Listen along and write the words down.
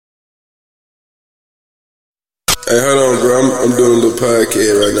Hey, hold on, bro. I'm doing a little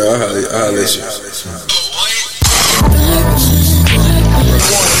podcast right now. I'll let you.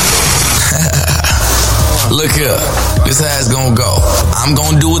 Look here, this how it's gonna go. I'm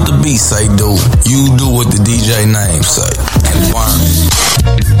gonna do what the beat say do. You do what the DJ name say. And burn.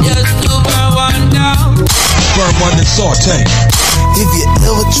 Yes, to burn one down. Burn one and saute. If you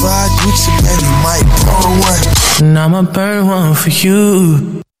ever try Gucci, man, you might burn one. And I'ma burn one for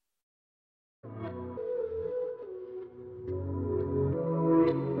you.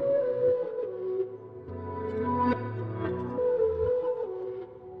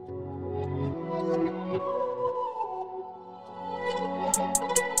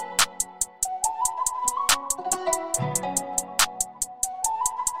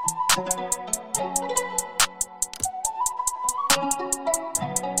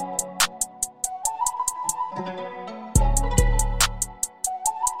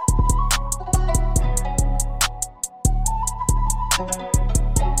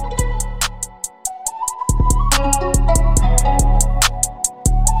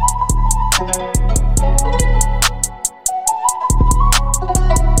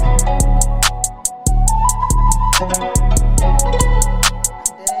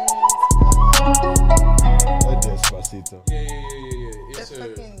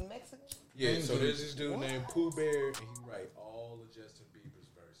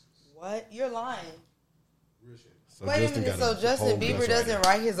 Justin Bieber doesn't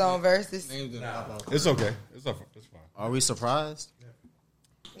write his own verses. It's okay. It's fine. Are we surprised?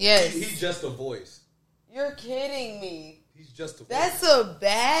 Yes. He's just a voice. You're kidding me. He's just a voice. That's a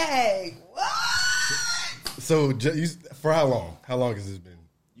bag. What? So, for how long? How long has this been?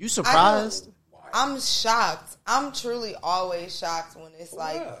 You surprised? I'm shocked. I'm truly always shocked when it's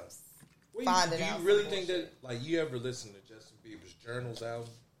like finding out. Do you really think that, like, you ever listen to Justin Bieber's Journals album?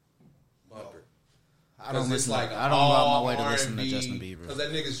 Bumper. I don't listen. Like I don't go out my way to listen to Justin Bieber because that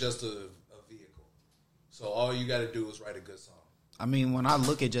nigga's just a vehicle. So all you got to do is write a good song. I mean, when I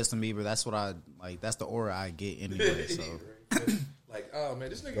look at Justin Bieber, that's what I like. That's the aura I get anyway. So, like, oh man,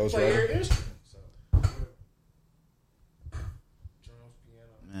 this nigga play every instrument. So, drums,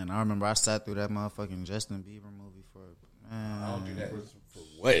 piano. Man, I remember I sat through that motherfucking Justin Bieber movie for. Man, I don't do that. For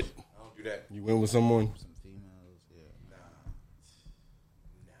what? I don't do that. You went with someone? Some females, yeah.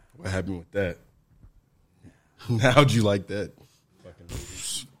 What happened with that? How'd you like that?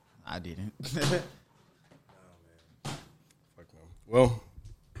 I didn't. No, man. Fuck no. Well,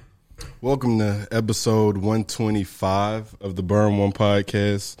 welcome to episode 125 of the Burn One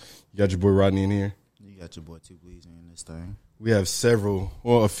podcast. You got your boy Rodney in here. You got your boy Two Bleeds in this thing. We have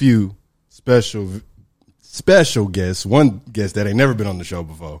a few special guests. One guest that ain't never been on the show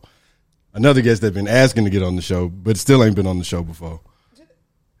before. Another guest that been asking to get on the show, but still ain't been on the show before.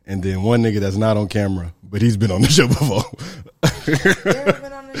 And then one nigga that's not on camera, but he's been on the show before. Daryl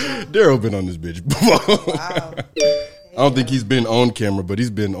been on the show? Daryl been on this bitch before. Wow. I don't think he's been on camera, but he's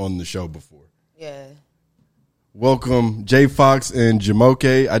been on the show before. Yeah. Welcome, Jay Fox and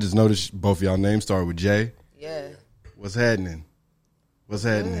Jamoke. I just noticed both of y'all names start with J. Yeah. What's happening?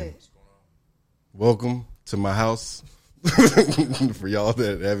 Good. Welcome to my house. For y'all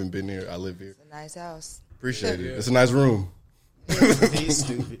that haven't been here, I live here. It's a nice house. Appreciate it. It's a nice room. He's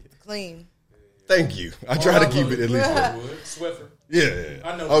stupid. Clean. Thank you. I try to keep it at least. Swiffer. Yeah.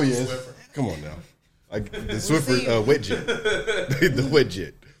 I know. Oh, yes. Swiffer. Come on now. Like the Swiffer wet jet. The wet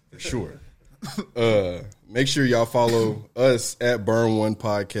jet, for sure. Make sure y'all follow us at Burn One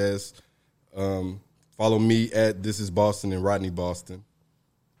Podcast. Follow me at This Is Boston and Rodney Boston.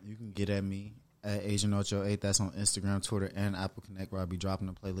 You can get at me at Asian Ocho 8. That's on Instagram, Twitter, and Apple Connect, where I'll be dropping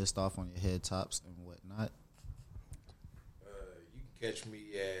the playlist off on your head tops and whatnot. You can catch me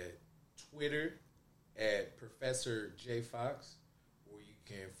at Twitter at Professor J Fox, or you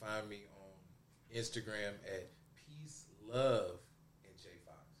can find me on Instagram at Peace, Love, and J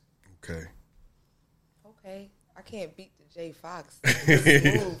Fox. Okay. I can't beat the J Fox.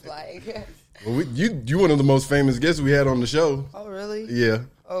 Smooth, like. Well, you one of the most famous guests we had on the show. Oh, really? Yeah.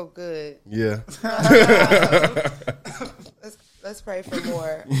 Oh, good. Yeah. Let's pray for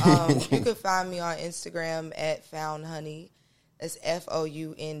more. You can find me on Instagram at Found Honey. That's FOUND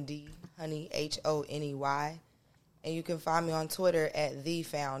Honey HONEY, and you can find me on Twitter at The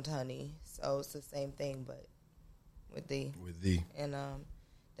Found Honey. So it's the same thing, but with the. And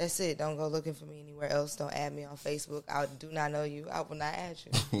that's it. Don't go looking for me anywhere else. Don't add me on Facebook. I do not know you. I will not add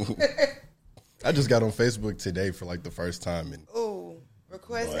you. I just got on Facebook today for like the first time. Ooh,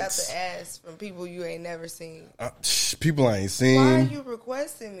 request after ask from people you ain't never seen. People I ain't seen. Why are you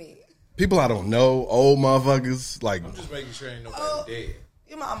requesting me? People I don't know, old motherfuckers. Like, I'm just making sure ain't nobody dead.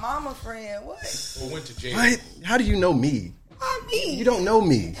 You're my mama friend. What? Or went to jail. What? How do you know me? I mean, You don't know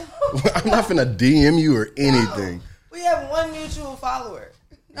me. I'm not finna DM you or anything. No. We have one mutual follower.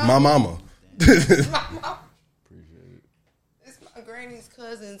 No. My mama. My mama. Appreciate it. It's my granny's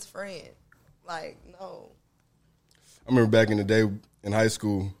cousin's friend. Like, no. I remember back in the day in high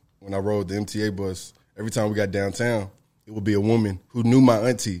school when I rode the MTA bus, every time we got downtown, it would be a woman who knew my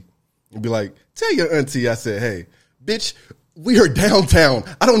auntie and be like, tell your auntie I said, hey, bitch, we are downtown.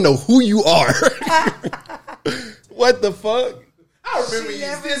 I don't know who you are. What the fuck? I remember She you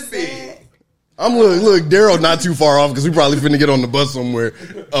never this big. said. I'm look, Daryl not too far off because we probably finna get on the bus somewhere.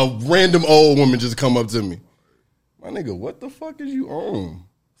 A random old woman just come up to me. My nigga, what the fuck is you on?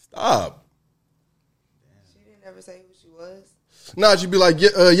 Stop. She didn't ever say who she was. Nah, she'd be like,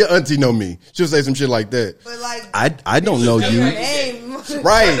 your auntie know me. She'll say some shit like that. But like, I don't know her you. name. I know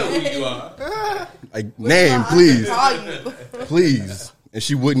Right. who you are. Like, name, please. Call you. Please. And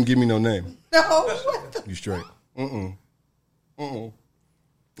she wouldn't give me no name. No. What the? You straight. Mm-mm. Mm-mm.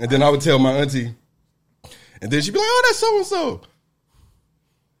 And then I would tell my auntie. And then she'd be like, oh, that's so-and-so.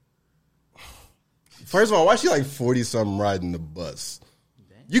 First of all, why she like 40-something riding the bus?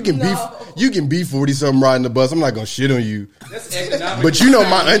 You can be 40-something riding the bus. I'm not going to shit on you. That's economic. But you know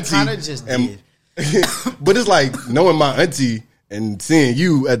my auntie. Kinda just did. But it's like knowing my auntie and seeing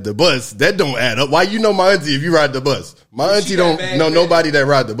you at the bus, that don't add up. Why you know my auntie if you ride the bus? My auntie don't know nobody that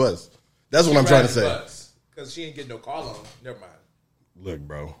ride the bus. That's what I'm trying to say. Because she ain't getting no call on. Never mind. Look,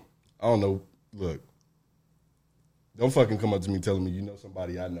 bro. I don't know. Look. Don't fucking come up to me telling me you know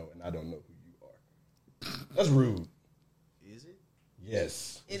somebody I know and I don't know who you are. That's rude. Is it?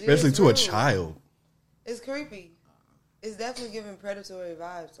 Yes. It Especially is to a rude. child. It's creepy. It's definitely giving predatory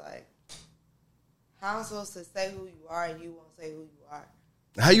vibes. Like, how I'm supposed to say who you are and you won't say who you are.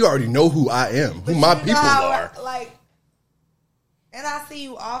 How you already know who I am, who But my you know people how, are. Like, and I see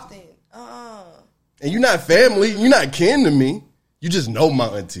you often. And you're not family. You're not kin to me. You just know my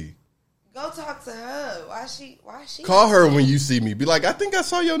auntie. Go talk to her. Why she? Call her when you see me. Be like, I think I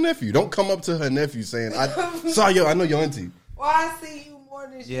saw your nephew. Don't come up to her nephew saying, I know your auntie. Why I see you more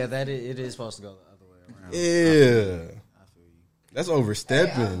than Yeah, it is supposed to go the other way around. Yeah. I feel you. That's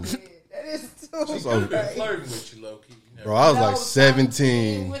overstepping. that is too That's much. Flirting with you, low key. Bro, I was like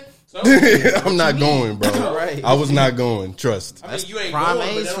 17. So, I'm not going, bro. Right. I was not going. Trust. I mean, you ain't Prime going,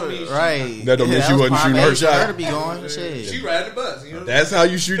 age but that for don't mean she- right. That don't mean she was wasn't prime shooting her age for shot. her to be going. Shit. She riding the bus. You know? That's how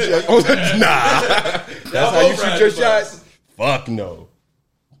you shoot your Nah. That's how you shoot your shots? Fuck no.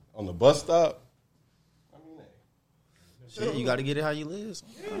 On the bus stop? Shit, you got to get it how you live.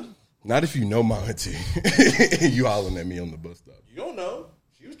 Not if you know my auntie. You hollering at me on the bus stop. You don't know.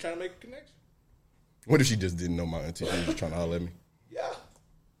 She was trying to make a connection. What if she just didn't know my auntie? She was just trying to holler at me. Yeah.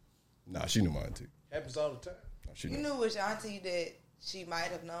 Nah, she knew my auntie. Happens all the time. Nah, she You knew. knew which auntie that she might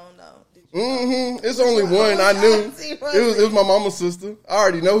have known, though. Did you? Mm-hmm. It's only one I knew. It was my mama's sister. I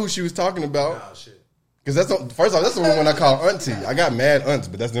already know who she was talking about. Oh, shit. Because first off, that's the only one I call auntie. I got mad aunts,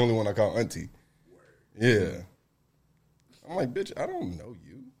 but that's the only one I call auntie. Yeah. I'm like, bitch, I don't know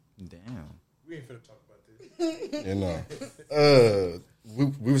you. Damn. We ain't finna talk about this. And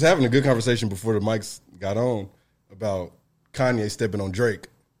we was having a good conversation before the mics got on about Kanye stepping on Drake.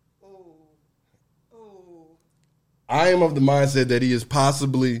 I am of the mindset that he is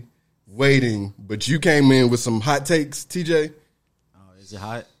possibly waiting, but you came in with some hot takes, TJ. Oh, is it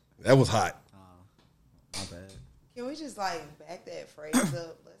hot? That was hot. My bad. Can we just, like, back that phrase up?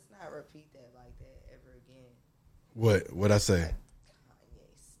 Let's not repeat that like that ever again. What I say?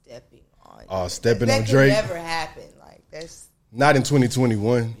 Kanye stepping on. Oh, stepping that on could Drake? never happen. Like, that's Not in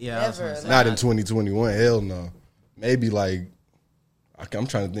 2021. Yeah, I was Never. gonna say, Not in 2021. Hell no. Maybe like I'm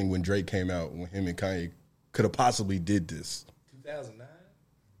trying to think when Drake came out when him and Kanye could have possibly did this. 2009?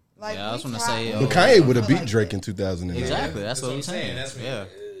 like. Yeah, I was we gonna tried- say, But Kanye would have beat Drake in 2009. Exactly. That's what I'm we're saying. That's what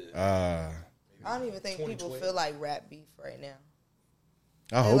Yeah. I don't even think people 2012. feel like rap beef right now.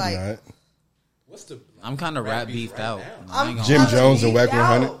 I hope like- not. What's the I'm kind of rap beefed out. now? I ain't gonna Jim lie. Jones and Wack beefed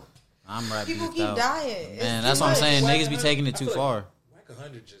 100? out. I'm rap People beefed keep out. dying. It's Man, too that's what I'm much. saying. Wack Niggas be 100, taking it I too feel far. like Wack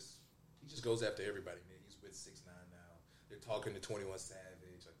 100 just goes after everybody. Man, he's with 6ix9ine now. They're talking to 21 Savage.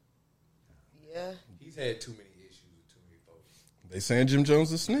 Like, Yeah. he's had too many issues with too many folks. They saying Jim Jones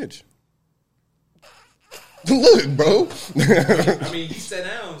is a snitch. Look, bro. I mean, he sat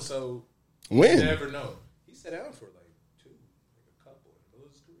down, so you When? never know. He sat down for like a couple in the middle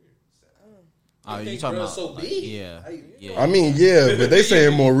of his career. He sat down. Oh, you think talking girls about? so like, big? yeah, Like, yeah. I mean, yeah, but they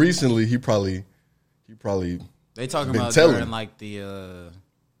saying more recently he probably They talking been about telling. during like the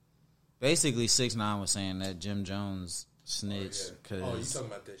basically 6ix9ine was saying that Jim Jones snitched Oh, you because talking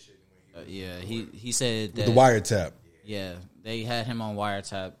about that shit when he yeah he said that the wiretap. yeah they had him on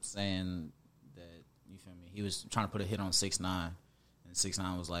wiretap saying that, you feel me, he was trying to put a hit on 6ix9ine, and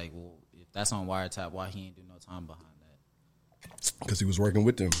 6ix9ine was like, well, if that's on wiretap, why he ain't do no time behind that? Because he was working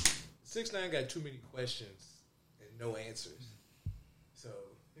with them. 6ix9ine got too many questions and no answers. So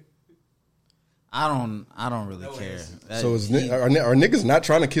I don't really care. So are niggas not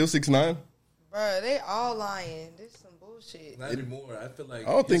trying to kill 6ix9ine? Bro, they all lying. This some bullshit. not anymore. I feel like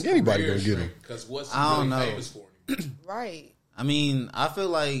I don't think anybody gonna get him. Because what's I don't really know. famous for him? Right. I mean, I feel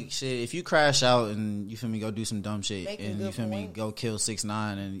like shit. If you crash out and you feel me, go do some dumb shit, Making and good you feel me, points. go kill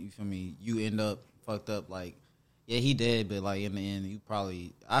 6ix9ine, and you feel me, you end up fucked up. Like, yeah, he dead, but like in the end, you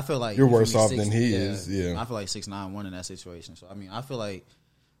probably. I feel like You're you feel worse me, off than he is, yeah. I feel like 6ix9ine won in that situation. So I mean, I feel like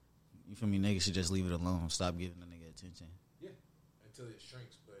you feel me, niggas should just leave it alone. Stop giving the nigga attention. Yeah, until it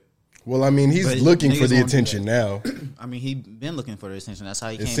shrinks. But Well, I mean, he's But looking for niggas the won't do attention now. I mean, he been looking for the attention. That's how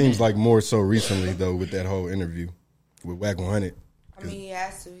he It came seems in. like more so recently, though, with that whole interview with Wack 100. I mean, he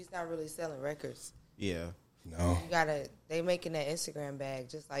has to. He's not really selling records. yeah. No. You gotta. They making that Instagram bag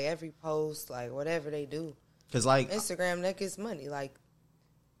just like every post, like whatever they do. Because like Instagram, that gets money. Like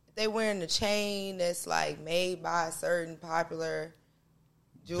if they wearing the chain that's like made by a certain popular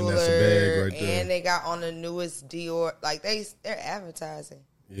jeweler, that's a bag right there. and they got on the newest Dior. Like they're advertising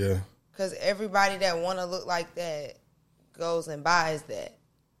Yeah. because everybody that want to look like that goes and buys that.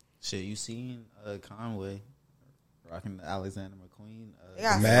 shit, you seen Conway rocking the Alexander McQueen. They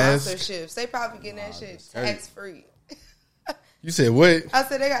got mask? sponsorships. They probably getting that shit tax free. You said what? I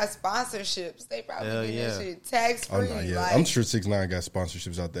said they got sponsorships. They probably Hell getting yeah. that shit tax Oh, free. no, yeah. Like, I'm sure 6ix9ine got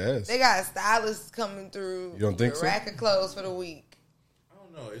sponsorships out the ass. they got stylists coming through. You don't think with a so? rack of clothes for the week. I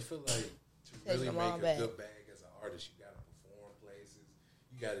don't know. It feel like to Take really them make all a back. good bag as an artist, you got to perform places.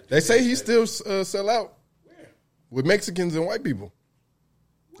 You got to. They say he still sell out Where? with Mexicans and white people.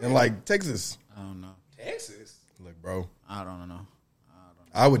 And like Texas. I don't know. Texas. Look, bro. I don't know.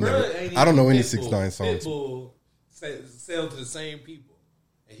 I would never. Bruh, ain't I don't know even any Pitbull. 6ix9ine songs. Pitbull sell to the same people,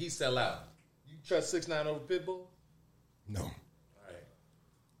 and he sell out. You trust 6ix9ine over Pitbull? No. All right.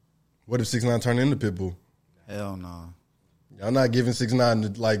 What if 6ix9ine turned into Pitbull? Hell no. Y'all not giving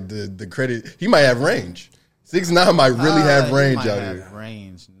 6ix9ine like the credit. He might have range. 6ix9ine might really have He range might out have here.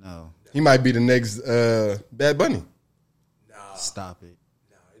 Range, no. He might be the next Bad Bunny. Nah, Stop it.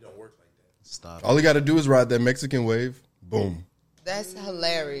 nah, it don't work like that. Stop All he got to do is ride that Mexican wave. Boom, That's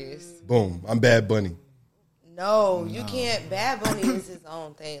hilarious. boom. I'm Bad Bunny. No, you can't. Bad Bunny is his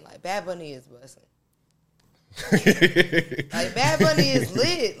own thing. Like Bad Bunny is busting. Like Bad Bunny is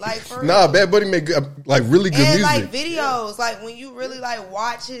lit. Like for Nah, real. Bad Bunny make like really good And music. like videos, like when you really like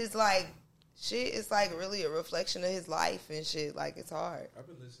watch his like shit, it's like really a reflection of his life and shit. Like it's hard. I've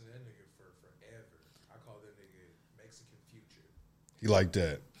been listening to that nigga for forever. I call that nigga Mexican Future. He like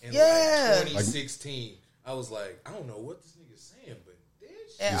that. And Yeah. like 2016, I was like, I don't know what this nigga's saying, but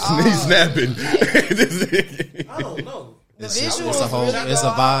this shit, At all. He's snapping. I don't know. The It's visuals a whole. really It's go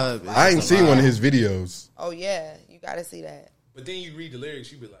a off. vibe. I ain't seen one of his videos. Oh yeah, you got to see that. But then you read the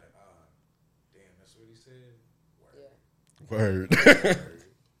lyrics, you be like, damn, that's what he said. Word. Yeah. Word.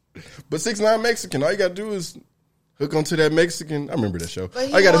 But 6ix9ine Mexican. All you gotta do is hook onto that Mexican. I remember that show. But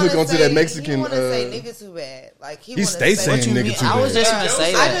he I gotta wanna hook onto say- that Mexican. He want to say nigga too bad. Like he He wanna stay saying What you nigga mean? too I was bad. just gonna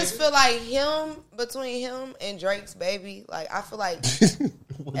say I that. just feel like between him and Drake's baby, like I feel like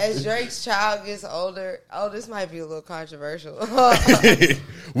as Drake's child gets older, this might be a little controversial.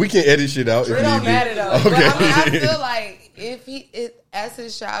 We can edit shit out. It if don't need be. matter though. Okay. But I mean, I feel like as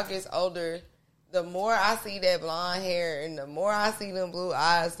his child gets older, the more I see that blonde hair and the more I see them blue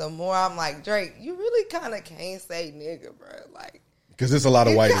eyes, the more I'm like, Drake, you really kind of can't say nigga, bro. Like, Because there's a lot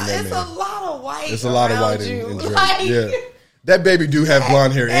of white in that it's man. a lot of white. There's a lot of around white you. in Drake. Like, Yeah. That baby do have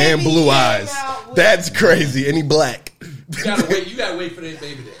blonde hair and baby blue came eyes. out with- That's crazy. And he black. You gotta wait. You gotta wait for that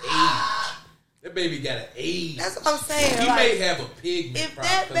baby to age. That baby got an age. That's what I'm saying. He Like, may have a pigment if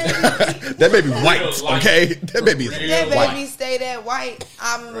problem. that baby, That baby white, Real light. okay? That baby is if that white. baby stay that white,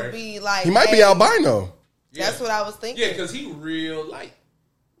 I'm gonna Right. be like, He might be hey, albino. That's what I was thinking. Yeah, because he real light.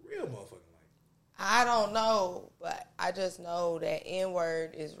 Real motherfucking light. I don't know, but I just know that N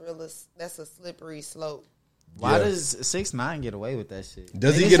word is real. That's a slippery slope. Why Yeah. does 6ix9ine get away with that shit?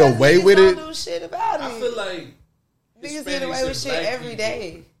 Does he Because get away niggas with don't it? do shit about it. I feel like Niggas Hispanics get away and with shit black every people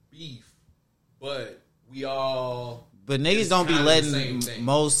day. Beef, but we all. But niggas It's don't be kinda the same letting thing.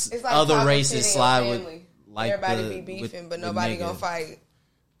 most It's like other talking races shit in slide your with family. like Everybody the, be beefing, with but the nobody nigga. gonna fight.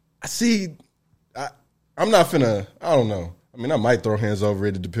 I see. I'm not finna. I don't know. I mean, I might throw hands over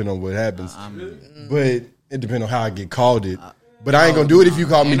it. It depend on what happens. But it depends on how I get called it. But I ain't gonna do it if you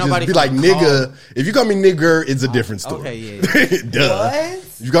call me Ain't just nobody be like gonna nigga. If you call me nigger, it's a different story. Okay, yeah. Duh. What?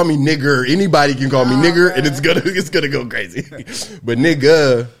 If you call me nigger, anybody can call me nigger, and it's gonna go crazy. But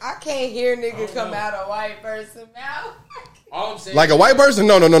nigga, I can't hear nigga come out a white person mouth. All I'm saying, like a white person,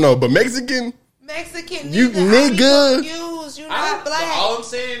 no. But Mexican, Mexican You nigga. I be confused. You not black. all I'm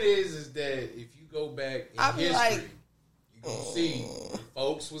saying is that if you go back in I be history, like, you can see the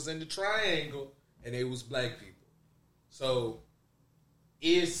folks was in the triangle and they was black people. So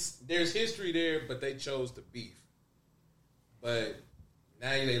there's history there, but they chose to beef. But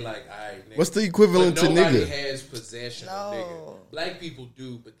now they like, all right, nigga. what's the equivalent to Nobody nigga? has possession of nigga. Black people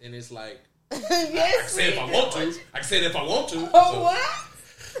do, but then it's like, I can yes. say if I want to. I can say it if I want to. Oh, So- what?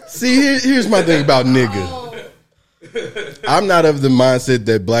 See, here's my thing about nigga. I'm not of the mindset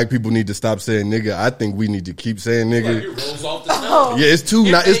that black people need to stop saying nigga. I think we need to keep saying Like nigga. it rolls off the tongue. Yeah, it's too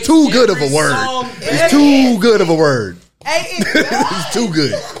It it's too makes good of a every word. song It's too good of a word. Hey, It's too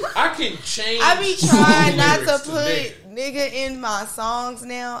good. I can change. I be trying not to lyrics put nigga in my songs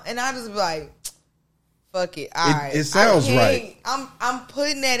now, and I just be like, fuck it. All right. it sounds I can't- right. I'm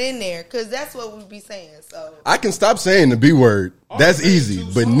putting that in there because that's what we be saying. So I can stop saying the B word. That's I made easy. 2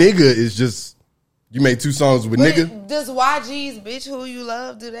 But songs. nigga is just you made 2 songs with But nigga. does YG's bitch who you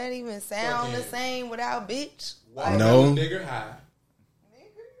love, do that even sound the Fucking- same without bitch? Watermelon No. nigger high.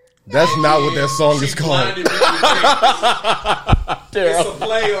 That's not what that song is She called. blinded me with niggas. It's a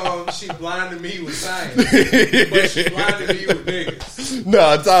play on she blinded me with science, but she blinded me with niggas. No,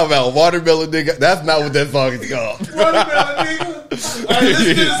 I'm talking about watermelon nigga. That's not what that song is called. Watermelon nigga. All right,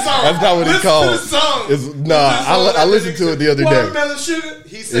 listen to the song. That's not what it's Listen called. To the song. It's, Listen nah, to the song. I listened to it the other day. Watermelon sugar.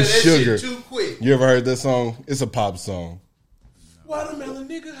 He said It's that sugar. shit too quick. You ever heard that song? It's a pop song. Watermelon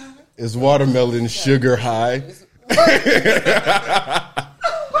nigga high. It's watermelon sugar high.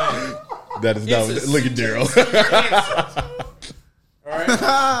 That is not. It's a Look at Daryl. All right,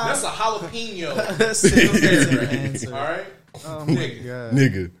 that's a jalapeno. Answer. All right, Oh my nigga. god.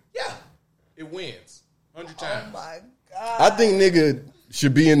 Nigga. Yeah, it wins 100 times. Oh my God. I think nigga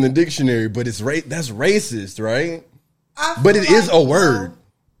should be in the dictionary, but it's that's racist, right? I But feel it is like, a word.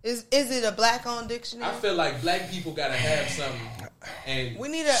 Is it a black owned dictionary? I feel like black people gotta have something, and we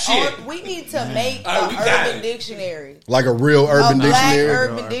need shit. we need to make All right, an we got urban it. dictionary. Like a real urban a black dictionary,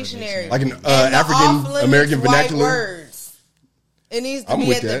 urban dictionary. like an And the African off-limits American white vernacular. words. It needs to I'm be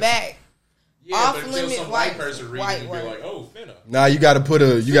with at the that. back. Yeah, but until Off-limit some white- white person read white it and word. be like, "Oh, finna." Nah, you got to put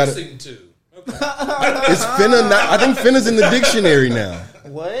a. You got to. Fixing to. Okay. It's finna. Not, I think finna's in the dictionary now.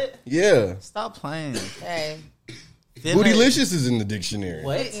 What? Yeah, Stop playing. Hey, bootylicious is in the dictionary.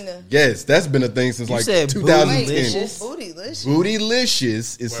 What? Yes, that's been a thing since You like said 2010. bootylicious? bootylicious.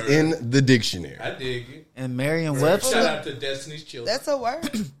 Bootylicious is Word. in the dictionary. I dig it. And Merriam Shout Webster. out to Destiny's Children. That's a word.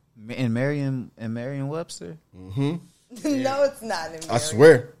 And Merriam Webster. No, it's not. In I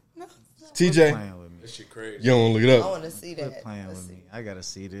swear. TJ, Playing with me. That shit crazy. you don't look it I up. want to see Quit that. playing Let's with see. me. I gotta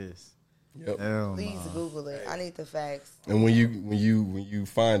see this. Yep. Hell Please no. Google it. I need the facts. And when you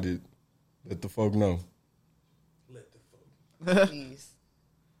find it, let the folk know. Let the fuck. Please.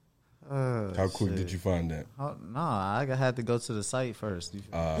 How quick did you find that? Nah, I had to go to the site first. Make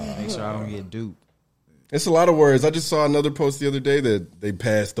sure I don't get duped. It's a lot of words. I just saw another post the other day that they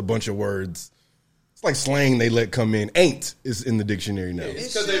passed a bunch of words. It's like slang they let come in. Ain't is in the dictionary now.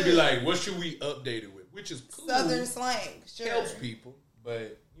 It's because they be like, "What should we update it with?" Which is cool. Southern slang. Sure. Helps people,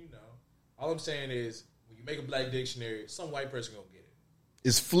 but you know, all I'm saying is when you make a black dictionary, some white person gonna get it.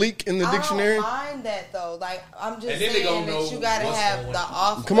 Is fleek in the dictionary? I don't mind that though. Like I'm just And then they saying gonna know that you gotta what's have going the on.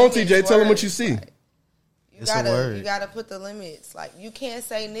 off. Come on, TJ, tell them what you see. You It's a word. You gotta put the limits. Like you can't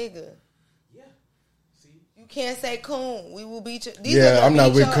say nigga. Yeah. See, You can't say coon. We will beat you. These Yeah, are the I'm not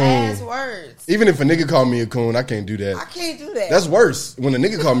beat with your coon. ass words. Even if a nigga call me a coon, I can't do I that. can't do that. That's worse. When a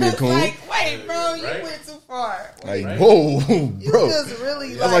nigga call me a It's coon, like, wait, bro, you Right? went too far. like, Right. whoa, You bro. just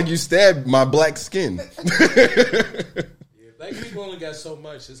really That's like you stabbed my black skin. yeah, black people only got so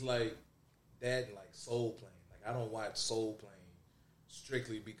much. It's like that, and like Soul Plane. Like I don't watch Soul Plane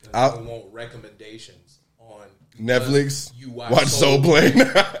strictly because I don't want recommendations on Netflix. You watch Soul Plane.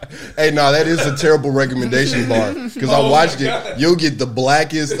 Hey, no, that is a terrible recommendation bar because I watched it. God. You'll get the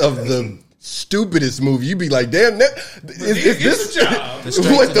blackest of the stupidest movie. You be like, damn, is this?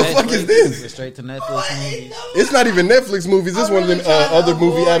 What the fuck is this? Straight to Netflix movies. It's not even Netflix movies. It's one of them really trying to other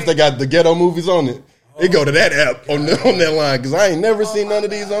movie avoid- apps that got the ghetto movies on it. It go to that app on that line because I ain't never seen none of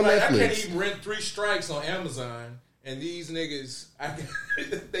these on Like, I can't Netflix. even rent 3 Strikes on Amazon, and these niggas,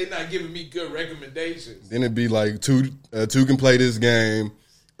 they not giving me good recommendations. Then it'd be like two can play this game.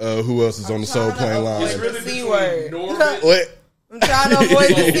 Who else is on the Soul Plane line? It's really C between word. Norbit. What? I'm trying to avoid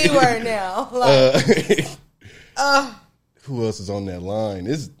the C word now. Like, Who else is on that line?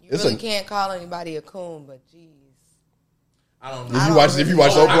 You really can't call anybody a coon, but geez. I don't know. If you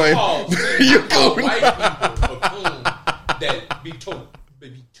watch Soul Plane, you call white people a coon that be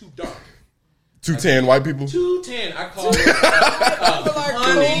too dark. 210 white people. 210. I call it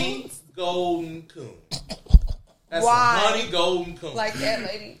honey golden coon. That's Why? a honey golden coon. Like that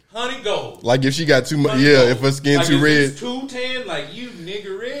lady. Honey gold. Like if she got too much, Honey yeah. gold. If her skin like too if red, it's 210. Like you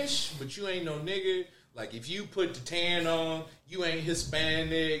niggerish, but you ain't no nigger. Like if you put the tan on, you ain't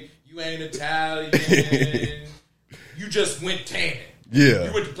Hispanic. You ain't Italian. You just went tanning. Yeah.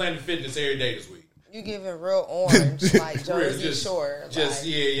 You went to Planet Fitness every day this week. You giving real orange, like Jersey just, Shore. Just,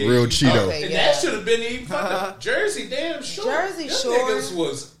 like, yeah. Real Cheeto. Okay, And yeah. that should have been even fucking Jersey damn Shore. Jersey Them Shore. niggas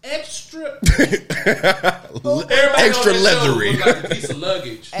was extra. extra Everybody on that show leathery. looked like a piece of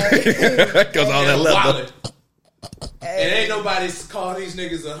luggage. Because all that And a leather. wallet. And ain't nobody call these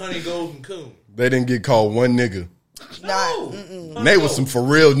niggas a honey golden coon. They didn't get called one nigga. No. And they was some for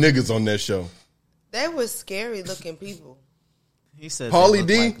real niggas on that show. They were scary looking people. He said, Pauly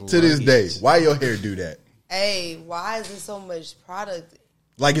they D, look like to this day, luggage. why your hair do that? Hey, why is there so much product?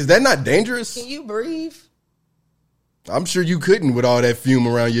 Like, is that not dangerous? Can you breathe? I'm sure you couldn't with all that fume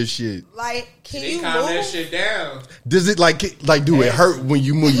around your shit. Like, can They you calm that move? shit down. Does it like do it hurt when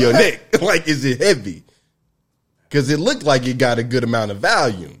you move your neck? Like, is it heavy? Because it looked like it got a good amount of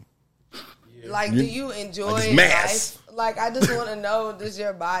volume. Like, do you enjoy Like it's mass. life? Like, I just want to know, does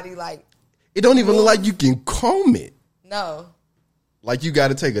your body, like, It don't even look like you can comb it. no. Like, you got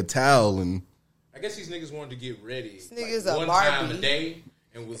to take a towel and... I guess these niggas wanted to get ready niggas like, a one Barbie. time a day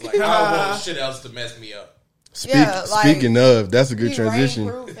and was like, I don't want shit else to mess me up. Yeah, like, speaking of, that's a good He's transition.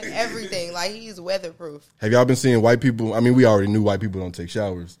 rainproof and everything. Like, he's weatherproof. Have y'all been seeing white people? I mean, we already knew white people don't take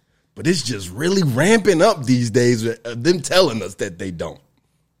showers. But it's just really ramping up these days with them telling us that they don't.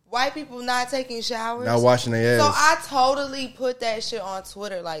 White people not taking showers. Not washing their ass. So I totally put that shit on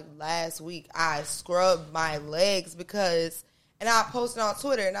Twitter like last week. I scrubbed my legs because, and I posted on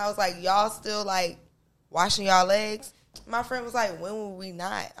Twitter and I was like, y'all still like washing y'all legs? My friend was like, when will we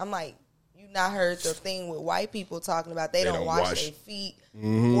not? I'm like, you not heard the thing with white people talking about they don't wash their feet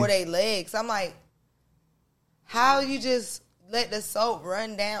or their legs. I'm like, how you just let the soap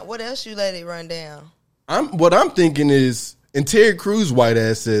run down? What else you let it run down? What I'm thinking is, and Terry Crews' white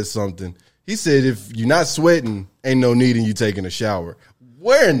ass says something. He said, if you're not sweating, ain't no need in you taking a shower.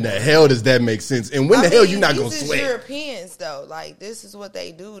 Where in the hell does that make sense? And when the hell you not going to These is sweat? Europeans, though. Like, this is what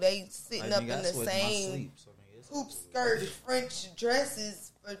they do. They sitting Like, up nigga, I in the sweat in my same sleep, so, nigga, it's- hoop skirt French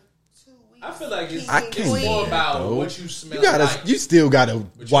dresses for 2 weeks. I feel like it's, I can't it's do more that, about though. what you smell You still gotta you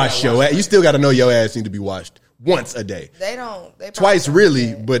wash gotta your wash ass. You still gotta know your ass need to be washed once a day. They don't. They probably Twice don't really,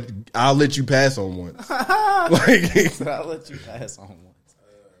 do that. but I'll let you pass on once. Like, I'll let you pass on once.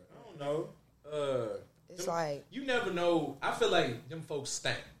 I don't know. It's like, You never know. I feel like them folks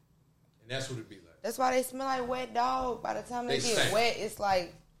stink. And that's what it be like. that's why they smell like wet dog. By the time they They get stink. wet, it's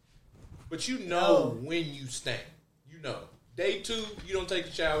like, But you know when you stink. You know. Day 2, you don't take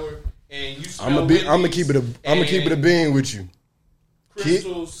a shower and you smell I'm gonna keep it a bean with you.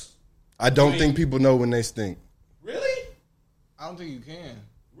 Crystals. I don't think people know when they stink. Really? I don't think you can.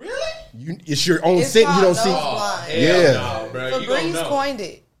 Really? It's your own it's scent. You called don't see. nose blind. Yeah. Hell no, bro. You gonna Febreze know. coined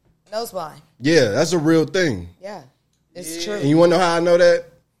it. Nose blind. Yeah, that's a real thing. Yeah, it's Yeah. true. And you want to know how I know that?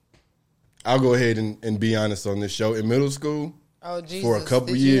 I'll go ahead and be honest on this show. In middle school, Oh Jesus! for a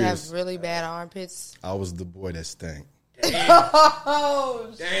couple Did years. you have really bad armpits? I was the boy that stank.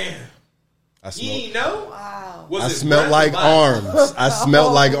 Oh, Damn. I You smelled. ain't know? wow! Was I it smelled breath like or body? arms. I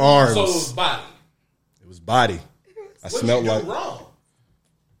smelled like arms. So it was body. It was body. I What smelled you do like. wrong?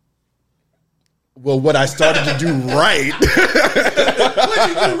 Well, what I started to do right. What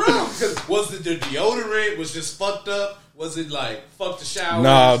you do wrong? 'Cause was it the deodorant was just fucked up? Was it like fuck the shower?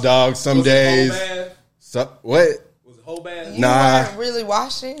 Nah, dog. Some Was days. it whole bad? What? Was it whole bad? You Nah. weren't really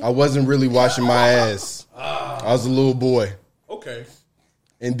washing. I wasn't really washing my ass. I was a little boy. Okay.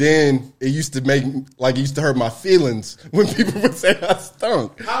 And then it used to make, like, it used to hurt my feelings when people would say I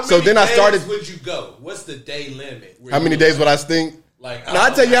stunk. How many So then I days started. would you go? What's the day limit? where How you many were days like- would I stink? Like, No, I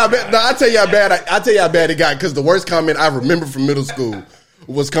tell you how bad. No, I tell you how bad. I tell you how bad it got. Because the worst comment I remember from middle school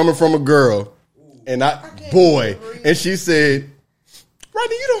was coming from a girl, and and she said,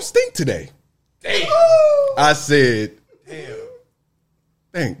 "Rodney, you don't stink today." Damn. I said, Damn.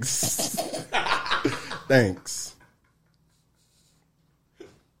 "Thanks, thanks."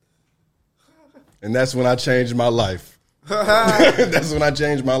 And that's when I changed my life. That's when I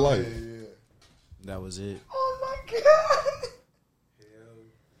changed my life. That was it. Oh my god!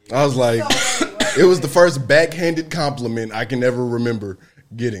 I was like, it was the first backhanded compliment I can ever remember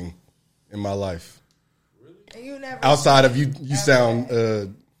getting in my life. And you never Outside of you sound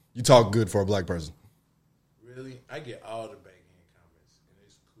you talk good for a black person. Really? I get all the backhand comments. And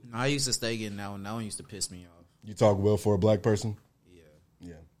it's cool. No, I used to stay getting that one. That one used to piss me off. You talk well for a black person.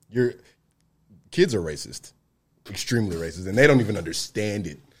 Yeah. Your kids are racist, extremely racist, and they don't even understand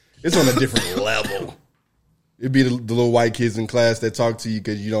it. It's on a different level. It'd be the little white kids in class that talk to you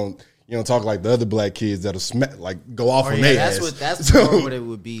because you don't talk like the other black kids that'll go off on their ass. That's more what it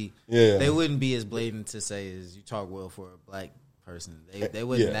would be. Yeah. They wouldn't be as blatant to say as you talk well for a black person. They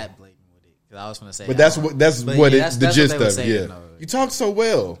wasn't that blatant with it. Because I was going to say, but that's what the gist of it. Yeah, you talk so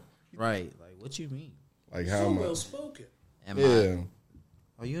well, right? Like, what you mean? Like how So am I? well spoken.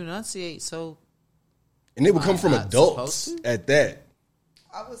 Oh, you enunciate so. And it would come from adults at that.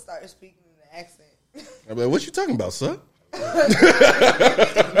 I would start speaking in an accent. I'm like, what you talking about, son?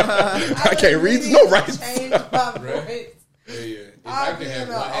 I can't read. No right. Change my voice. Yeah. I'll be in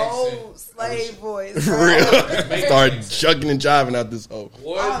an old slave voice. For real. Start chucking and jiving out this hole.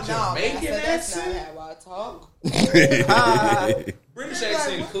 What? Oh, no, Jamaican that's not accent? how I talk. British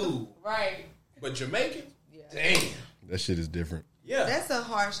accent cool. Right. But Jamaican? Yeah. Damn. That shit is different. Yeah. That's a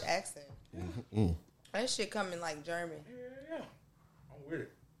harsh accent. Mm-hmm. That shit coming like German. Yeah. I'm weird.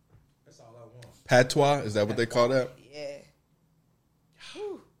 That's all I want. Patois, is that what they call that? Yeah.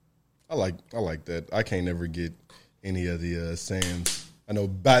 I like that. I can't ever get any of the sayings. I know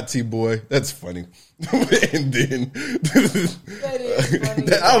Batty boy. That's funny. And then That is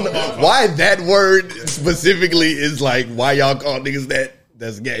funny. I don't know why that word specifically is like why y'all call niggas that.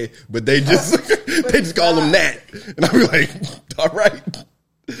 That's gay, but they just call them that, and I be like, all right.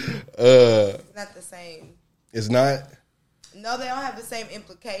 It's not the same. It's not. No, they don't have the same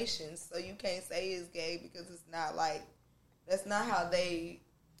implications, so you can't say it's gay because it's not like that's not how they.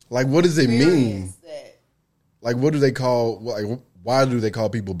 Like, what does it mean? experience that. Like, what do they call? Like, why do they call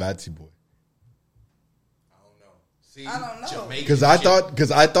people Batsy boy? I don't know. See, I don't know. Jamaican Because I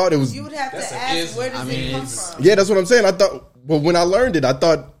shit. thought it was. You would have That's to an ask ism. where does it come from? Yeah, that's what I'm saying. I thought. Well, when I learned it, I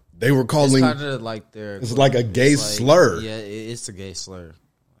thought they were It's calling. kind of like their. It's like a gay slur. Yeah, it's a gay slur.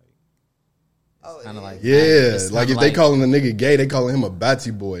 Oh, Kind of like Yeah, it's like kinda if they calling a nigga gay, they calling him a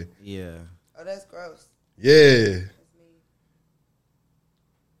Batsy boy. Yeah. Oh, that's gross. Yeah.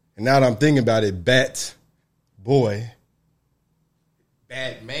 And now that I'm thinking about it, bat boy.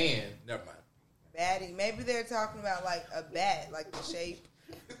 Bad man. Never mind. Batty. Maybe they're talking about like a bat, like the shape.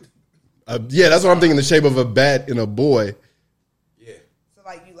 Yeah, that's what I'm thinking. The shape of a bat in a boy. Yeah. So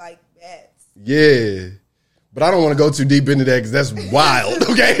like you like bats. Yeah. But I don't want to go too deep into that because that's wild.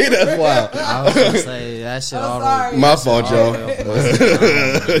 Okay, that's wild. I was gonna say that shit. I'm sorry. My fault,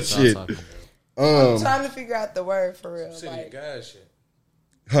 y'all. Shit. I'm trying to figure out the word for real. City Like, of God shit.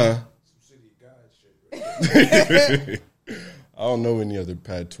 Huh? Some City of God shit. Right? I don't know any other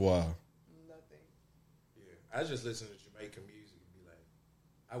patois. nothing. Yeah. I just listen to Jamaican music and be like,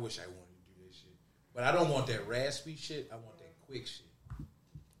 I wish I wanted to do this shit. But I don't want that raspy shit. I want that quick shit.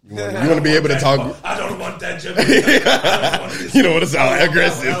 You want to be able to talk. I don't want that Jamaican. You don't want to sound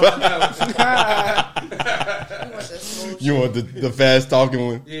aggressive. You want the smooth You want the fast talking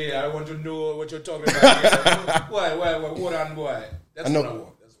one. Yeah, I want to know what you're talking about. Yeah. What on boy? That's I know. what I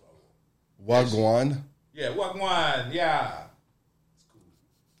want. That's what I want. Wagwan. Yeah, wagwan. Yeah, it's cool.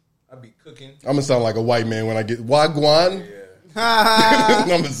 I be cooking. I'm gonna sound like a white man when I get Wagwan. Yeah, I'm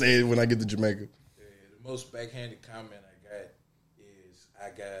gonna say it when I get to Jamaica. yeah. The most backhanded comment I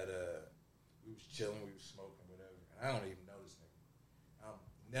got is we was chilling, we was smoking, whatever. I don't even know this nigga. I've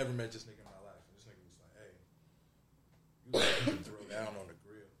never met this nigga in my life. And this nigga was like, "Hey, you can throw down on the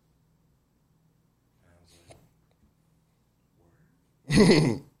grill." And I was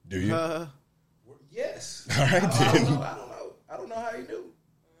like, Do you? yes. All right, then. I don't know how he knew.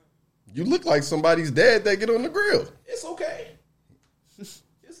 You look like somebody's dad that get on the grill. It's okay. It's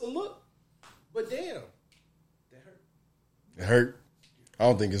a look. But damn. That hurt. It hurt. I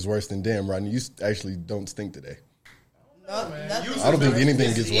don't think it's worse than damn, Rodney. You actually don't stink today. nothing. I don't think anything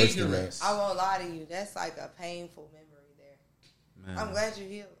It's gets worse than that. ignorance. I won't lie to you. That's like a painful memory there. Man. I'm glad you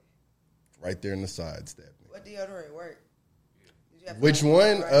healed. Right there in the side stab. What deodorant worked? Did you have to Which like-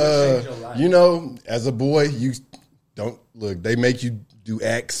 one? What changed your life? You know, as a boy, you don't look. They make you do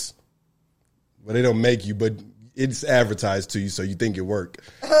X, but they don't make you. But it's advertised to you, so you think it work,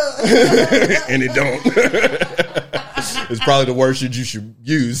 and it don't. It's probably the worst shit you should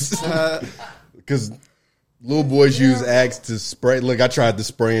use because little boys use Axe to spray. Look, I tried the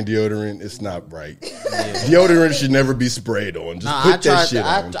spraying deodorant. It's not right. Deodorant should never be sprayed on. Just put that shit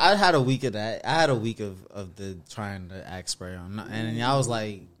on. I had a week of that. I had a week of the trying to Axe spray on, and I was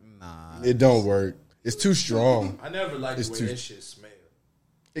like, nah. It don't work. It's too strong. I never liked It's the way too- that shit smelled.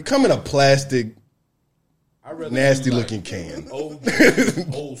 It come in a plastic I'd rather nasty do, like, looking can.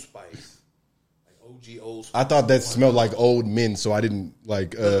 Old Spice. Like OG Old Spice. I thought that smelled like old men, so I didn't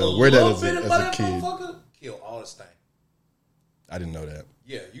like wear that as a kid. Kill all the stank. I didn't know that.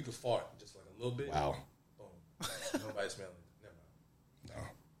 Yeah, you could fart just like a little bit. Wow. Boom. Nobody smelling it. Never mind. No.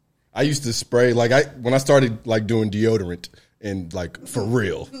 I used to spray when I started like doing deodorant and like for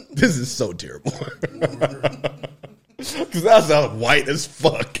real. This is so terrible. Because I sound white as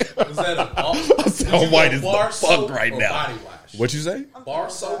fuck. Was that I sound white as bar the fuck soap right or now. body wash? What you say?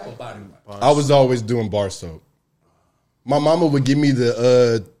 Bar soap or body wash? I was always doing bar soap. My mama would give me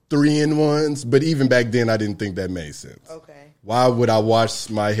the 3-in-1s, but even back then I didn't think that made sense. Okay. Why would I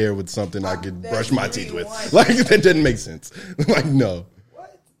wash my hair with something I could brush my teeth with? Like that doesn't make sense. Like no.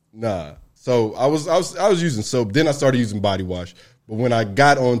 What? Nah. So I was using soap. Then I started using body wash. But when I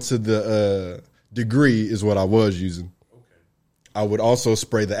got onto the degree is what I was using. Okay. I would also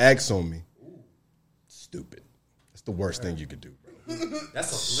spray the Axe on me. Ooh. Stupid. That's the worst thing you could do, bro.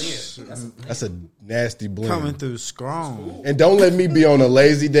 That's a blend. That's a nasty blend. Coming through strong. And don't let me be on a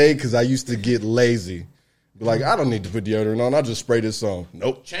lazy day because I used to get lazy. Be like, I don't need to put deodorant on. I'll just spray this on.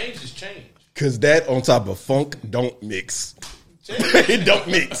 Nope. Change is change. Because that on top of funk don't mix. It don't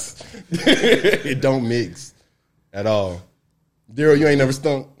mix. It don't mix at all. Daryl, you ain't never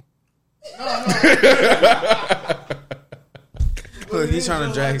stunk? Look, he's trying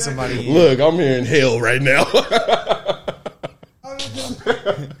to drag somebody in. Look, I'm here in hell right now.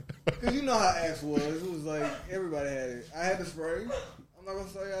 Because you know how Axe was. It was like everybody had it. I had the spray. I'm not going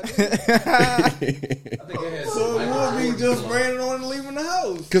to say I did. I think it has So it would be just spraying it on and leaving the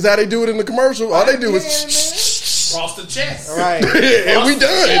house. Because how they do it in the commercial, all they do is cross the chest. All right. and we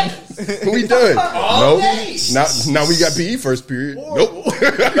done. We done. All Nope. day. Now we got PE first period. Nope.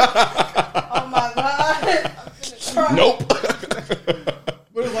 Oh my God. Nope.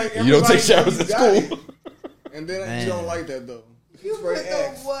 But it's like You don't take showers everybody at got school. it. And then you don't like that, though. You Spray put the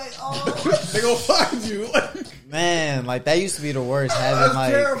Axe. what on? They gonna find you. Man, like that used to be the worst. That's Having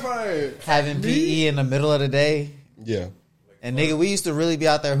like terrifying. having PE in the middle of the day. Yeah. And nigga, we used to really be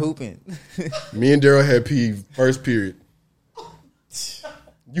out there hooping. Me and Daryl had PE first period.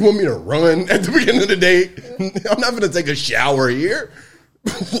 You want me to run at the beginning of the day? I'm not going to take a shower here.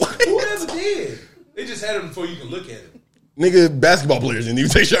 What? Who ever did? They just had them before you can look at it. Nigga, basketball players didn't even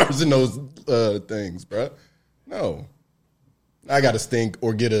take showers in those things, bro. No. I got to stink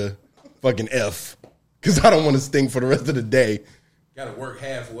or get a fucking F because I don't want to stink for the rest of the day. Got to work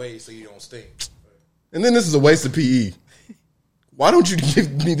halfway so you don't stink. And then this is a waste of PE. Why don't you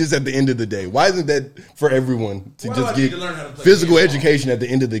give me this at the end of the day? Why isn't that for everyone to Why do just I need get to learn how to play physical baseball? education at the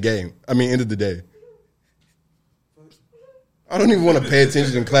end of the game? I mean, end of the day. I don't even want to pay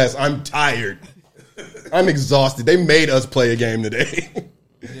attention in class. I'm tired. I'm exhausted. They made us play a game today.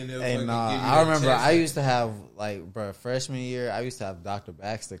 Hey, nah, I remember I used to have, like, bro, freshman year, I used to have Dr.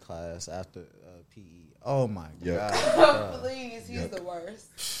 Baxter class after PE. Oh, my Yep. God. Please, he's the worst.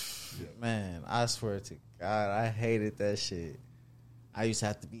 Man, I swear to God, I hated that shit. I used to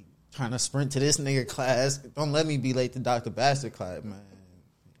have to be trying to sprint to this nigga class. Don't let me be late to Dr. Baxter class, man.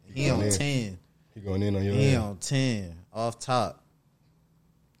 He on 10. He going in on your He ass. on 10. Off top.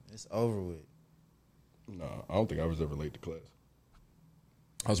 It's over with. No, I don't think I was ever late to class.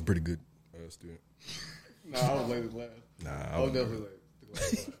 I was a pretty good student. No, I was late to class. Nah, I was definitely late to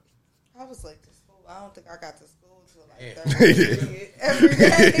class. I was late to school. I don't think I got to school till like third period. Every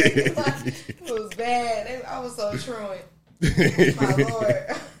day. Like, it was bad. I was so truant. My Lord.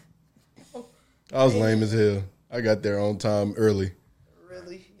 I was lame as hell. I got there on time early.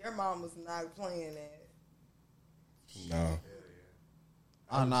 Really? Your mom was not playing that. No.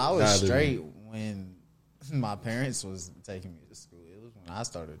 Oh, no, I was Neither. straight when my parents was taking me to school. It was when I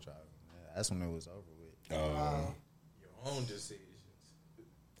started driving. That's when it was over with. Your own decisions.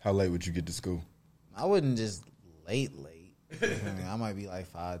 How late would you get to school? I wasn't just late. I mean, I might be like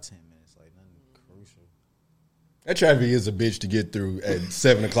 5-10 minutes, like nothing crucial. That traffic is a bitch to get through at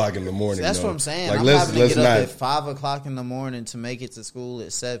 7 o'clock in the morning. See, that's though. what I'm saying. Like, I'm let's having to get not. up at 5 o'clock in the morning to make it to school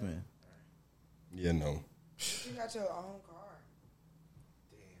at 7. Yeah, no. You got your own car.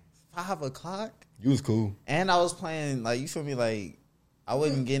 5 o'clock? You was cool. And I was playing, like, you feel me, like, I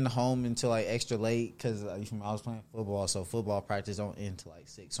wasn't getting home until, like, extra late because, you feel me, I was playing football, so football practice don't end till, like,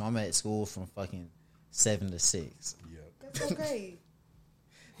 6. So I'm at school from fucking 7 to 6. That's okay.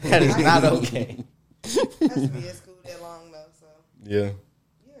 That is not okay. I used to be at school that long, though, so. Yeah.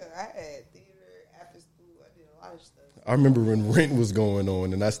 Yeah, I had theater after school. I did a lot of stuff. I remember when Rent was going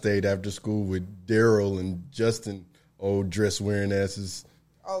on and I stayed after school with Daryl and Justin, old dress wearing asses.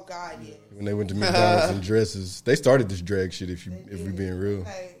 Oh, God, yeah. When they went to McDonald's in dresses. They started this drag shit if we being real.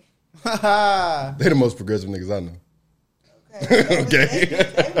 Hey, They the most progressive niggas I know. Okay.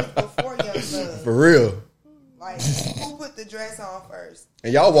 They was before Young Thug. For real. Like, who put the dress on first?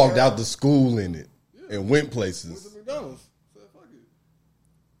 And y'all walked out to school in it and went Went places. to McDonald's. Said, fuck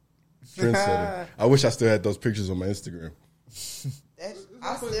it. Trendsetter. I wish I still had those pictures on my Instagram.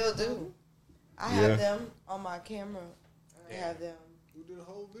 I still do. I have them on my camera. I have them. We did a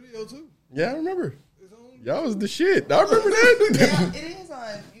whole video too. Yeah, I remember. It's on. Y'all was the shit. I remember that. Yeah, it is on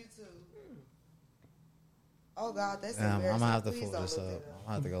YouTube. Oh God, that's Damn, embarrassing. I'm gonna have to Please pull don't this look up. that I'm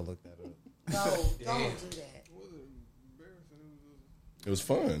gonna have to go look that up. No, don't do that. Was it embarrassing? It was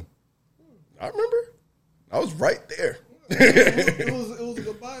fun. I remember. I was right there. It was a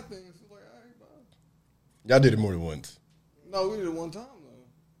goodbye thing. It was like, all right, bye. Y'all did it more than once. No, we did it one time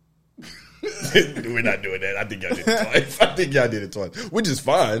though. We're not doing that. I think y'all did it twice. Which is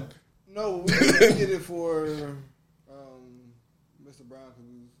fine. No, we did it for Mr. Brown because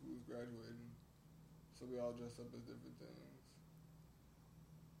we was graduating, so we all dressed up as different things.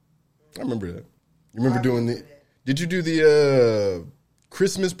 I remember that. You remember doing the? Did you do the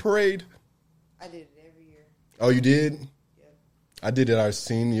Christmas parade? I did it every year. Oh, you did? Yep. I did it our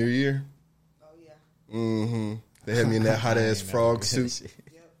senior year. Oh yeah. Mm-hmm. They had me in that hot ass frog suit.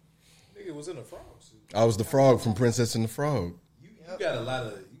 Nigga was in a frog suit. I was the frog from Princess and the Frog. You got a lot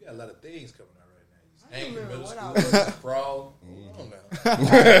of things coming out right now. You remember middle what school, I was. frog. I don't know.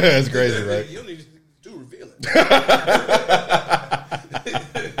 That's crazy, right? You don't need to reveal it.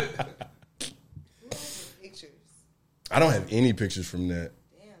 Pictures. I don't have any pictures from that.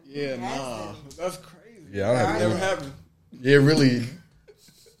 Damn. Yeah, you had nah, them. that's crazy. Yeah, I don't have That never any. happened. Yeah, really.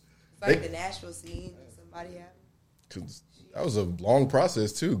 It's like the Nashville scene. Somebody had. Cause that was a long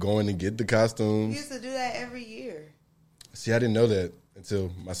process too, going to get the We costumes. used to do that every year. See, I didn't know that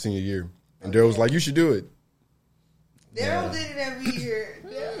until my senior year, and Daryl was like, "You should do it." Daryl did it every year.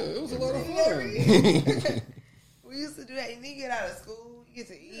 Yeah, it was a lot of Did it every fun. year. We used to do that. And then you get out of school, you get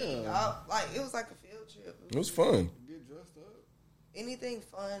to eat. Like it was like a field trip. It was fun. Get dressed up. Anything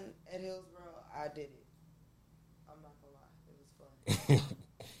fun at Hillsborough, I did it. I'm not gonna lie, it was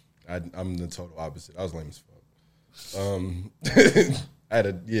fun. I'm the total opposite. I was lame as fuck.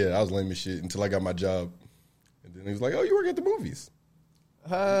 I was lame as shit until I got my job, and then he was like, "Oh, you work at the movies?"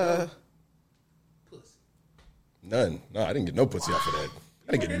 Pussy. None. No, I didn't get no pussy off of that.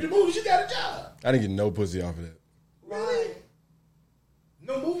 I You didn't work in get. the movies, you got a job. I didn't get no pussy off of that. Why?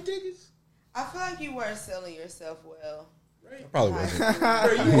 No movie tickets? I feel like you weren't selling yourself well. Right. Probably wasn't.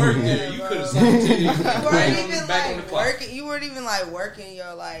 Bro, you worked there. You could have sold titties. You weren't even back on the like clock. working. You weren't even like working.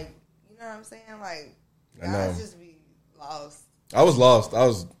 You're like, you know what I'm saying? Like, I know. guys just be lost. I was lost. I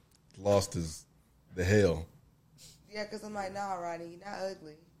was lost as the hell. Yeah, because I'm like, nah, Rodney, you're not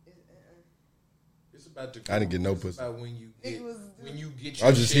ugly. It's about the. I didn't get no It's pussy. about when you get It was- your I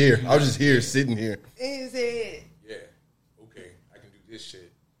was just shit, here. you I was know. just here, sitting here. In his head. Yeah. Okay. I can do this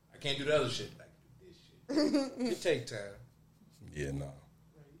shit. I can't do the other shit. I can do this shit. It take time. Yeah, no.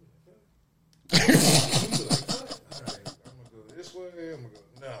 All right, I'm gonna go this way. I'm gonna go.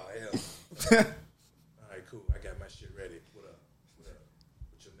 No, hell. All right, cool. I got my shit ready. What up? What up?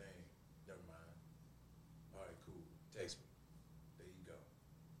 What's your name? Never mind. All right, cool. Text me. There you go.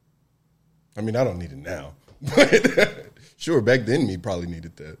 I mean, I don't need it now. But sure, back then me probably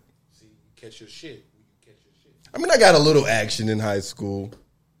needed that. See, you catch your shit. You can catch your shit. I mean, I got a little action in high school,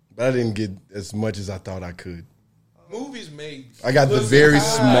 but I didn't get as much as I thought I could. Movies made. I got the pussy very high.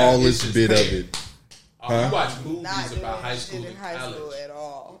 smallest It's bit just- of it. You watch movies Not doing about high that school shit and in high college. school at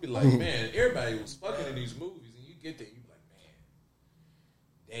all. You be like, man, everybody was fucking in these movies, and you get there, you be like,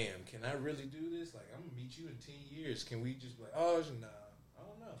 man, damn, can I really do this? Like, I'm gonna meet you in 10 years. Can we just be like, oh, nah, I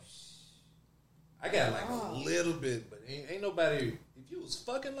don't know. I got like a little bit, but ain't nobody. If you was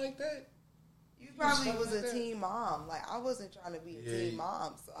fucking like that, You probably was like a that? teen mom. Like, I wasn't trying to be a Yeah. teen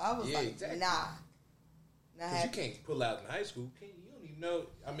mom. So I was Yeah, like, exactly. nah. Not because you happening. can't pull out in high school, can you? You don't even know.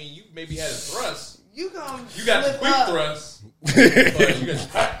 I mean, you maybe had a thrust. You come. You got the slip quick up. thrust. But you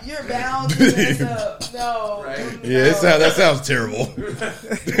got You're bound to mess up. No. Right. Yeah, that sounds terrible.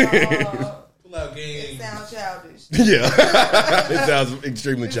 pull out game. It sounds childish. Yeah, it sounds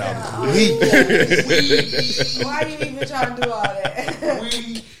extremely childish. Why are you even trying to do all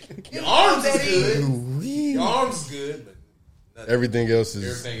that? Your arms is that good. Your arms is good, but nothing. Everything else is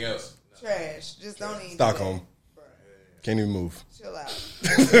Everything else. No. Trash. Just don't even. Stockholm. do that. Can't even move. Chill out.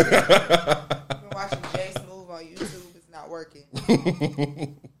 Been watching Jace move on YouTube. It's not working.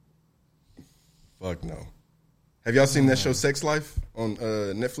 Fuck no. Have y'all seen that show Sex Life on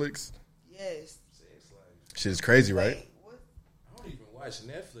Netflix? Yes. Shit is crazy, right? Wait, what? I don't even watch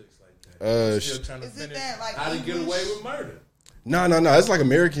Netflix like that. I'm still trying to Is it finish that, like, How to Get English? Away with Murder. No. It's like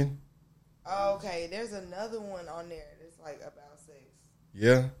American. Oh, okay, there's another one on there that's like about sex.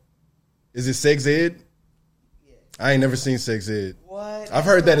 Yeah. Is it Sex Ed? Yeah. I ain't never seen Sex Ed. What? I've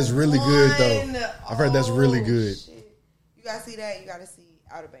heard that is really good though. One. I've heard that's really good. Shit. You gotta see that. You gotta see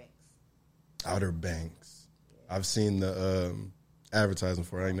Outer Banks. Outer Banks. I've seen the advertising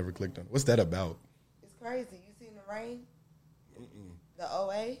for it. I ain't never clicked on it. What's that about? It's crazy. You seen The Rain? The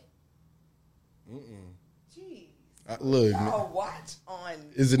OA? Jeez. Look, Y'all watch on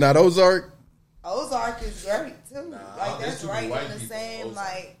is it not Ozark? Ozark is great too. Like there's that's too right many white in the people same on Ozark.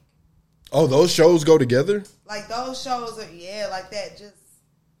 like Oh, those shows go together? like those shows are like that just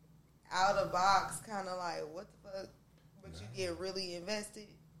out of box kind of like what the fuck, but you get really invested.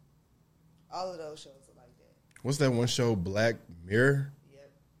 All of those shows are like that. What's that one show, Black Mirror?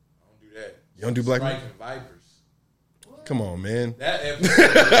 Yep. I don't do that. You don't do Black Mirror? Striking Vipers. Come on, man. That episode.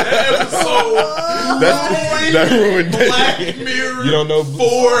 That ruined Black it. Mirror. You don't know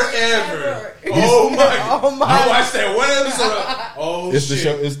Forever. Oh my! Oh my! I watched that one episode. Oh It's shit! the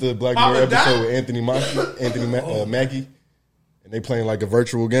show. It's the Black Papa Mirror episode died? with Anthony Mackie, and they playing like a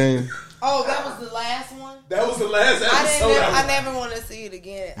virtual game. Oh, that was the last one. That was the last episode. I never want to see it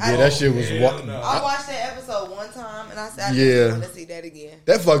again. Yeah, that shit was. I watched that episode one time and I said, I Yeah. never want to see that again.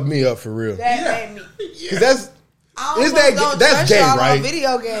 That fucked me up for real. That made me. Cause that's I is almost that don't that's trust gay, y'all on right?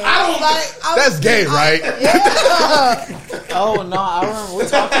 Video games. I don't- That's gay, right? Yeah. Oh no, I remember we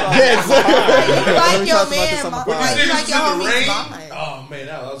talked about Yes. You like We your talked about this man, on the like podcast. you like your in the homie's rain. fine. Oh man,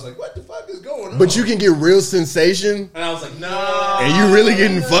 I was like, what the fuck is going on? But you can get real sensation, and I was like, no. and you really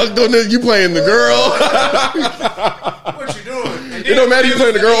getting fucked on this. You playing the girl. What you doing? And It don't matter you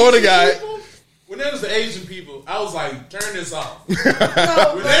playing the girl or the guy. When there was the Asian people, I was like, turn this off. When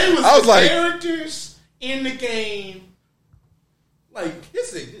No, they was, I was the like- characters in the game, like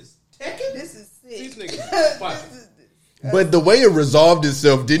this is Tekken. this is sick. These niggas fucking. But the way it resolved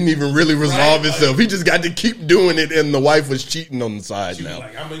itself didn't even really resolve Right, itself. He just got to keep doing it, and the wife was cheating on the side She was now.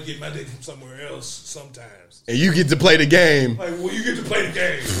 like, I'm gonna get my dick from somewhere else sometimes. And you get to play the game. Like, well, you get to play the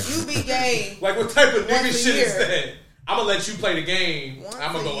game. You be gay. Like, what type of nigga Once a shit is year. that? I'm gonna let you play the game. Once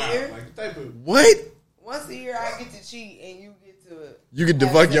I'm gonna a go year? out. Like, the type of What? Once a year, I get to cheat, and you get to. You get to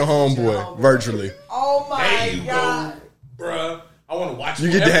have fuck your sex with homeboy virtually. Oh my there you god! go, bruh. I want to watch. You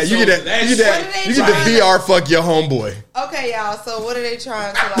more get that. You get episodes that. of You get What that. are they You get the trying VR fuck your homeboy. Okay, y'all. So what are they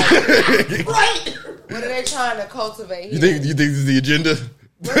trying to like? Right. What are they trying to cultivate? You Here? think this is the agenda?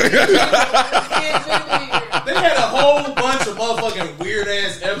 They had a whole bunch of motherfucking weird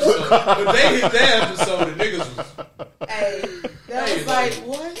ass episodes, but they hit that episode. The niggas was Hey, that Hey, was like like-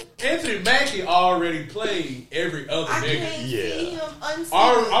 what? Anthony Mackie already played every other I nigga. can't see him unseen.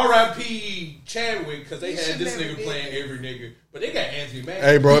 R.I.P. Chadwick because they He had should this never nigga did playing this. every nigga, but they got Anthony Mackie.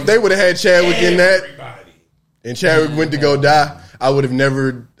 Hey, bro, if they would have had Chadwick in that, Everybody. and Chadwick went to go die, I would have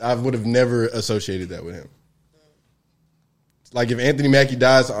never associated that with him. Like if Anthony Mackie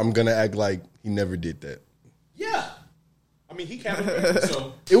dies, I'm gonna act like he never did that. Yeah. I mean, he kind of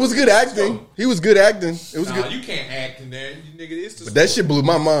so. It was good acting. He was good acting. It was Nah, good. you can't act in there, you nigga. It's the But that shit blew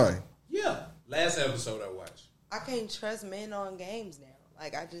my mind. Yeah. Last episode I watched. I can't trust men on games now.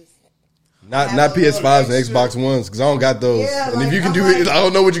 Like I just. Not Have not a little PS5s and extra- Xbox Ones because I don't got those. Yeah, and like, if you can I'm do like- it, I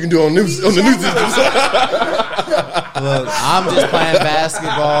don't know what you can do on the new systems. Look, I'm just playing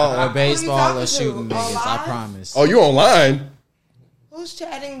basketball or baseball talking or to? shooting niggas. I Online? promise. Oh, you online? Who's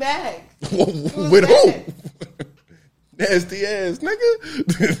chatting back? With who? Nasty ass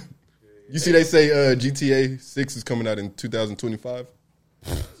nigga. You see, they say GTA 6 is coming out in 2025.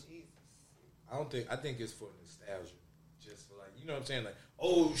 I think it's for nostalgia. Just for like, you know what I'm saying? Like,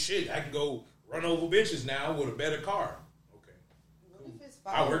 oh shit, I can go run over bitches now with a better car. Okay. What if it's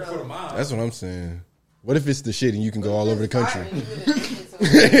I fire, work for the though? mob. That's what I'm saying. What if it's the shit and you can go all over the Fire country? and you get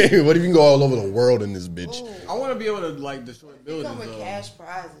addicted to it. What if you can go all over the world in this bitch? I want to be able to like destroy They buildings. come with though. cash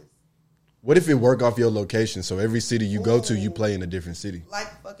prizes. What if it work off your location? So every city you go to, you play in a different city.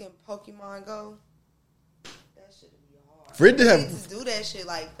 Like fucking Pokemon Go. That shit would be hard. For it to They have- need to do that shit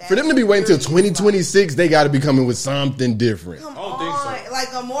like that. For them to be waiting till 2026, they got to be coming with something different. Come I don't on, think so.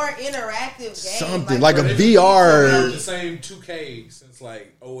 like a more interactive game. Something like a They've VR. been the same 2K since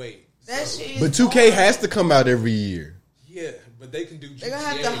like 08. That So, shit. But is 2K hard. has to come out every year. yeah, but they can do. They're gonna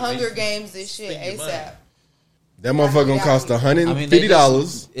have GTA, the Hunger they- Games this shit spend your money. ASAP. That motherfucker gonna cost I mean,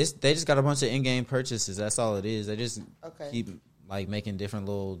 $150. they just got a bunch of in-game purchases. That's all it is. They just Okay. keep like making different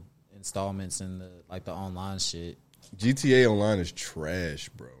little installments in the online shit. GTA Online is trash,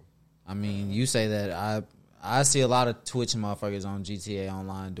 bro. I mean, you say that I see a lot of Twitch motherfuckers on GTA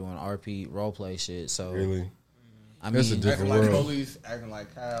Online doing RP roleplay shit. So Really? I That's a mean, different Acting like world. police, acting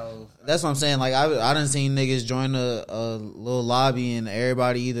like cows. that's what I'm saying. Like I done seen niggas join a little lobby and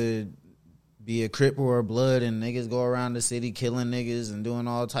everybody either be a Crip or a Blood and niggas go around the city killing niggas and doing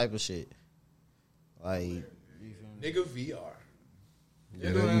all type of shit. Like, nigga VR.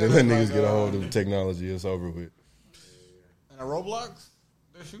 Yeah, they let niggas get a hold of the technology. It's over with. And a Roblox,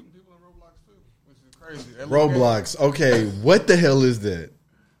 they're shooting people in Roblox too, which is crazy. Roblox. Okay, what the hell is that?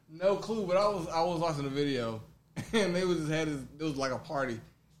 No clue, but I was watching a video, and they was just had this. It was like a party,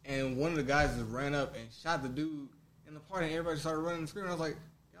 and one of the guys just ran up and shot the dude in the party, and everybody started running and screaming. I was like,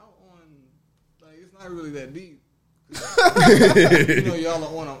 y'all on, like, it's not really that deep. You know, y'all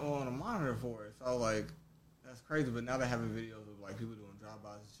are on a monitor for it. So I was like, that's crazy. But now they're having videos of like people doing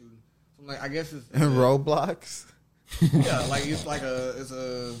drive-bys and shooting. So I'm like, I guess it's Roblox. Yeah, like it's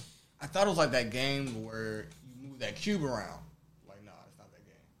a. I thought it was like that game where you move that cube around. Like, no, it's not that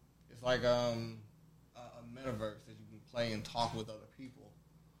game. It's like a metaverse that you can play and talk with other people.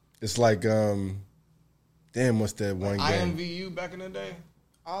 It's like damn, what's that one like game? IMVU back in the day.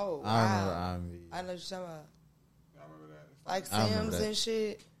 Oh, wow. I remember IMVU. I know what you're talking about. Y'all remember that? Like I remember Sims that. and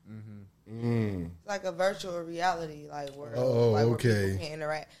shit. Mm. It's like a virtual reality, like where, Oh, like, where okay. people can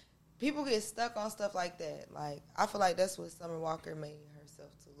interact. People get stuck on stuff like that. Like, I feel like that's what Summer Walker made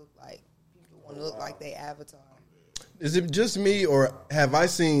herself to look like. People want to look like they avatar. Is it just me, or have I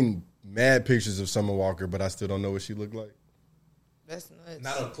seen mad pictures of Summer Walker, but I still don't know what she looked like? That's nuts.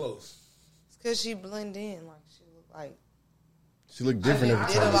 Not up close. It's because she blend in. Like, she look like. She looked different every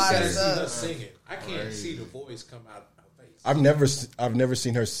did a time. lot you of see her. stuff. See her singing. I can't see the voice come out of her face. I've never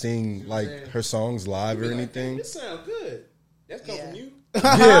seen her sing like her songs live or Be like, anything. "Hey, this sound good. That's come from you. Yeah,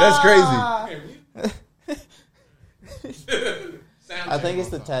 that's crazy. I think it's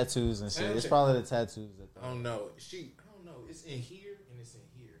the tattoos and shit. It's probably the tattoos. I don't know. I don't know. It's in here and it's in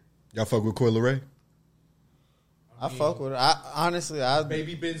here. Y'all fuck with Coi Leray? I fuck with her. I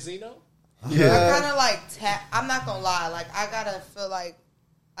Baby Benzino? I kind of like I'm not gonna lie. Like, I feel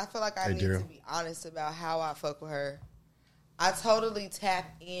like I Hey, need Daryl. to be honest about how I fuck with her. I totally tap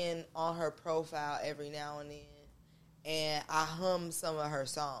in on her profile every now and then, and I hum some of her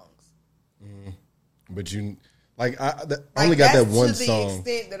songs. But you, like, I Like, only got that that's one to the song.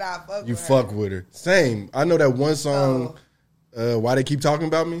 extent that I fuck You with her. fuck with her. Same. I know that one song. Why They Keep Talking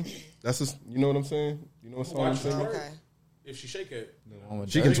About Me? That's just, you know what I'm saying? You know what song I'm Watch her saying? twerk. If she shake it,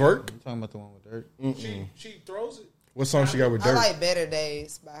 She can twerk? You talking about the one with Dirt? she throws it. What song she got with I Dirt? like Better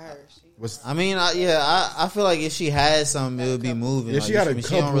Days by her. I mean, I feel like if she had something, it would be moving. Yeah, like, she got a she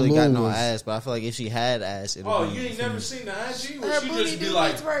couple don't really got no moves. ass, but I feel like if she had ass, it would Oh, be. you ain't never seen the IG where Her she booty just be do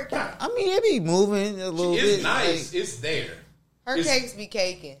like, be twerking. I mean, it be moving a little bit. it's nice. like- It's there. Her It's- cakes be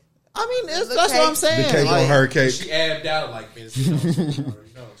caking. I mean, The that's what I'm cake- saying. The cake like, on her cake. She abbed out like Benzino. So you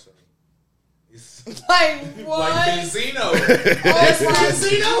already know. So it's Like what? like Benzino. Oh That's my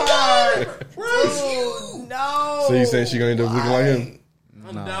Benzino. God. Right. Dude, no. So you saying she gonna end up looking like him?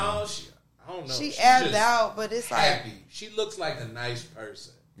 No, I don't know. She She's abbed just out, but it's like happy. She looks like a nice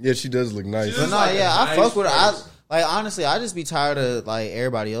person. Yeah, she does look nice. She But looks no, like a yeah, I nice fuck with her. person. Like honestly, I just be tired of like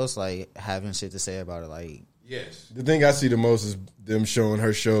everybody else like having shit to say about it. Like, Yes. The thing I see the most is them showing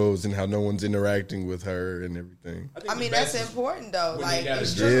her shows and how no one's interacting with her and everything. I mean, that's important though. when Like, they got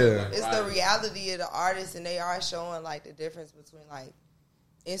it's a true. Yeah. like, It's right. the reality of the artist, and they are showing like the difference between like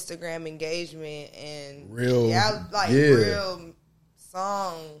Instagram engagement and Real, like yeah. real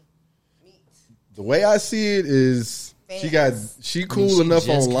song. The way I see it is she cool I mean, she enough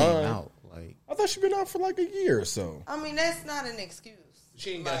just came online. out, like, I thought she'd been out for like a year or so. I mean, that's not an excuse.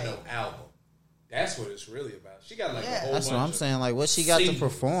 She ain't got no album. That's what it's really about. She got like a whole that's bunch what I'm of saying. Like, what she got to singles.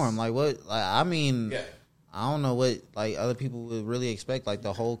 perform? Like, what? Like, I mean, Yeah. I don't know what like other people would really expect. Like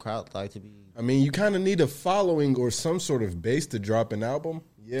the whole crowd like to be. I mean, you kind of need a following or some sort of base to drop an album.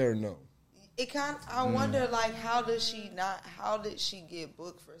 Yeah or no? It kind. I wonder, like, how did she get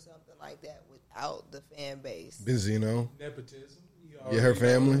booked for something like that without the fan base? Benzino. Nepotism. You Yeah, her already know.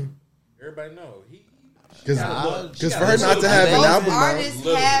 family. Everybody know. Because for her not to have an Most album out, artists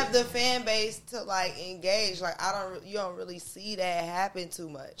have the fan base to like engage. Like, you don't really see that happen too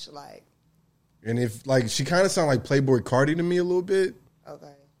much. Like, and if like she kind of sound like Playboy Cardi to me a little bit,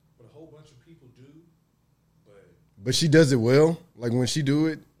 okay, But a whole bunch of people do. but she does it well. Like when she do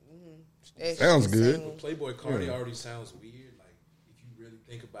it, sounds She good. sing. Playboy Cardi Yeah. already sounds weird. Like if you really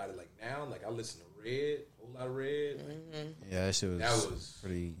think about it, like now, like I listen to Red, whole lot of Red. Like, Yeah, that shit was, That was-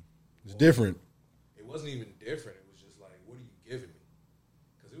 pretty. it's different. it wasn't even different. It was just like, what are you giving me?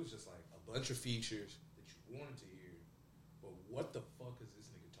 Because it was just like a bunch of features that you wanted to hear. But what the fuck is this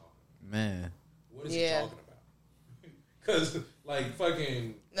nigga talking about? Man, What is he talking about? Because like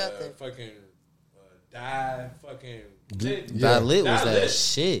fucking Nothing. Die fucking that lit was Die that Lit.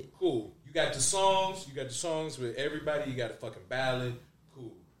 shit. Cool. You got the songs with everybody. You got a fucking ballad.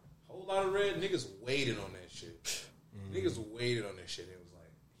 Cool. Whole lot of Red, niggas waited on that shit. Niggas waited on that shit. It was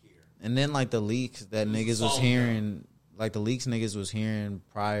like, here. And then like the leaks that niggas was hearing, like the leaks niggas was hearing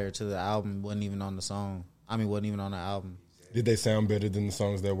prior to the album wasn't even on the song. I mean, wasn't even on the album. Did they sound better than the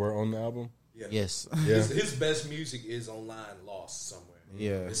songs that were on the album? Yeah. Yes. Yeah. His best music is online, lost somewhere.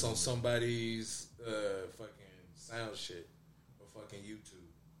 Yeah. It's on somebody's fucking sound shit or fucking YouTube.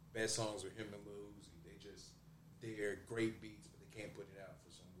 Best songs with him and Lil Uzi. They're great beats, but they can't put it out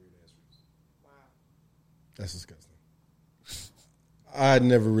for some weird ass reason. Wow. That's disgusting. I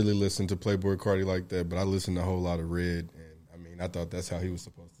never really listened to Playboi Carti like that, but I listened to a whole lot of Red, and I mean, I thought that's how he was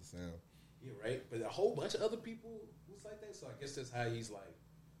supposed to sound. Yeah, right. But a whole bunch of other people was like that, so I guess that's how he's like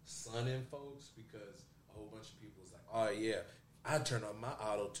sunning folks, because a whole bunch of people was like, oh yeah, I turn on my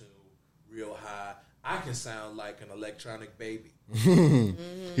auto tune real high. I can sound like an electronic baby.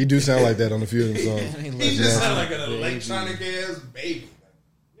 He do sound like that on a few of them songs. He just sound like an electronic ass baby.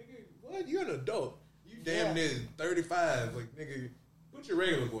 Like, nigga, what? You're an adult. You damn near 35. Like, nigga, put your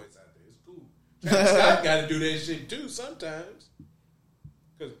regular voice out there. It's cool. Travis Scott got to do that shit too sometimes.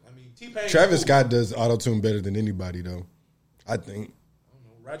 Because I mean, T-Pain. Travis Scott does auto-tune better than anybody, though. I think. I don't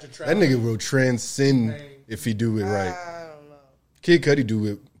know. Roger That Travis. nigga will transcend if he do it right. I don't know. Kid Cudi do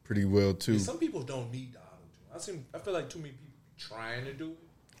it pretty well too. Yeah, some people don't need the auto-tune. I feel like too many people trying to do it.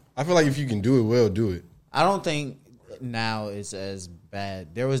 I feel like if you can do it well, do it. I don't think now it's as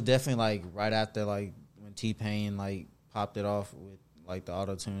bad. There was definitely like right after like when T-Pain like popped it off with like the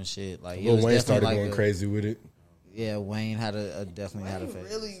auto-tune shit. Like Lil Wayne definitely started like going crazy with it. Yeah, Wayne had definitely had a Wayne phase.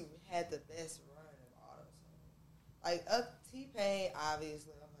 really had the best run of auto-tune. Like T-Pain,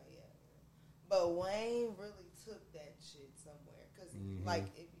 obviously, I'm like, yeah. But Wayne really took that shit somewhere. Because, like,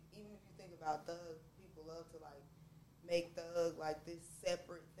 even if you think about Thug, people love to, like, make Thug, like, this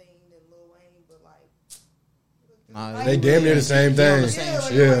separate thing than Lil Wayne. But, like, Nah, They damn near the same thing. yeah. Like,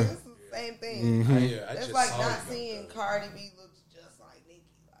 this is the same thing. I It's just like saw not it. seeing Cardi B looks just like Nicki.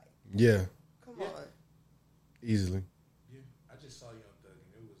 Like, Yeah, come on. easily. Yeah, I just saw Young Thug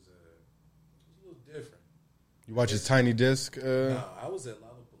and it was a little different. You watch his Tiny Desk? No, I was at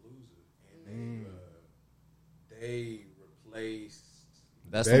Lollapalooza and they replaced.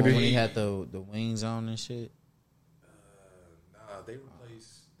 That's the one Baby. when he had the wings on and shit. Nah, they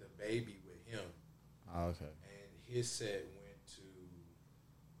replaced the Baby with him, Oh, okay. and his set went to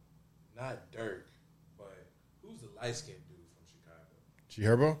not Dirk, but who's the light skinned dude from Chicago? G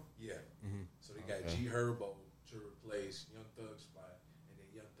Herbo? Yeah. So they got G Herbo to replace Young Thug's spot, and then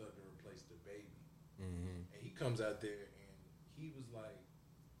Young Thug to replace the Baby. And he comes out there, and he was like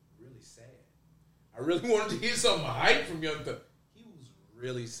really sad. I really wanted to hear something hype from Young Thug. He was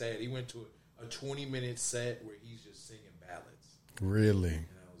really sad. He went to a 20-minute set where he's just singing ballads, Really? and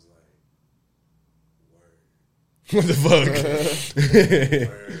I was like, "Word, What the fuck?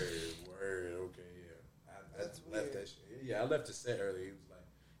 word, okay, yeah." I left that shit. Yeah, I left the set early. He was like,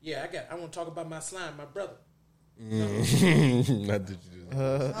 "Yeah, I want to talk about my slime, my brother." Not that you do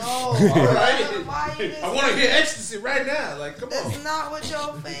that. Oh, All right. why you I want to hear ecstasy right now. Like, come That's on. not what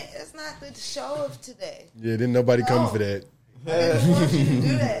your fan. That's not the show of today. Yeah, didn't nobody come No. for that I didn't want you to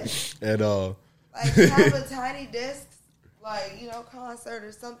do that. at all. Like have a tiny desk, like concert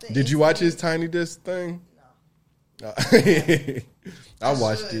or something. Did you watch his Tiny Desk thing? No. I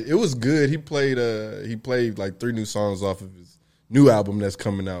watched it. It was good. He played like 3 new songs off of his new album that's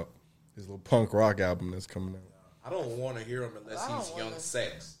coming out. His little punk rock album that's coming out. I don't want to hear him unless he's Young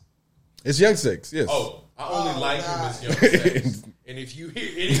Sex. It's Young Sex, yes. Oh, I only like him God. as Young Sex. And if you hear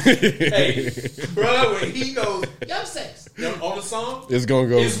anything, hey, bro, when he goes Young Sex on the song, It's gonna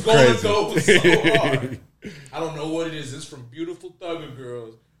go it's going to crazy. go so hard. I don't know what it is. It's from Beautiful Thugger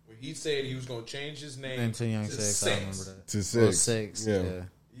Girls, where he said he was going to change his name Into Young to Sex, I remember that. To Six. Oh, Six, yeah.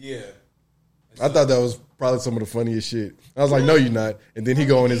 Yeah. I thought that was probably some of the funniest shit. I was like, no, you're not. And then he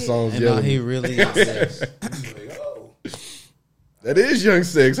go in his songs And yelling. he really Young Sex. He's like, oh. That is Young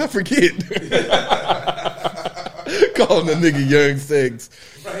Sex. I forget. Calling the nigga Young Sex.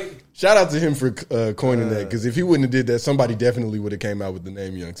 Right. Shout out to him for coining that, because if he wouldn't have did that, somebody definitely would have came out with the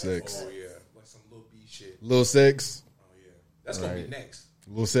name Young Sex. Oh, yeah. Like some Lil B shit. Lil Sex. Oh, yeah. That's going to be next.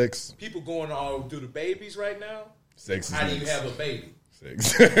 Lil Sex. People going all through the babies right now. Sex is How do you next. have a baby?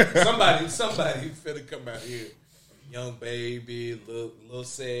 Sex. Somebody finna come out here. Young Baby, Lil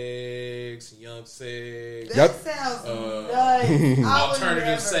Sex, Young Sex, That Yep. sounds nuts.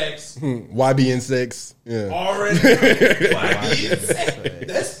 Alternative Sex, YBN Sex. Yeah. already.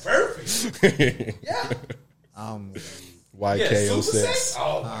 That's perfect. Yeah. YKO Super Sex.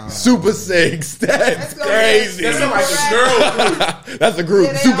 Oh, my God. Super Sex. That's gonna be crazy. That sound like a girl group. That's a group.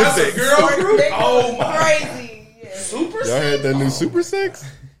 Yeah, they Super are Sex. Girl group. They Oh my. crazy. Yeah. Super Y'all Sex. heard that new Oh. Super Sex?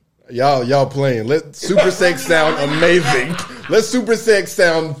 Y'all playing. Let Super Sex sound amazing. Let Super Sex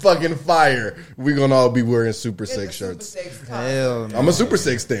sound fucking fire. We're gonna all be wearing Super Sex shirts. Hell no. I'm a Super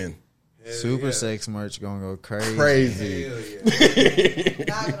Sex stan. Super Sex merch gonna go crazy. Crazy.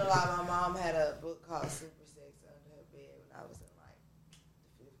 Not gonna lie, my mom had a book called Super Sex under her bed when I was in like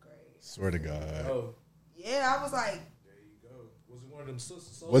the 5th grade. Swear to God. Oh, Yeah, I was like, there you go. Was it one of them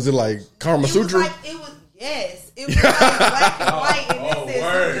sisters? Was it like Karma it was Sutra? like yes, it was like black and white, and Oh, it said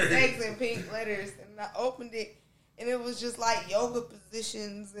word. Super Sex in pink letters, and I opened it, and it was just like yoga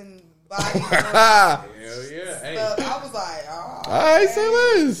positions and body. Hell yeah. Hey, So I was like, oh, All right, say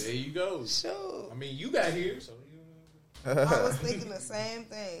less. there you go. sure. I mean, you got here, so I was thinking the same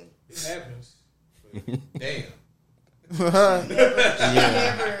thing. it happens. But damn.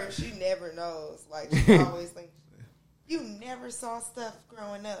 She never knows. Like she always thinks, you never saw stuff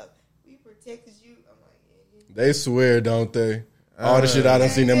growing up. We protected you. I'm like, yeah. They swear, don't they? All the shit I done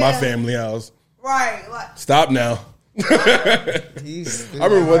seen in my family house. Right. Like, Stop now. I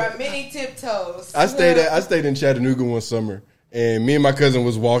remember there are many tiptoes. I stayed in Chattanooga one summer, and me and my cousin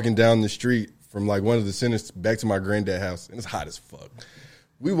was walking down the street from like one of the centers back to my granddad's house, and it's hot as fuck.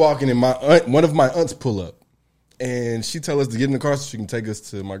 We walking, and one of my aunts pull up, and she tell us to get in the car so she can take us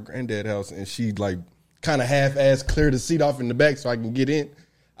to my granddad's house, and she like kind of half-ass clear the seat off in the back so I can get in.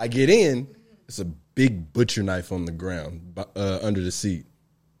 I get in, it's a big butcher knife on the ground under the seat,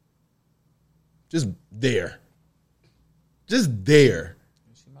 just there. Just there.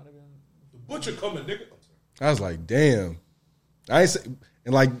 The butcher coming, nigga. I was like, damn. I ain't say,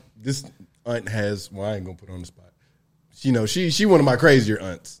 and like this aunt has. Well, I ain't gonna put her on the spot. You know, she one of my crazier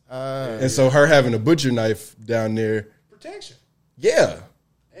aunts, and so her having a butcher knife down there, Protection. yeah.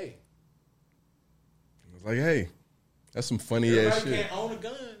 Hey. I was like, hey, that's some funny ass Everybody shit. can't own a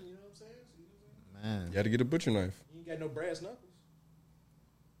gun, you know what I'm saying? Man. You got to get a butcher knife. You ain't got no brass knuckles.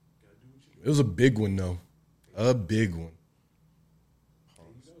 Gotta do what you It was a big one though, a big one. know.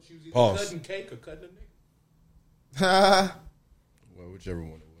 She was either Pause. cutting cake or cutting a nigga. Well, whichever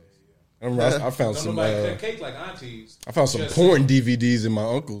one it was. I remember I found Don't some. nobody cut cake like aunties. I found some Just- porn DVDs in my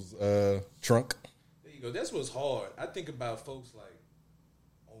uncle's trunk. There you go. That's what's hard. I think about folks like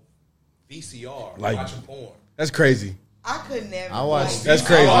on VCR Like- watching porn. That's crazy. I could never. I watched. That's I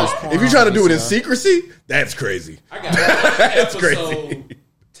crazy. watched porn If you're trying to on do it in VCR. secrecy, that's crazy. I got That's episode crazy.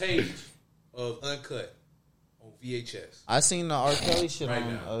 taped of Uncut on VHS. I seen the R. Kelly shit Right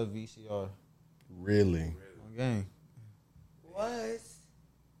on now. VCR. Really? Gang. Was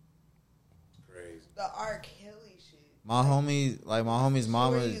Crazy. the R. Kelly shit? My homie's Where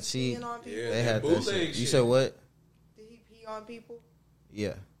mama, he was she peeing on people? Yeah. they had that bootleg shit. You shit. said what? Did he pee on people?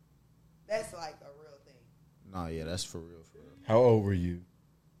 Yeah. That's like a real thing. No, yeah, that's for real. For real. How old were you?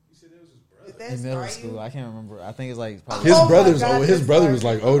 He said that was his brother. Did that In middle spray school, you? I can't remember. I think it's like probably. His Oh my brother's God, old. His this brother was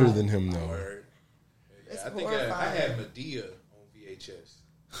part- like older than him though. Word. Yeah, It's I think I horrifying. had Medea on VHS.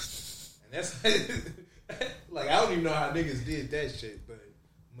 And that's like, I don't even know how niggas did that shit, but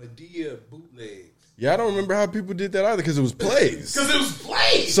Medea bootlegs. Yeah, I don't remember how people did that either because it was plays. Because it was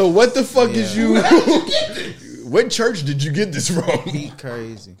played. So what the fuck did Yeah. you? How did you get this? What church did you get this from? He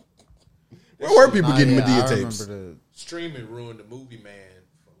crazy. Where were people Nah, getting yeah, Medea I tapes? remember Streaming ruined the movie man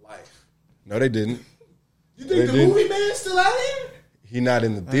for life. No, they didn't. You They think the didn't. movie man still out here? He not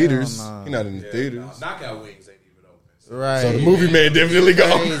in the theaters. nah. He not in the theaters. Knockout Wings ain't even open. the right. So the movie man definitely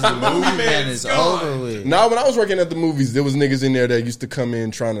Crazy. The gone. movie man is is gone. over with. Nah, when I was working at the movies, there was niggas in there that used to come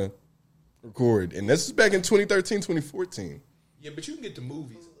in trying to record, and this is back in 2013, 2014. Yeah, but you can get the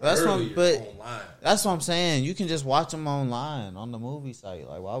movies That's what- earlier but- online. That's what I'm saying. You can just watch them online on the movie site.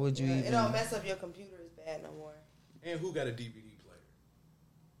 Like, why would you It even? don't mess up your computer as bad no more. And who got a DVD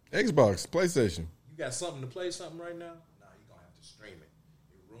player? Xbox, PlayStation. You got something to play something right now? Nah, you're going to have to stream it.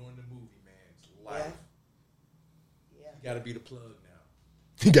 It ruined the movie man's life. Yeah. You got to be the plug now.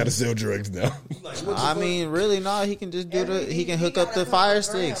 He got to sell drugs now. Like, what the I fuck? mean, really, no. He can just do Every the. He can DVD hook up gotta the come fire with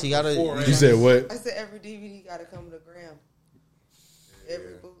sticks. He grams. gotta. Before You said what? I said every DVD got to come with a gram.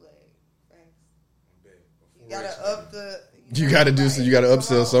 Every bootleg. Thanks. You got to up the. You got to do so. You got to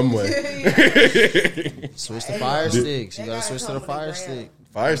upsell some way. Switch the fire sticks. You They gotta gotta switch to come the with a fire gram. stick.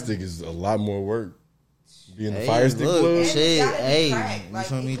 Fire stick is a lot more work. Being the Hey, fire stick look, plug. shit. gotta be Hey, cracked. you Like,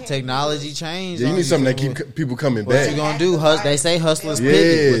 feel it me? can't Technology be- changed. Yeah, you on need something that feel keep me? people coming What back. you gonna do? They say hustlers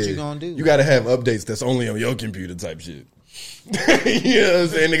pivot. What you gonna do? You got to have updates that's only on your computer type shit. You know what I'm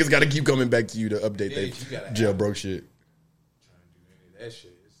saying? Niggas got to keep coming back to you to update Yeah, you their gotta jailbroke shit. Trying to do any of that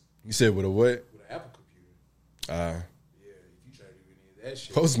shit. It's You said with a what? with an Apple computer. Yeah, if you try to do any of that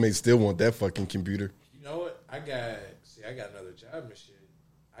shit. Postmates still want that fucking computer. You know what? I got another job and shit.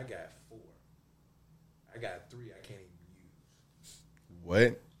 I got 4. I got 3 I can't even use.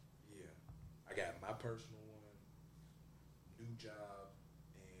 What?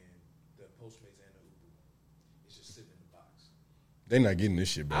 They not getting this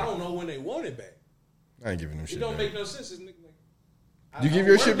shit I back. don't know when they want it back. I ain't giving them It shit don't back. make no sense. It's like, You give don't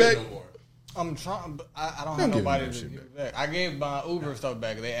your work shit it back? no more. I'm trying, but I don't Don't have give nobody them to shit give it back. I gave my Uber stuff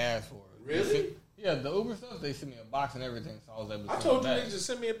back. They asked for it. Really? Yeah, the Uber stuff. They sent me a box and everything, so I was able to. I send told it you back. niggas to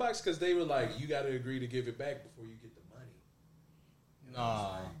send me a box because they were like, you got to agree to give it back before you get the money.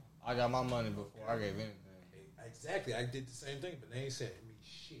 Nah, I got my money before I gave anything. Exactly. I did the same thing, but they ain't sending me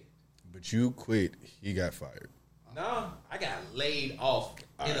shit. But you quit. He got fired. No, I got laid off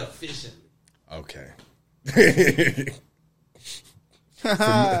inefficiently. Okay.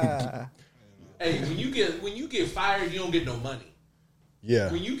 Hey, when you get fired, you don't get no money.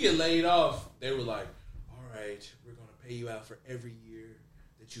 Yeah. When you get laid off, they were like, all right, we're going to pay you out for every year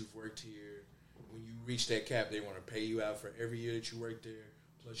that you've worked here. When you reach that cap, they want to pay you out for every year that you worked there.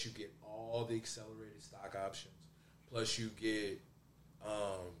 Plus, you get all the accelerated stock options. Plus, you get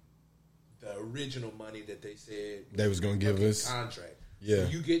the original money that they said They was gonna give us. contract. Yeah.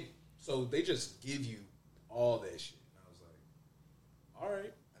 So they just give you all that shit. And I was like, all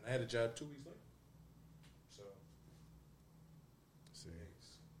right. And I had a job 2 weeks later. So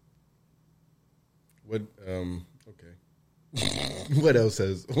What? Okay. What else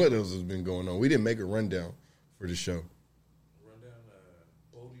has been going on? We didn't make a rundown for the show. rundown,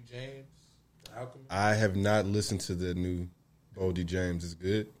 Boldy James, The Alchemist. I have not listened to the new Boldy James. It's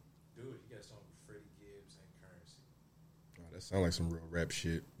good. Dude, he got something with Freddie Gibbs and Currency. Oh, that sounds like some real rap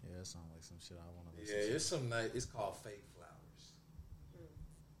shit. Yeah, that sounds like some shit I want to listen Yeah, to. it's some nice. It's called Fake Flowers.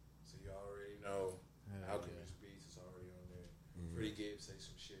 So you already know Alchemist Beats is already on there. Freddie Gibbs say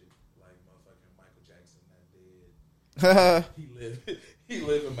some shit like motherfucking Michael Jackson not dead. He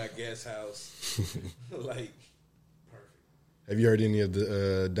live in my guest house. Like perfect. Have you heard any of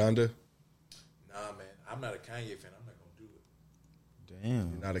the Donda? Nah, man, I'm not a Kanye fan. I'm not gonna do it.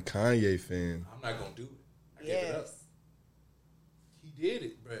 Damn. Not a Kanye fan. I'm not gonna do it. I gave it up. He did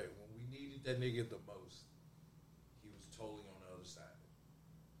it, bro. When we needed that nigga the most, he was totally on the other side.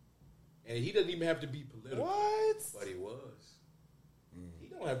 And he doesn't even have to be political. What? But he was. He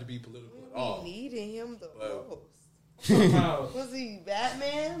don't have to be political at We all. needed him the most. Somehow, Was he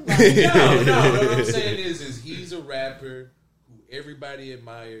Batman? no. What I'm saying is he's a rapper who everybody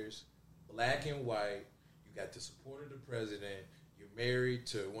admires, black and white. You got the support of the president. You're married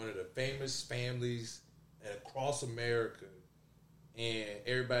to one of the famous families across America, and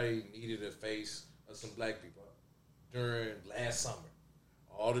everybody needed a face of some black people during last summer.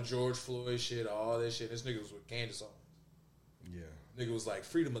 All the George Floyd shit, all that shit. This nigga was with Candace Owens. Yeah. Nigga was like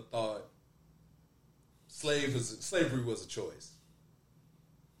freedom of thought. Slavery was a choice.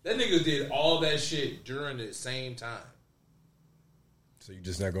 That nigga did all that shit during the same time. So you're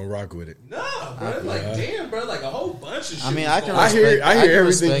just not gonna rock with it? Nah, bro. Like, damn, bro. Like a whole bunch of shit. I mean, was I can going I on. hear I can everything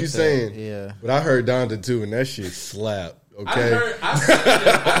respect you're that. saying. Yeah. But I heard Donda too, and that shit slap. Okay.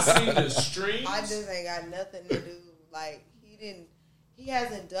 I seen the streams. I just ain't got nothing to do. Like he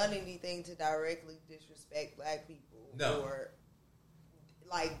hasn't done anything to directly disrespect black people. No. Or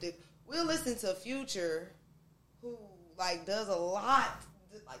like we'll listen to Future, who like does a lot,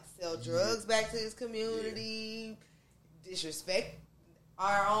 to, like sell drugs back to his community, disrespect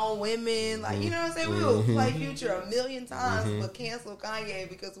our own women. Like, you know what I'm saying? We'll play Future a million times, but cancel Kanye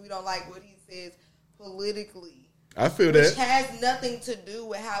because we don't like what he says politically. I feel Which that. has nothing to do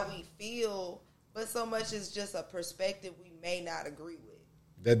with how we feel, but so much is just a perspective we may not agree with.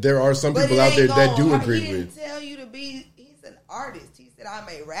 That there are some But people it out there ain't that do gonna- agree he didn't with. tell you to be. He's an artist. He said I'm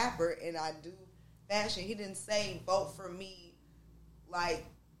a rapper and I do fashion. He didn't say vote for me, like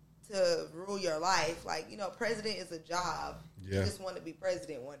to rule your life. Like, you know, president is a job. Yeah. You just want to be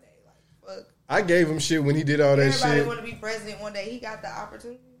president one day. Like, fuck. I gave him shit when he did all that Everybody shit. want to be president one day. He got the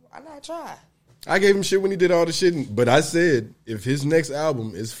opportunity. Why not try? I gave him shit when he did all the shit, but I said if his next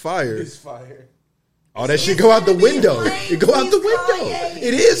album is fire, It's fire. all that shit go out the It's gonna be window. flames. It go out the He's window. Kanye.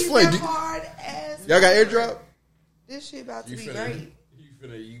 It is He's flame. a hard ass Y'all got rapper. airdrop? This shit about to You be finna,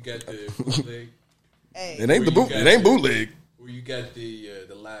 great. you got the bootleg. Hey, It ain't the boot. It ain't bootleg. Where you got the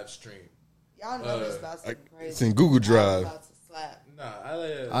live stream. y'all know this about to be crazy. It's in Google Y'all Drive. about to slap.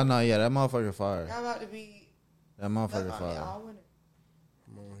 Nah, I know, yeah, that motherfucker fire. Y'all about to be. That motherfucker I fire. don't winner.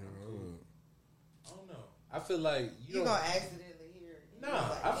 I don't know. I feel like You don't. gonna accidentally hear it. You Nah,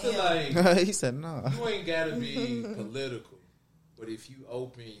 like, I feel damn. like He said no. you ain't gotta be political, but if you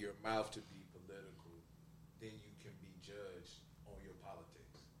open your mouth to be political, then you can be judged on your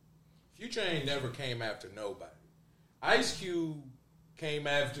politics. Future ain't never came after nobody. Ice Cube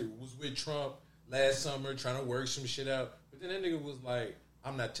was with Trump last summer trying to work some shit out, but then that nigga was like,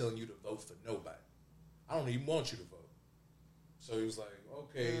 "I'm not telling you to vote for nobody. I don't even want you to vote." So he was like,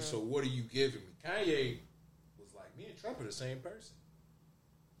 "Okay, so what are you giving me?" Kanye was like, "Me and Trump are the same person."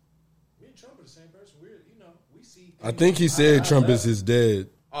 Me and Trump are the same person. We see. I think he said Trump is his dad.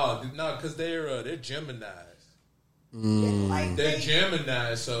 Oh no, because they're Geminis. Like, They're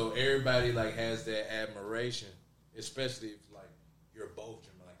Geminis, so everybody like has that admiration, especially if like you're both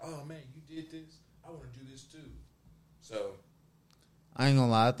Gemini. Like, oh man, you did this. I want to do this too. So I ain't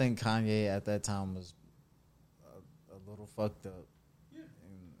gonna lie. I think Kanye at that time was a little fucked up. Yeah.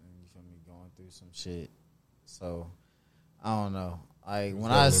 And you feel me, going through some shit. So I don't know. Like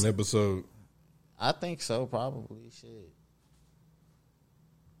when An episode. I think so. Probably shit.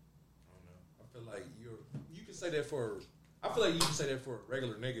 I don't know. I feel like you can say that for. I feel like you can say that for a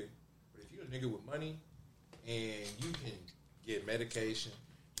regular nigga, but if you're a nigga with money and you can get medication,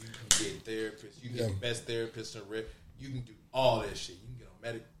 you can get therapists, you can get the best therapist in red. You can do all that shit. You can get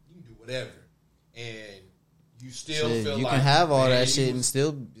on you can do whatever, and you still feel you like can have all man, that shit and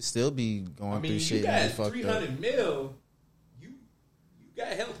still be going through shit. You got and fucked up. $300 million. You got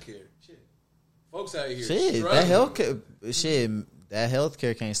healthcare. Shit, folks out here. Shit, struggling. that healthcare shit. That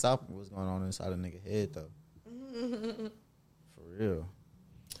healthcare can't stop what's going on inside a nigga head though. For real.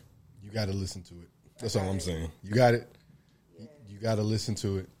 You got to listen to it. That's all I'm saying. You got it. You got to listen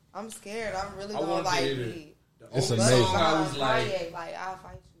to it. I'm scared. I'm really I gonna want like to hear be. It's only amazing. song I was like, I'll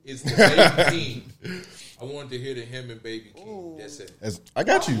fight you. it's the Baby King. I wanted to hear the him and Baby King. Ooh. That's it. I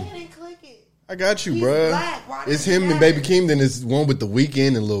got you. Go ahead and click it. I got you, He's bruh. black. Why It's does he him and have Baby it? Keem. Then it's one with The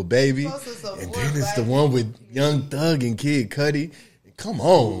Weeknd and Lil Baby, Supposed to support and then it's the black one with Young Thug and Kid Cudi. Come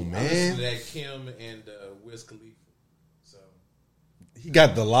on, I listened to man. that Kim and Wiz Khalifa. So He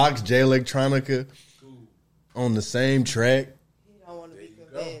got the Locks, Jay Electronica cool. on the same track You don't want to be There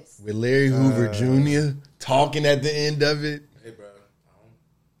you go. convinced. with Larry Hoover Jr. talking at the end of it. Hey, bro,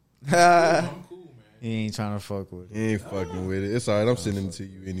 he I'm cool, man. ain't trying to fuck with it. He ain't fucking with it. It's all right. I'm sending it to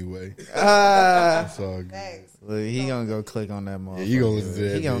you anyway. Ah. It's all good. Thanks. Look, he gonna go click on that motherfucker. Yeah, you gonna listen to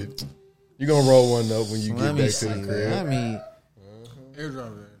that He gonna- bitch. You gonna roll one up when you Let get me back see. to the crib. Let me.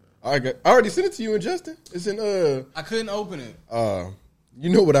 Airdrop it. I already sent it to you and Justin. It's in I couldn't open it. you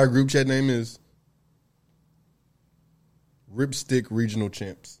know what our group chat name is? Ripstick Regional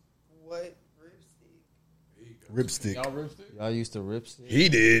Champs. What? Ripstick. Y'all ripstick? Y'all used to rip stick. He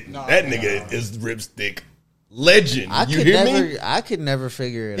did. No, that no. nigga is Ripstick legend. I You could hear never. me? I could never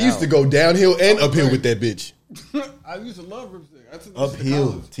figure it He used out. to go downhill and uphill with that bitch. I used to love ripstick. I took this shit to Uphill,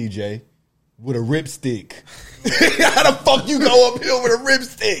 college. TJ, with a ripstick. How the fuck you go uphill with a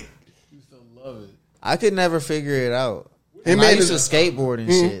ripstick? Used to love it. I could never figure it out. Hey, I man, used to is- skateboard and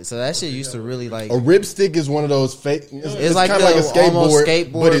shit, so that shit used to really like. A ripstick is one of those fake. It's like kind of like a the almost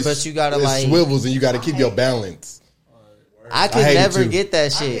skateboard, it's- but you gotta, it like- swivels and you got to keep your balance. I could hate it never too. get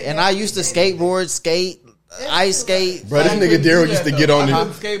that shit, and I used to skateboard, skate, ice skate. Bro, this I nigga couldn't Daryl do used that, to get though. on I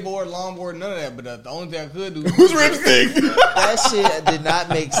it. couldn't skateboard, longboard, none of that. But the only thing I could do Who's ripstick? That shit did not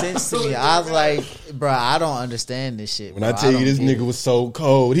make sense to me. I was like, bro, I don't understand this shit. When bro. I tell you don't this get nigga it. was so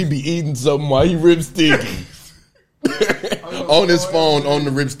cold, he be eating something while he ripsticking. On his phone, on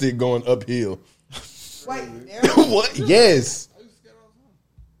the ripstick, going uphill. Wait, Daryl, What? Yes.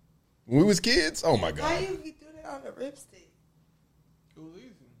 When we was kids? Oh my how god. you do that on the ripstick? It was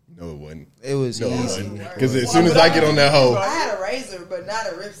easy. No, it wasn't. It was No, it easy. wasn't. Because as soon as I get on that hoe, I had a razor, but not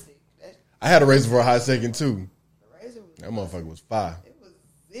a ripstick. I had a razor for a hot second too. The razor was, That motherfucker was fire. it was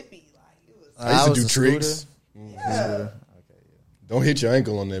zippy, like it was. I used to was do a tricks. Yeah. Don't hit your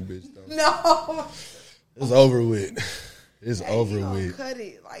ankle on that bitch though. No, It's over with. It's over you gonna with. cut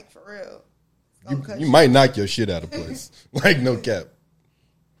it like for real. It's gonna cut You might knock your shit out of place. Like no cap.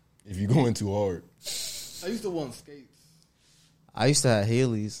 If you going too hard. I used to want skates. I used to have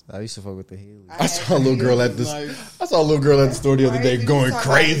Heelys. I used to fuck with the Heelys. I saw a little girl at this. Nice. I saw a little girl at the store the other day going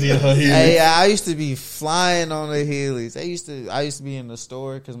crazy in her heels. Hey, I used to be flying on the Heelys. I used to be in the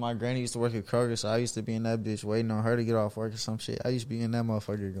store because my granny used to work at Kroger, so I used to be in that bitch waiting on her to get off work or some shit. I used to be in that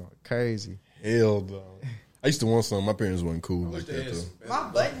motherfucker going crazy. Hell no. I used to want some. My parents weren't cool like that though. My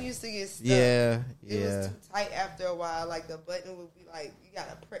button used to get stuck. Yeah, It yeah. was too tight after a while. Like the button would be like you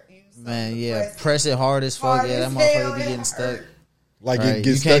gotta use something Man, to yeah, press it hard as fuck. Hard Yeah, that as hell, motherfucker be it getting hurt. stuck. Like Right. it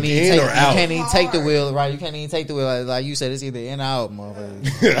gets You can't stuck even in take, or You out. can't even take the Hard. wheel, right? You can't even take the wheel. Like you said, it's either in or out,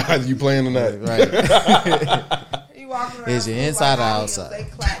 motherfucker. You playing or not? Right. You walking around Is it school inside or high heels, outside? They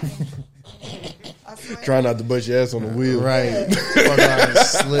clapping. I swear. Try not to bust your ass on the wheel. Right. Fuck around and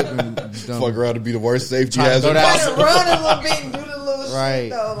slip and Fuck around to be the worst safety Try to hazard go down- possible. Gotta run a little bit and do the little Right. shit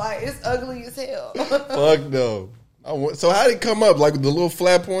though. Like it's ugly as hell. Fuck no. So how did it come up? Like with the little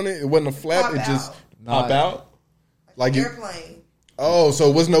flap on it? It wasn't a flap. Pop it just out. pop Nah. out. Like it, Airplane. oh, so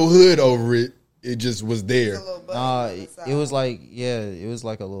it was no hood over it. It just was there. It's a little button Nah, on the side. it was like it was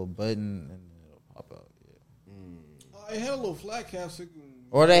like a little button and it'll pop out. Yeah. It had a little flat cap so you can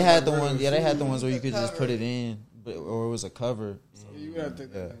Or they had the ones. Yeah, they had the ones where you could just put it in, or it was a cover. You gotta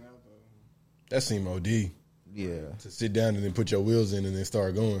take that thing out though. That seemed OD. Yeah. To sit down and then put your wheels in and then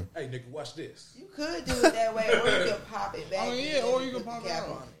start going. Hey, nigga, watch this. You could do it that way, or you could pop it back. Oh yeah, or you can pop it cap out.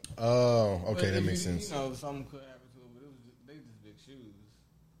 on it. Oh, okay, But that if makes you, sense. You know, something could happen to it, but it was just, they just big shoes.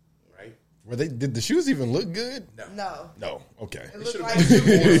 Right? Were they? Did the shoes even look good? No. No. Okay. It looked like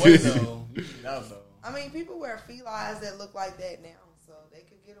though. You get out though. I mean, people wear felines that look like that now, so they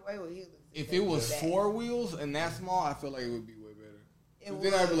could get away with heelers. If it was 4 wheels and that small, I feel like it would be way better. It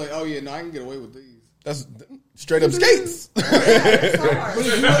Then I'd be like, oh yeah, no, I can get away with these. That's straight up skates. Yeah, it's hard. But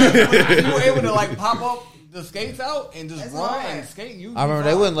if you were able to like pop up the skates out and just That's run hard. and skate, you. I remember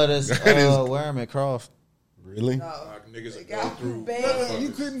they wouldn't let us wear them at Croft. Really? No. Like, niggas They go got through. banned. You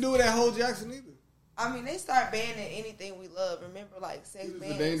couldn't do it at Whole Jackson either. I mean, they start banning anything we love. Remember, like sex It's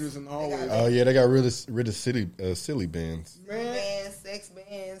bands. dangerous in the hallways. Oh yeah, they got rid of silly bands. Bands, sex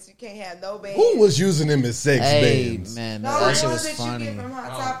bands. You can't have no bands. Who was using them as sex Hey bands? man, No, that the shit ones was that funny. you get from Hot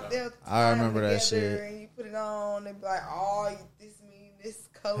Top, they'll I remember that together shit. And you put it on, and be like, oh, this mean this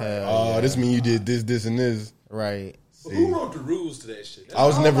color. Hell Oh, this mean you did this, and this. Right. But who wrote the rules to that shit? I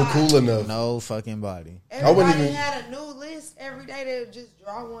was never cool enough. No fucking body. I wouldn't Everybody even- had a new list every day. They would just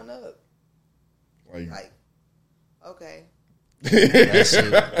draw one up. Like, okay.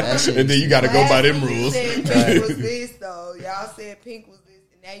 That shit And then you got to go by them Last week you rules. said pink was this though. Y'all said pink was this,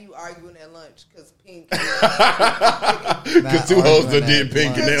 and now you arguing at lunch because pink. Because two hoes that did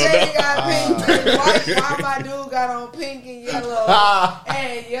pink and they Because don't Jay know. got pink. Why my dude got on pink and yellow,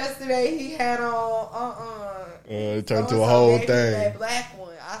 and yesterday he had on It turned to so-and-so a whole gave me thing. That black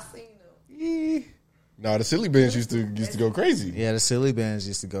one, I seen him. No, the silly bands used to go crazy. Yeah, the silly bands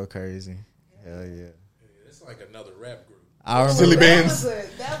used to go crazy. Hell yeah. It's like another rap group. I remember Silly bands.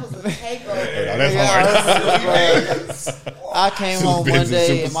 That was a takeover. No, that's hard. I came Silly home bands one is day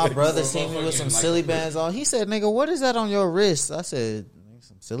super and my sexy. brother seen me with some silly bands on. He said, "Nigga, what is that on your wrist?" I said,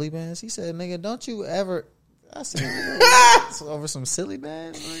 "Some silly bands." He said, "Nigga, don't you ever?" I said, "It's over some silly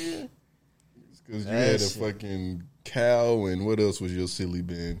bands." Nigga. Because you That had a shit. fucking cow, and what else was your silly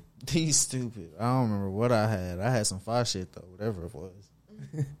band? He's stupid. I don't remember what I had. I had some fire shit though, whatever it was.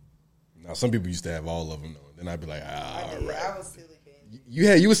 Now, some people used to have all of them, though. Then I'd be like, I all did. right. I was silly band.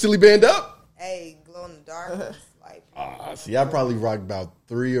 You was silly band up? Hey, glow in the dark. Was like, See, I probably rocked about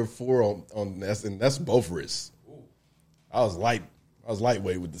 3 or 4 on that's, and that's both wrists. I was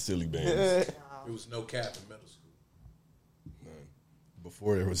lightweight with the silly bands. There was no cap in middle school.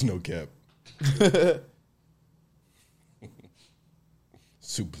 Before there was no cap.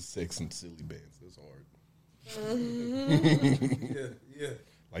 Super sex and silly bands. That's hard. Yeah.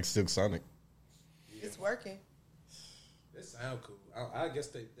 Like Silk Sonic. it's working. That sound cool. I guess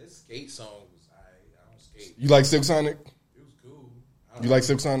that skate song was I don't skate. You like Silk Sonic? It was cool. You like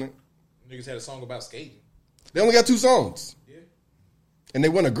Silk Sonic? Niggas had a song about skating. They only got 2 songs. Yeah. And they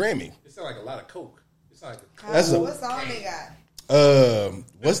won a Grammy. It sounded like a lot of coke. It's like That's a- What song they got?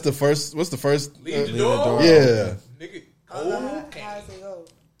 What's the first leave the door. Yeah. Nigga, How does it go?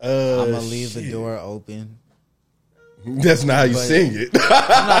 I'm gonna leave the door open. That's not how you But- sing it.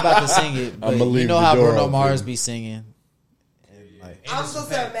 I'm not about to sing it, but I'ma leave you know the how door Bruno open. Mars be singing. I'm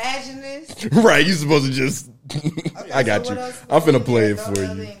supposed to imagine this. Right, you supposed to just I got so you. what else I'm finna was play there? it No for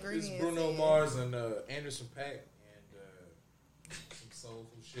other you. ingredients It's Bruno in. Mars and Anderson .Paak and some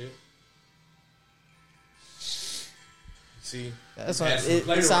soulful shit. See, That's you what had some it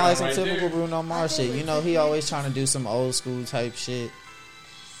play sounds around like some right typical there. Bruno Mars shit. You know, he always trying to do some old school type shit.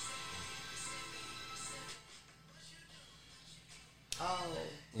 Oh,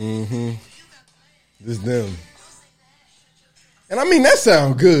 This them. And I mean that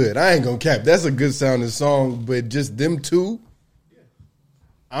sound good. I ain't gonna cap. That's a good sounding song, but just them two.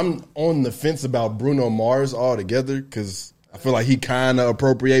 I'm on the fence about Bruno Mars altogether because I feel like he kind of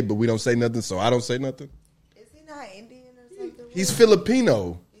appropriate, but we don't say nothing, so I don't say nothing. is he not Indian or something? He's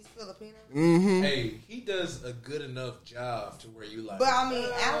Filipino. He's Filipino. Hey, he does a good enough job to where you like. But I mean,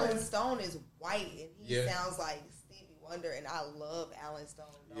 Alan Stone is white and he Yeah. sounds like Stevie Wonder, and I love Alan Stone.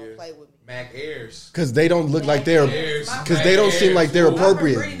 Don't Yeah. play with me. Mac Ayers. Because they don't look like they're Ayers. because they don't seem like they're Mac Robert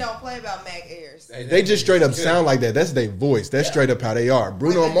appropriate. Bree don't play about Mac Ayers. They just straight up sound like that. That's their voice. That's straight up how they are.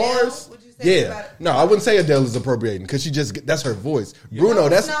 Bruno Like Adele, Mars, would you say about yeah. it? No, I wouldn't say Adele is appropriating because that's her voice. Bruno, No,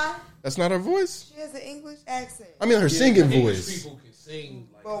 it's that's not. not her voice. She has an English accent. I mean her singing English voice. people can sing.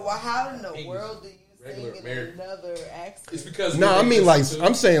 Like But how in the English, world do you regular sing in American. another accent? It's because No, what I they mean like listen to-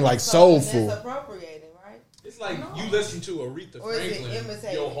 I'm saying like Something soulful. That's appropriating, right? It's like you listen to Aretha Or is it Franklin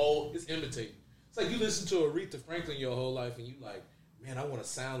imitating? your whole. It's imitating. It's like you listen to Aretha Franklin your whole life, and you like, man, I want to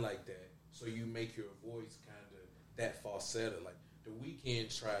sound like that. So you make your voice kind of that falsetto, like the The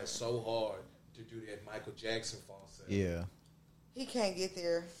Weeknd tried so hard to do that Michael Jackson falsetto. Yeah. He can't get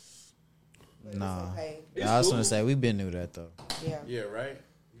there. But Nah. It's okay. I was gonna say we've been knew that though. Yeah. Yeah, right?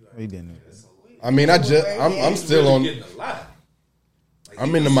 We've been knew that. I mean, I'm still really on. getting a lot. Like, I'm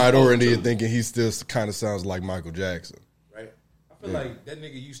he in the was minority supposed of to, thinking he still kind of sounds like Michael Jackson. right? I feel like that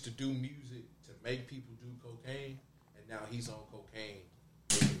nigga used to do music to make people do cocaine, and now he's on cocaine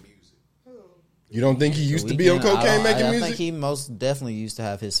making music. You don't think he used to be on Weeknd, cocaine making I music? think he most definitely used to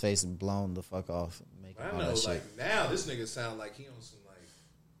have his face blown the fuck off making I all know, that shit. like now this nigga sound like he on some like.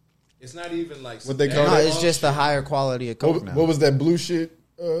 It's not even like What they some call No, that? it's just the higher quality of coke now. What was that blue shit?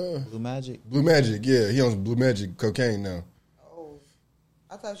 Blue Magic? Blue Magic, yeah. He on Blue Magic cocaine now. Oh,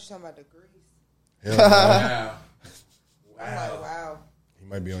 I thought you were talking about the grease. Hell no. Wow. I'm like, wow. He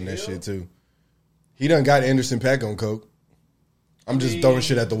might be on that shit too. He done got Anderson .Paak on coke. I'm just throwing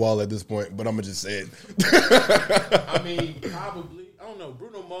shit at the wall at this point, but I'm gonna just say it. I mean, probably. I don't know.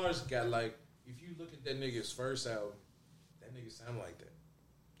 Bruno Mars got like, if you look at that nigga's first album, that nigga sound like that.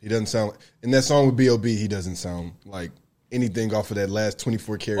 He doesn't sound like, in that song with B.O.B., he doesn't sound like anything off of that last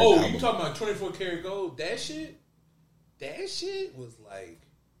 24 Karat Oh, album. you talking about 24 Karat Gold? That shit was like,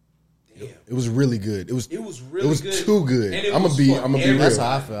 damn. It was really good. It was really it was good. too good. And it I'm was gonna be for real. everybody. That's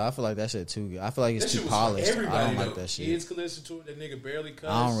how I feel. I feel like that shit too good. I feel like That it's shit too was for polished. I everybody, don't like though. that shit. Kids could listen to it. That nigga barely cuss.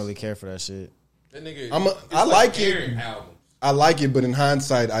 I don't really care for that shit. That nigga, I like it. Aaron album. I like it, but in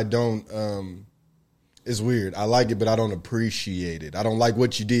hindsight, I don't. It's weird. I like it, but I don't appreciate it. I don't like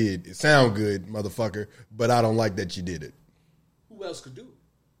what you did. It sound good, motherfucker, but I don't like that you did it. Who else could do it?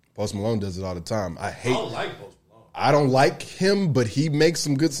 Post Malone does it all the time. I hate. I don't like Post Malone. I don't like him, but he makes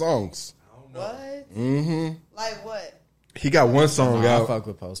some good songs. I don't know. What? Mm-hmm. Like what? He got one song I out. fuck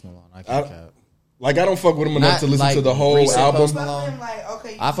with Post Malone. I can't cap. Like I don't fuck with him enough Not to listen like to the whole recent album. Post Fuck Malone. him like,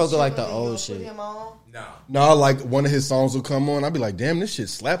 okay, I fuck with like the chilling, old you shit. Put him on. No. No, like one of his songs will come on. I'll be like, damn, this shit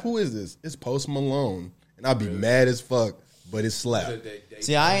slap. Who is this? It's Post Malone. And I'll be mad as fuck, but it's slap.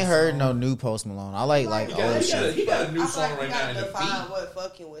 See, I ain't heard no new Post Malone. I like old shit. He got a new I feel song like right you now gotta in the define beat. what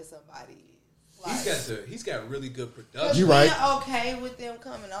fucking with somebody is. He's got really good Cause production. You right. being okay with them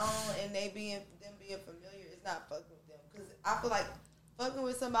coming on and them being familiar is not fucking with them. Because I feel like fucking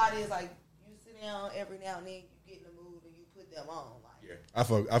with somebody is like you sit down every now and then, you get in the mood and you put them on. Like I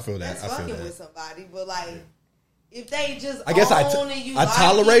feel that. that's I feel fucking that. with somebody, but like. If they just I guess I own and you I like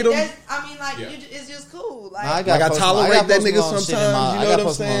tolerate it, them. that's- I mean, like Yeah. it's just cool. Like, I got Like, I Post tolerate Malone- that Post nigga Malone shit in sometimes, my- you know I what got I'm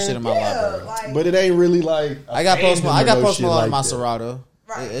Post Malone saying? shit in my yeah, library. like But it ain't really like I got Post Malone. I got Post Malone in my that. Serato.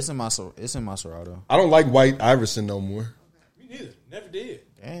 Right. It's in my Serato. I don't like White Iverson no more. Me neither. Never did.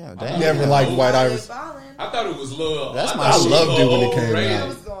 Damn. Never liked White Iverson. I thought it was love. That's I my thought shit. was I loved it when it love came rated. out.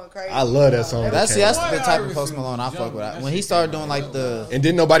 was going crazy. I love that song. That's Came that's out. the type of Iverson Post Malone I was fuck with. jumping. When he started doing like the And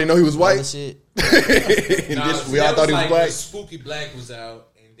didn't nobody know he was other white? shit. And Nah, then see, we all that thought he was like black. when Spooky Black was out,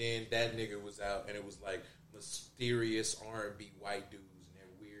 and then that nigga was out, and it was like mysterious R&B white dudes and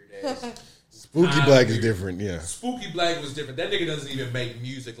that weird ass. Spooky Black is different, yeah. Spooky Black was different. That nigga doesn't even make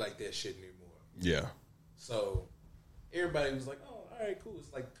music like that shit anymore. Yeah. So everybody was like, "Oh, all right, cool."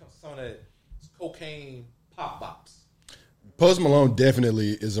 It's like some of that cocaine pop bops. Post Malone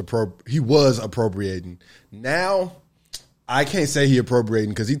definitely is he was appropriating. Now, I can't say he appropriating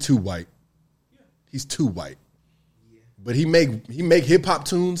because he's too white. He's too white. But he make hip hop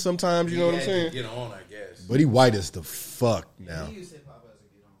tunes sometimes, you know what I'm He had saying? to get on, I guess. But he white as the fuck now.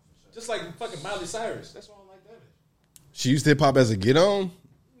 Just like fucking Miley Cyrus. That's why I don't like that. She used hip hop as a get on?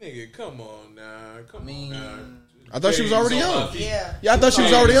 Nigga, come on now. Come on now. I thought she was already on. Yeah. Yeah, I thought she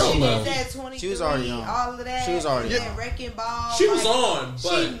was already on. She though. did that 23, She was already on. all of that. She was already and then on. Wrecking Ball. She was like, on, she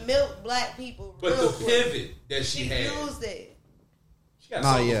but milked black people. but real the quick. pivot that she had, used it. she got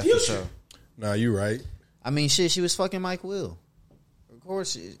Nah, something yeah, for future. sure. Nah, you right. I mean, shit, she was fucking Mike Will. Of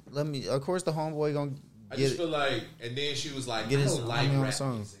course, Of course, the homeboy gonna I get just it. feel like, and then she was like, Get I his don't like homie on the rap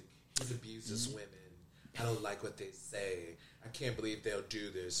song. music. He's abuses women. I don't like what they say. I can't believe they'll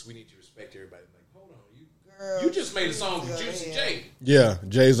do this. We need to respect everybody. I'm like, hold on, Girl, you just made a song with go Juicy ahead. J. Yeah,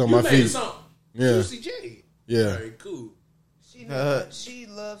 Jay's on You my made a feet. song, Yeah. Juicy J. Yeah. All right, cool. She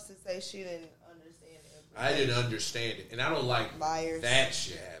loves to say she didn't understand it. I didn't understand it, and I don't like Liars. that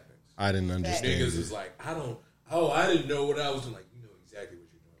shit happens. I didn't understand Niggas it. is like, I didn't know what I was doing. Like, you know exactly what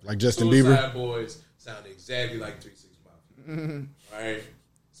you're doing. Like Justin Suicide Bieber? Boys sound exactly like 3 6 Mafia. Right?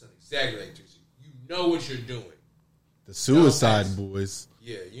 Sound exactly like 3 6. You know what you're doing. The Suicide No, Boys.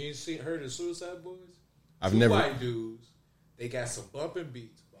 Yeah, you ain't heard of Suicide Boys? I've Two never. white dudes. They got some bumping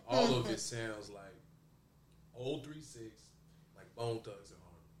beats, but all of it sounds like old 3 6, like Bone Thugs and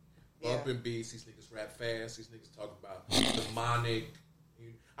Harmony. Bumping beats. These niggas rap fast. These niggas talk about demonic,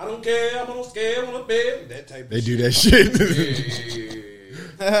 I don't care. I'm not scared. I'm on bed. That type. They of do shit. that shit.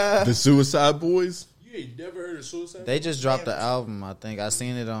 Yeah. The Suicide Boys. You ain't never heard of Suicide? They just dropped the album. I think I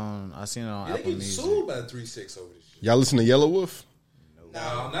seen it on Yeah, they Apple getting Music. sued by 3-6 over this shit. Y'all listen to Yellow Wolf?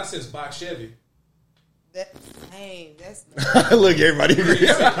 No, not since Box Chevy. That, dang, that's Look, everybody When agree.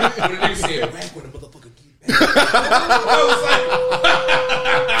 the nigga said, "Back when the motherfucker get back," I was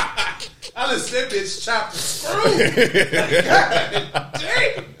like, "I just said bitch chopped and screwed." God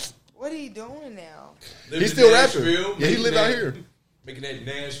damn. what are you doing now? Living He's still in rapping. Nashville, Yeah, he making live out that- here. making that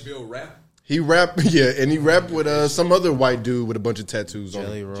Nashville rap. He rap, yeah, and he rapped with some other white dude with a bunch of tattoos on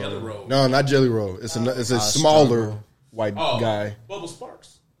Jelly him. Roll. Jelly Roll. No, not Jelly Roll. It's a smaller Struggle. white Oh, guy. Bubba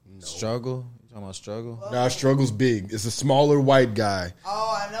Sparks. Struggle. You talking about Struggle? Nah, Struggle's big. It's a smaller white guy.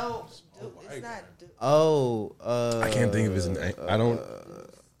 Oh, I know. Dude, it's not. Oh, I can't think of his name. I don't.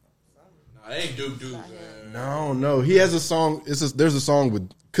 Nah, they ain't Duke Duke, man. No. He has a song. There's a song with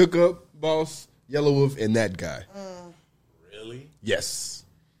Cook Up Boss, Yellow Wolf, and that guy. Really? Yes.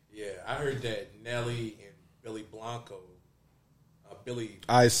 Yeah, I heard that Nelly and Billy Blanco.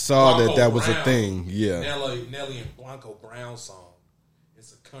 I saw Blanco that was a Brown. thing. Yeah. Nelly and Blanco Brown song.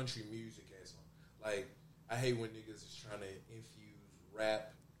 It's a country music ass song. Like, I hate when niggas is trying to infuse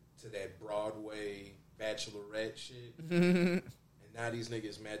rap to that Broadway bachelorette shit. And now these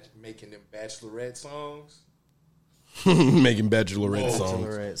niggas making them bachelorette songs. Making bachelorette Whoa. songs.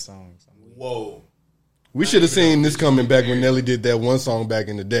 Bachelorette songs. Whoa. We should have seen this coming back when Nelly did that one song back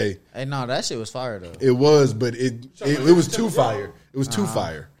in the day. Hey, no, that shit was fire though. It was, but it was too fire. It was too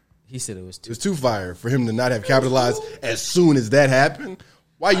fire. He said it was It too. was too fire for him to not have capitalized as soon as that happened.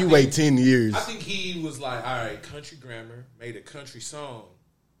 Why you wait 10 years? I think he was like, all right, country grammar, made a country song.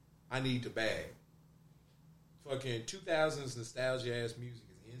 I need the bag. Fucking 2000s nostalgia ass music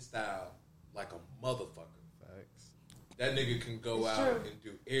is in style like a motherfucker. Facts. That nigga can go It's out true. and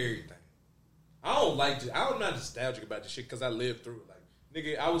do everything. I'm not nostalgic about this shit because I lived through it. Like,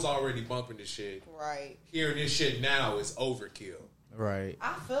 nigga, I was already bumping this shit. Right. Hearing this shit now is overkill. Right.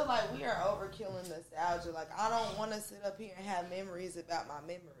 I feel like we are overkilling nostalgia. Like, I don't want to sit up here and have memories about my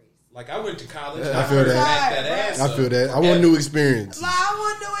memories. Like, I went to college. I feel that. Back that ass I feel up. that. I want new experience. Like, I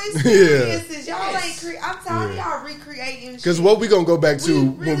want new experiences. Y'all Yes. ain't. I'm tired of y'all recreating. Because shit. what we gonna go back to We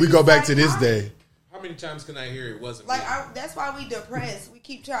when we really go back to this psychotic. day? How many times can I hear it wasn't Like, me? that's why we depressed. We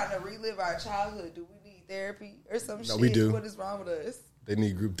keep trying to relive our childhood. Do we need therapy or some No, shit? we do. What is wrong with us? They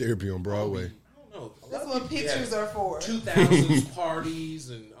need group therapy on Broadway. I don't know. A lot That's of what people pictures have are for. 2000s parties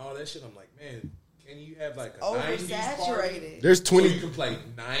and all that shit. I'm like, man, can you have like a 90s party? Oversaturated. There's So 20. you can play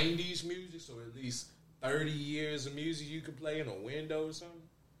 90s music, so at least 30 years of music you can play in a window or something.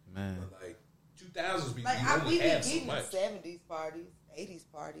 Man. But like 2000s, Like, you we only been had so getting much. 70s parties, 80s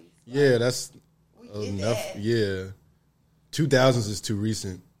parties. Yeah, that's We get enough. that. Yeah, 2000s is too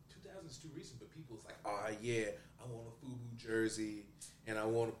recent. 2000s too recent, but people's like, oh yeah, I want a FUBU jersey and I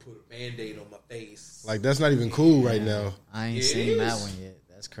want to put a Band-Aid on my face. Like that's not even cool right now. I ain't It seen that is. one yet.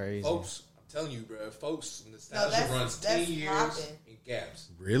 That's crazy. Folks, I'm telling you, bro, folks, nostalgia that's- runs that's 10 years popping. in gaps.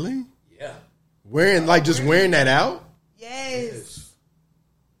 Really? Yeah. Wearing just wearing that out, Yes.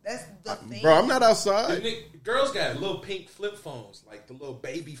 That's the thing. bro. I'm not The outside. girls got little pink flip phones, like the little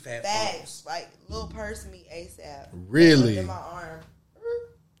baby fat Bags. phones. Like, little purse me ASAP. Really? In my arm.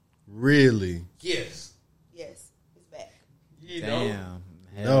 Really? Yes. Yes. It's back. You know? Damn.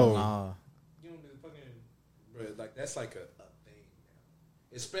 Hell No. no. You know, the fucking, bro, like that's like a thing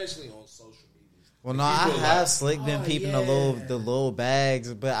now, especially on social media. Well, Like, no, I people are have like, slick been "Oh, peeping yeah." the little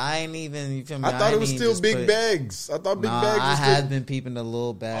bags, but I ain't even. You feel me? I thought it ain't was even still just big put- bags. I thought big Nah, bags. I Was have still, been peeping the little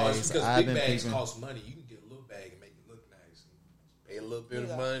Oh, bags. it's because I've big been bags peeping. cost money. You can get a little bag and make it look nice. Pay a little bit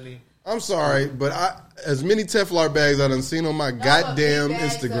of money. I'm sorry, but as many Teflon bags I done seen on my goddamn big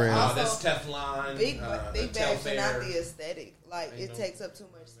bags Instagram. are Oh, that's Teflon. Big Telfair. bags are not the aesthetic. Like, it takes up too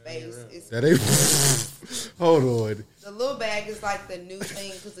much space. It's That ain't. Hold on. the little bag is like the new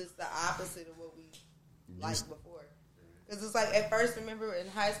thing because it's the opposite of what we liked before. Because it's like, at first, remember in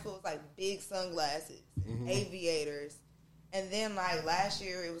high school, it was like big sunglasses, aviators. And then, like, last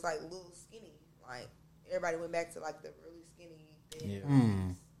year, it was like little skinny. Like, everybody went back to like the really skinny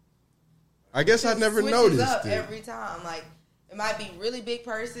thing. Yeah. I guess I never Switches noticed up it. every time. Like, it might be really big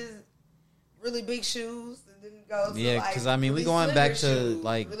purses, really big shoes, and then go to Yeah, like, because I mean, we really going back to slender shoes,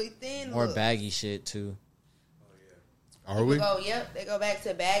 like really thin more looks. baggy shit too. Are we? They go back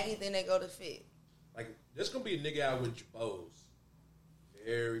to baggy, then they go to fit. Like, there's gonna be a nigga out with Jabos.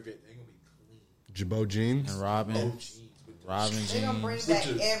 Very good. They gonna be clean. Jabot jeans. And Robin, jeans with the Robin They gonna bring jeans. back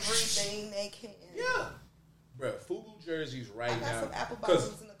Which is- everything they can. Yeah, bro. FUBU jerseys right I got now some apple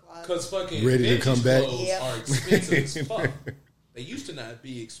bottoms in the closet. because fucking Ready to vintage come back? clothes Yeah. are expensive as fuck. They used to not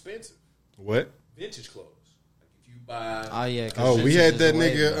be expensive. What? Vintage clothes. Like if you buy. Oh yeah. Oh, we had that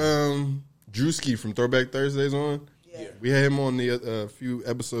nigga Drewski from Throwback Thursdays on. Yeah. We had him on the few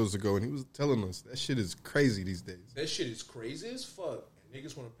episodes ago, and he was telling us that shit is crazy these days. That shit is crazy as fuck. And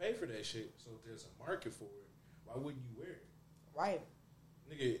niggas want to pay for that shit. So if there's a market for it, why wouldn't you wear it? Right.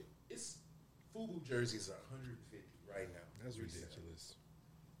 Nigga, it's FUBU jerseys are $150 right now. That's ridiculous.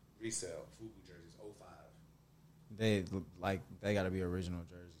 Resale FUBU jerseys 05. They got to be original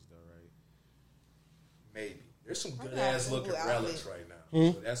jerseys though, right? Maybe. There's some I good got ass FUBU looking outfit. relics right now.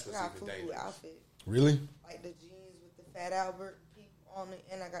 So that's I what's got even FUBU dangerous. outfit. Really? Like the jeans with the Fat Albert peep on it,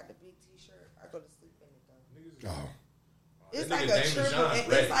 and I got the big T-shirt. I go to sleep in it though. Oh. It's That like nigga a Dame triple. DeJohn It's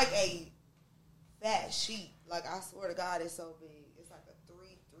ready. like a fat sheet. Like I swear to God, it's so big. It's like a 3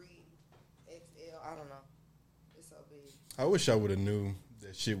 XL. I don't know. It's so big. I wish I would have knew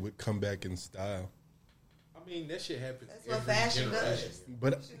that shit would come back in style. I mean, that shit happens. That's what every fashion generation. does.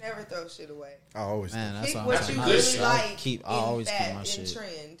 But You should never throw shit away. I always Man, that's Pick what I'm what saying. you I really just- I like. I in always keep fat my in shit.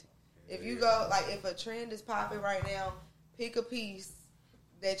 trend. If you go like if a trend is popping right now, pick a piece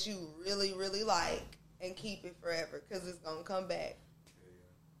that you really really like and keep it forever because it's gonna come back.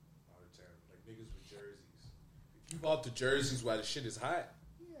 All the time. Like niggas with jerseys. If you bought the jerseys while the shit is hot,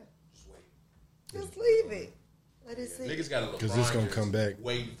 Yeah, just wait. just leave it. Let it sit. Niggas got a LeBron 'Cause it's gonna jersey come back.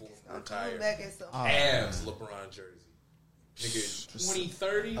 waiting for him to Gonna come retire. back in some. Abs LeBron jersey. Nigga,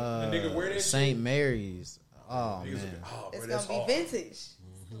 2030, the nigga wear that St. shit. Mary's. Oh Niggas man. like, oh, It's bro, that's gonna hard. be vintage,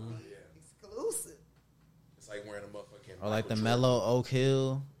 Yeah. exclusive. It's like wearing a motherfucking Or like the Michael Mellow Oak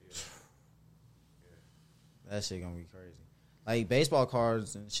Hill. That shit gonna be crazy. Like baseball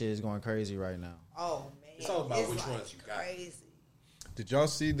cards and shit is going crazy right now. Oh man, It's all about which like ones you got. Crazy Did y'all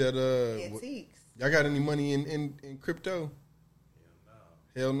see that? antiques. Y'all got any money in crypto?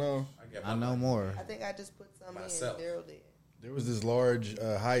 Hell no. got I know more. I think I just put some Myself. in. Daryl did. There was this large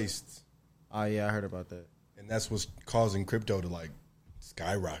heist, Oh yeah, I heard about that. and that's what's causing crypto to like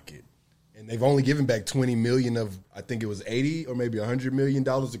skyrocket. And they've only given back 20 million of, I think it was 80 or maybe $100 million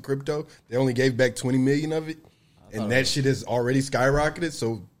of crypto. They only gave back 20 million of it, and that shit has already skyrocketed.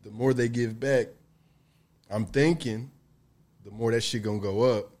 So the more they give back, I'm thinking, the more that shit gonna go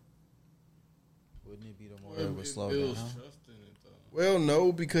up. Wouldn't it be the more it would slow down? Well,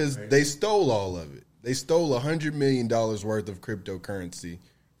 no, because they stole all of it. They stole $100 million worth of cryptocurrency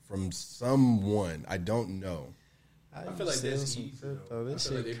from someone. I don't know. I feel like that's some easy, crypto. though. This I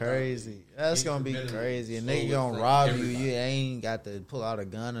feel like shit they crazy. That's gonna be incrementally crazy. And stole nigga it gonna from rob you. everybody. You ain't got to pull out a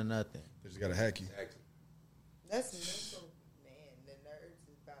gun or nothing. They just gotta hack you. Exactly. That's mental, man. The nerds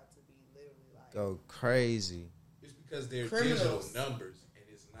is about to be literally like Go crazy. It's because they're Criminals. digital numbers, and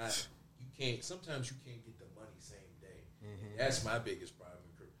it's not. You can't. Sometimes you can't get the money same day. And that's my biggest problem.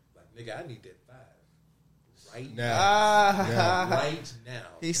 Like nigga, I need that 5 right Now, right now.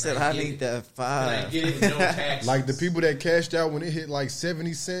 He Can said, I "I get need it? that Can I 5." get it with no taxes? like the people that cashed out when it hit like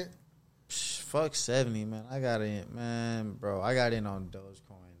 70 cent. Fuck 70, man. I got in, man, bro. I got in on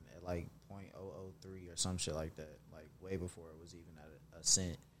Dogecoin at like 0.003 or some shit like that. Like way before it was even at a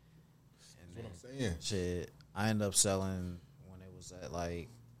cent. And then, That's what I'm saying. shit, I ended up selling when it was at like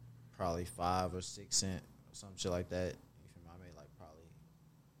probably 5 or 6 cents or some shit like that. You feel me? I made like probably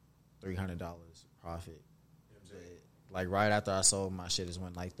 $300 profit. But, like right after I sold my shit is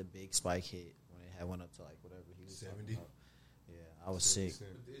when like the big spike hit when it had went up to like whatever he was 70? talking about. Yeah, I was sick.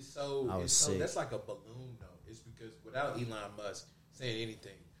 It's so, I was it's so sick. that's like a balloon though. It's because without Elon Musk saying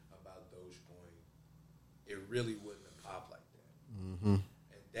anything about Dogecoin, it really wouldn't have popped like that. Mm-hmm. And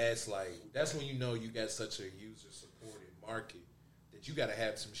that's when you know you got such a user supported market that you got to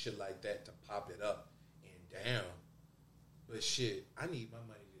have some shit like that to pop it up and down. But shit, I need my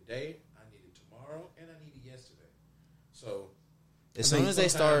money today. I need it tomorrow, and I need it yesterday. So As soon as they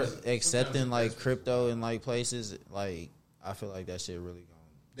start sometimes accepting like investors- crypto in like places, like I feel like that shit really gone.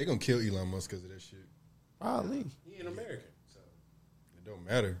 They gonna kill Elon Musk because of that shit. Probably. he an American, so It don't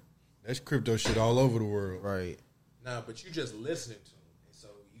matter. That's crypto shit all over the world. Right. nah. But you just listening to them, and so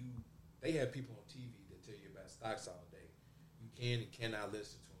they have people on TV that tell you about stocks all day. You can and cannot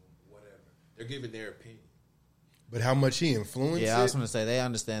listen to them, whatever. They're giving their opinion. But how much he influenced Yeah, I was it, gonna say they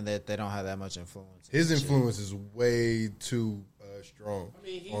understand that they don't have that much influence. his Shit. influence is way too strong I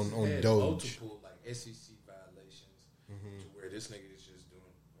mean, he's on had Doge. multiple like SEC violations to where this nigga is just doing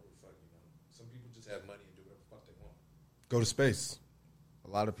whatever the fuck, you know. Some people just have money and do whatever the fuck they want. Go to space. A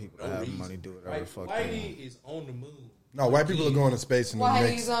lot of people No that have reason. money do whatever the fuck they Whitey want. is on the moon. No, white people are going to space in the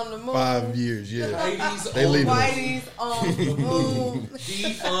Whitey's next on the moon. 5 years. Yeah, Whitey's They on leaving us. Whitey's on the moon.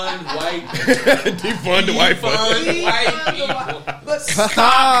 defund white defund the white defund people. white people. But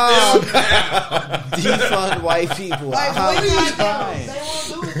Stop them now. Defund white people. Like, I'm boycott trying. them. They won't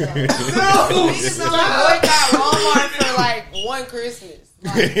do it though. Niggas don't boycott Walmart for like one Christmas.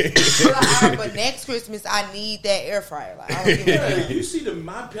 Like, but next Christmas I need that air fryer. Like, I don't give a Yeah, damn. you see the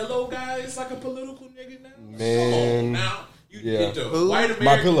My Pillow guy is like a political nigga now. Man. Come on now. You get the white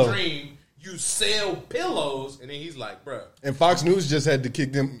American dream. You sell pillows, and then he's like, "Bruh." And Fox News just had to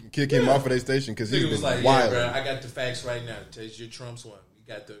kick him off of their station because he's Nigga was been like, wild. "Yeah, bro, I got the facts right now. Tells you Trump's won.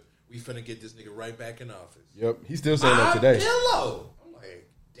 We finna get this nigga right back in office." Yep, he's still saying My that today. Pillow. I'm like,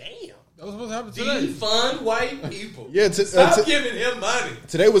 damn. That was supposed to happen today. Defund white people. Yeah, Stop giving him money.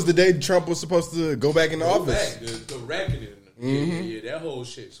 Today was the day Trump was supposed to go back into Go office. back, the reckoning. Yeah, that whole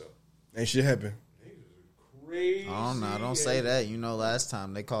shit. So Ain't shit happen. crazy. Oh no! Don't say that. You know, last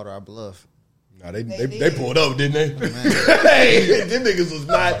time they called our bluff. No, they did. pulled up, didn't they? Hey, them niggas was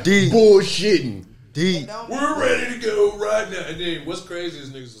not bullshitting. Deep. We're ready to go right now. And then what's crazy is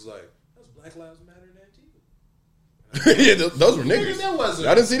niggas was like, "That's Black Lives Matter in that too." Yeah, those were niggas. That wasn't.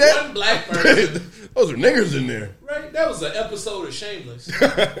 Y'all didn't see that? One black person. Those were niggers in there. Right? That was an episode of Shameless. And Two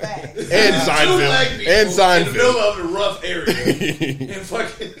black Seinfeld. people And in the middle Seinfeld. of the rough area. And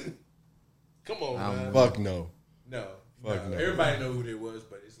fucking, come on, man. Fuck no. No. Fuck no. Everybody know who they was,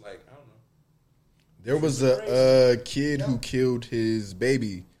 but it's like, I don't know. There was a kid who killed his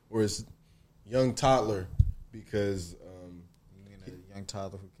baby or his young toddler because You mean a young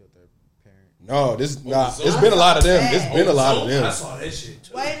toddler who killed their parent? no, it's been a lot of them. It's been a lot of I them. saw that shit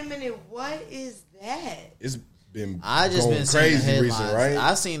too. Wait a minute, what is that? It's been I just going been seeing the crazy headlines. recent, right?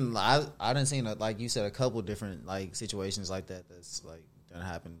 I done seen like you said a couple different like situations like that that's like done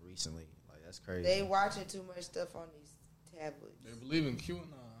happened recently. Like that's crazy. They watching too much stuff on these tablets. They believe in QAnon.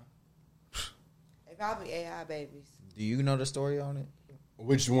 They probably AI babies. Do you know the story on it?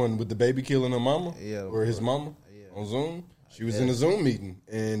 Which one with the baby killing her mama? Yeah, or his mama yeah. on Zoom? She was in a Zoom meeting,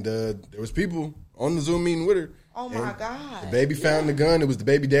 and there was people on the Zoom meeting with her. Oh my God! The baby found the gun. It was the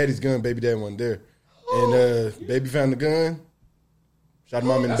baby daddy's gun. Baby daddy wasn't there, and baby found the gun. Shot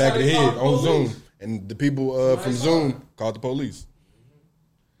mom in the back of the head on Zoom, and the people from Zoom called the police.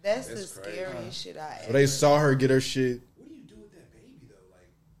 That's the scariest shit I So ever. they saw her get her shit. What do you do with that baby though? Like,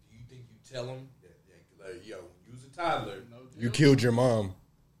 do you think you tell him that like, yo, use a toddler? You killed your mom.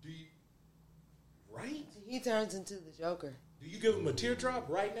 Do you? Right? He turns into the Joker. Do you give him a teardrop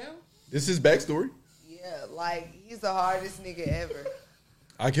right now? This is backstory. Yeah, like he's the hardest nigga ever.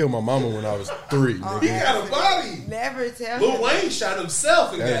 I killed my mama when I was 3. Nigga. He got a body. Never tell Lil him. Wayne shot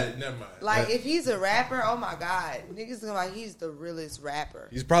himself and got That- it. Never mind. Like if he's a rapper, oh my God, niggas gonna like he's the realest rapper.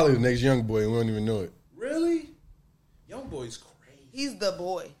 He's probably the next young boy, and we don't even know it. Really? Young boy's crazy. He's the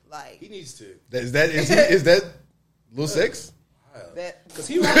boy. Like He needs to. Is that Lil Sex? that. Because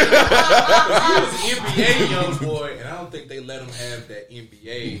he was an NBA young boy, and I don't think they let him have that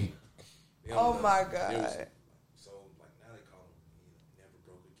NBA. Oh my It God. was- so like now they call him Never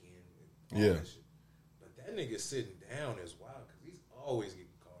Broke Again. And all Yeah. that shit. But that nigga sitting down is wild because he's always getting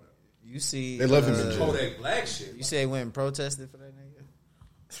caught up. You see, They love him in jail. Kodak Black shit. You say they went and protested for that nigga?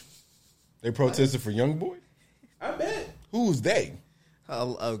 They protested for young boy. I bet. Who's they?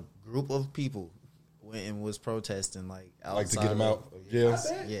 A group of people went and was protesting like outside Like to get him of- out of jail. I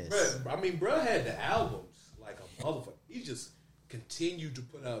bet. Yes. Bruh, I mean, bruh had the albums like a motherfucker. He just continued to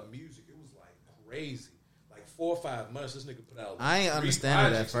put out music. It was like crazy. Like 4 or 5 months, this nigga put out. Like I ain't 3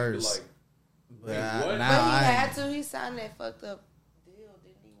 understand it at projects, and be first. Like, But wait, I- what? now But he I had to. He signed that fucked up deal,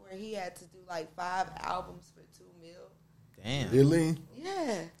 didn't he? Where he had to do like 5 albums for $2 million. damn. Really?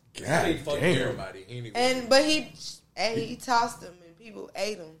 Yeah. I ain't God fucking damn. everybody anyway. But he tossed them and people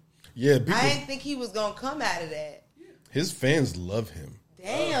ate him. Yeah, people, I didn't think he was gonna come out of that. his fans love him.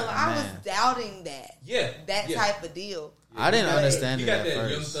 Damn, I was man. doubting that. Yeah, That yeah. type of deal. I didn't He got- understand He it got at that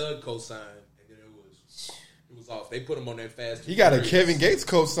Young first. Thug cosign, and then it was off. They put him on that Fast. He got a and Kevin Furious. Gates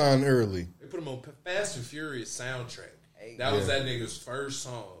co-sign early. They put him on Fast and Furious soundtrack. That was that nigga's first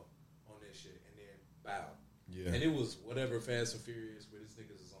song on that shit, and then bow. Yeah. And it was whatever Fast and Furious where this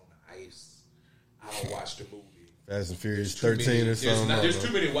niggas is on the ice. I don't watch the movie. Fast and Furious Too many- 13 or something. There's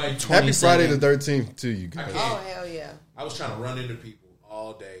too many white people. Happy Friday 27. the 13th to you I guys. can't. Oh hell yeah. I was trying to run into people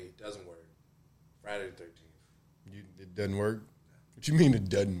all day. Doesn't work. Friday the 13th. It doesn't work? What you mean it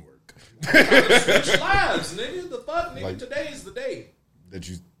doesn't work? Switch lives, nigga. The fuck, nigga. Like- Today's the day.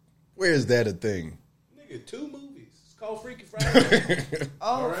 Where is that a thing? Nigga, 2 movies. It's called Freaky Friday.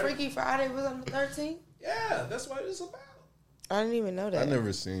 Oh, right. Freaky Friday was on the 13th? Yeah, that's what it's about. I didn't even know that. I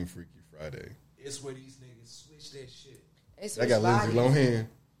never seen Freaky Friday. It's where these niggas switch that shit. They I switched got Lindsay bodies. Lohan.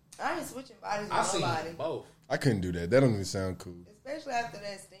 I ain't switching bodies I with seen nobody. both. I couldn't do that. That don't even sound cool. Especially after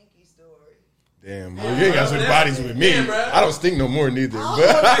that stinky story. Damn, well, you ain't got to switch bodies with me. Yeah, bro. I don't stink no more neither.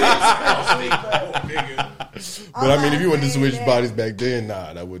 But I mean, if you wanted to switch bodies back then,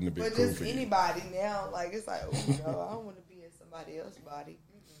 nah, that wouldn't have been But cool just for you. anybody now, like it's like, oh no, I don't want to be in somebody else's body.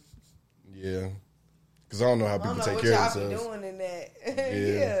 Yeah, because I don't know how I don't people know take what care y'all of be themselves. doing in that.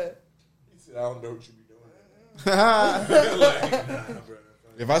 Yeah. Yeah. He said, I don't know what you be doing. Like, nah, bro.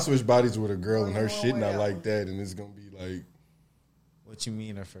 If I switch bodies with a girl and her Only one shit way not out. like that, and it's gonna be like What you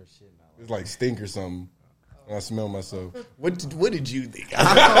mean her first shit? Now? it's like stink or something. And I smell myself. What did you think?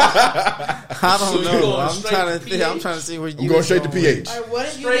 I don't So you know. going I'm straight trying to to think. I'm pH? trying to see where you. I'm going straight to pH. Like, what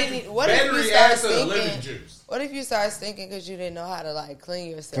if you Straight didn't? What if you battery start acid or lemon stinking? juice. What if you start stinking because you didn't know how to like clean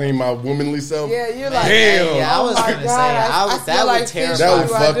yourself? Clean my womanly self. Yeah, you're like, Damn. Yeah, I was oh my gonna say God, I that feel would like terrify. fish. That would What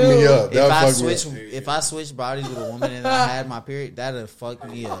do I fuck do? me up. That would fuck me up. If I switch bodies with a woman and I had my period, that'd fuck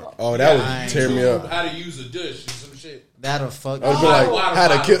me up. Oh, that I would tear me up. How to use a dish or some shit. That'd fuck I would me be up. like,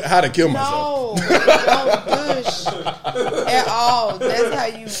 how to kill myself. No, don't push at all. That's how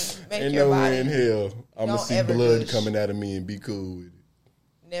you make Ain't your no body. way in hell I'm gonna Don't see ever blood douche. coming out of me and be cool with it.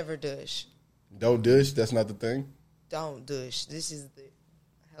 Never douche. Don't douche. That's not the thing. Don't douche. This is the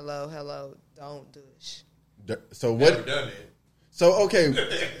hello. Don't douche. So Never what? done it. So okay, a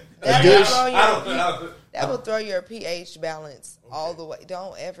That douche. will throw your pH balance all the way.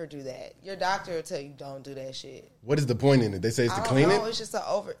 Don't ever do that. Your doctor will tell you don't do that shit. What is the point in it? They say it's to I clean don't know. it. It's just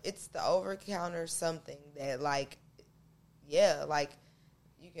it's the over counter something that like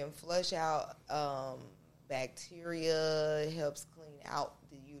you can flush out bacteria. It helps clean out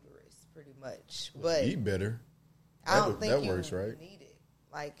the uterus pretty much. But Eat better. I don't think that you works, right? need it.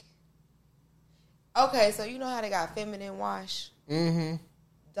 Like, okay, so you know how they got feminine wash? Mm-hmm.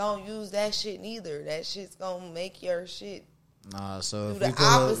 Don't use that shit neither. That shit's gonna make your shit. Nah, so Do if the you pull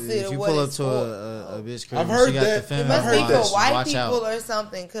up, opposite if of you what pull up it's to for. a bitch crib, I've heard she got that. the feminine It must heard be that. for white watch people out. or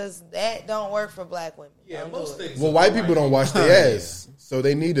something, because that don't work for black women. Yeah, Don't most do it. things. Well, are white for people don't wash their Yeah. ass, so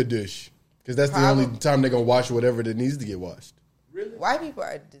they need a dish because that's the Probably. only time they're gonna wash whatever that needs to get washed. Really? White people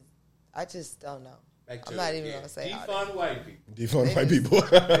are. I just don't know. Back to I'm not it, even yeah. gonna say all that. Defund white people. Defund white people.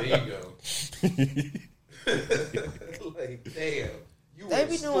 There you go. Like, damn. You They went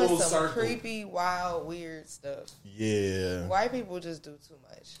be doing full some circle. creepy, wild, weird stuff. Yeah, White people just do too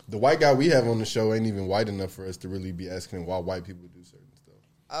much. the white guy we have on the show ain't even white enough for us to really be asking him why white people do certain stuff.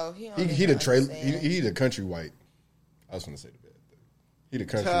 Oh, he don't He even the trailer. understand. He the country white. I was gonna say the bad thing. He the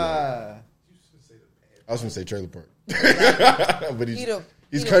country white. I was gonna say trailer park, but He the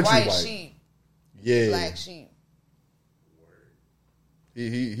he's he the country white white. sheep, Yeah, black sheep.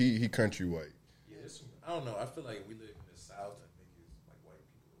 he country white. Yeah, I don't know. I feel like we live in the South and niggas, like white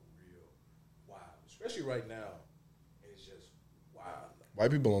people are real wild. Especially right now. It's just wild.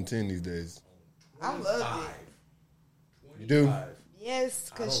 White people on 10 these days. I love it. You do? 25. Yes,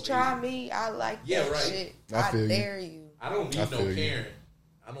 I because don't try need me. I like Yeah, that right. shit. I I feel you. dare you. I don't need I no feel you. Karen.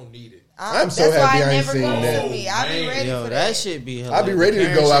 I don't need it. I'm so that's happy why I ain't never seen goes that. to me. I be Man. ready Yo, for that shit be hilarious. I'd be ready to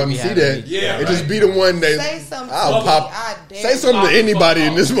Parents go out should and be see having that. me- Yeah, It just right. be the one that Say something I'll to pop. me. I dare Say something to you. anybody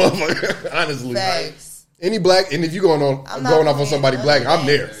in this motherfucker. Honestly, Facts. any black, and if you going on I'm not going off on playing somebody none black, of I'm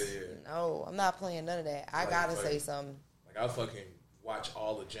that. there. No, I'm not playing none of that. I gotta say something. Like, I'll fucking watch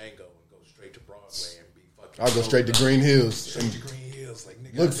all of Django and go straight to Broadway and be fucking. I'll go straight to Green Hills Straight and to Green Hills. Like,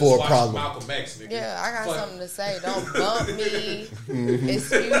 nigga, look I just for a watched problem. Malcolm X, nigga. Yeah, I got Fuck. something to say. Don't bump me.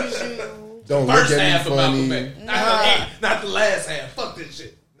 Excuse you. don't look First at half me of Malcolm funny. X. Not the last half. Fuck this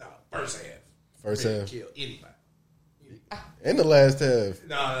shit. No, first half. First Ready to half kill anybody. and the last half.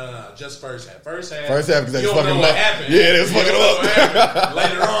 No. Just first half. First half. First half because they you was don't fucking know him what up. happened. Yeah, they was You fucking don't him know what up. happened.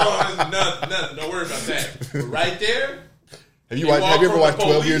 Later on, nothing. Don't worry about that. But right there, Have you walk ever from watched the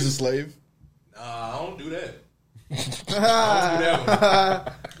 12 police. Years a Slave? nah, I don't do that. I don't do that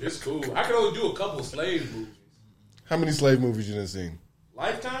one. It's cool. I can only do a couple slave movies. How many slave movies you done seen?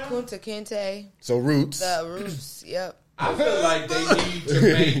 Lifetime? Kunta Kinte, So Roots. the Roots. Yep. I feel like they need to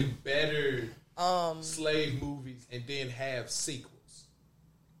make better slave movies and then have sequels.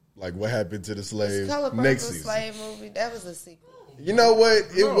 Like what happened to the slave Color Purple next season? slave movie. That was a sequel. You know what?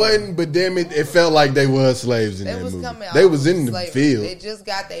 It wasn't, but damn it, it felt like they was slaves in They that was movie. coming They off was in the slavery. field. They just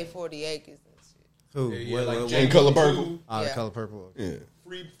got their 40 acres and shit. Who? Yeah, What- like what- Django In Color 2, Purple? Oh, the Yeah. Color Purple. Yeah.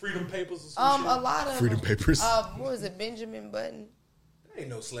 Freedom Papers or some A shit. lot of Freedom them, Papers. what was it? Benjamin Button. That ain't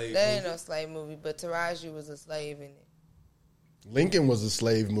no slave That ain't movie. no slave movie, but Taraji was a slave in it. Lincoln was a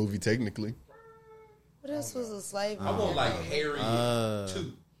slave movie, technically. What else was a slave movie? I want like Harriet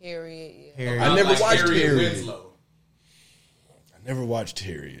 2. Harriet. Yeah. Harriet. I never like watched Harriet Harriet. Winslow. I never watched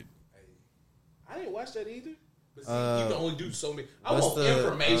Harriet. I didn't watch that either. But see, you can only do so many. I what's want the,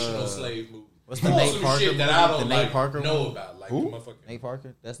 informational slave movies. What's the All Nate some Parker shit movie? that I don't The Nate like Parker know one? about. Like Who? the motherfucker. Nate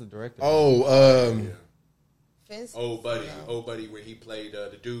Parker? That's the director. Fence? Old buddy, when he played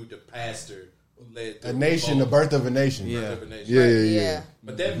the dude, the pastor who led A Nation, The Birth of a Nation. Yeah. Birth of a Nation. Yeah.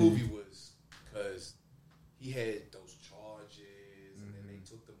 But that movie was because he had those charges, and then they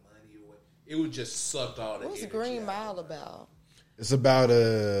took the money away. It would just sucked all the. What's energy Green out. Mile about? It's about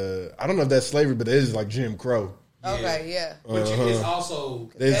I don't know if that's slavery, but it is like Jim Crow. Okay, yeah. But it's also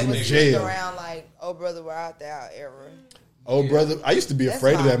There's That in was jail. around like, oh brother, we're out there era. Oh brother, I used to be That's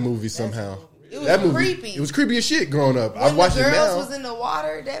afraid of my- that movie that's- somehow. It was that movie, creepy. It was creepy as shit growing up. When I've watched the it girls now. was in the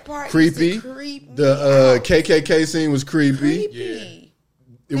water, that part Creepy. used to creep me The out. KKK scene was creepy. Creepy.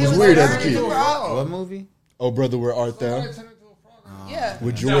 It was weird as a learning kid. to roll. What movie? Oh brother, where art thou? Yeah.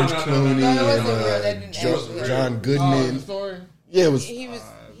 With George No, Clooney No, it wasn't and real. That didn't actually- John The Goodman. story. Yeah, it was. He was.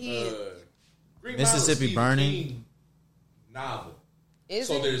 He Green Mississippi Mile is Stephen Burning. King novel. is.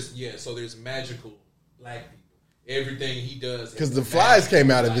 So it? there's magical black people. Everything he does Because has the flies magical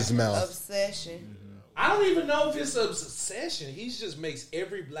came out of black his mouth. Obsession. I don't even know if it's an obsession. He just makes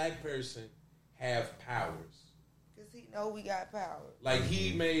every black person have powers. Because he know we got power. Like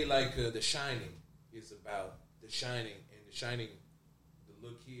he made like The Shining is about The Shining, and The Shining, the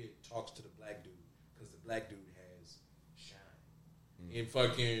little kid talks to the black dude because the black dude has shine. In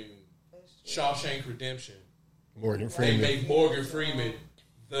fucking Shawshank Redemption, Morgan they Freeman. make Morgan Freeman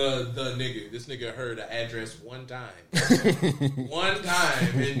the nigga. This nigga heard the address one time, and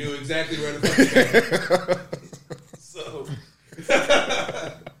knew exactly where the fuck it was. So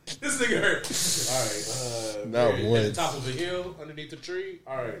this nigga heard. All right, Not we're once. at the top of a hill, underneath a tree.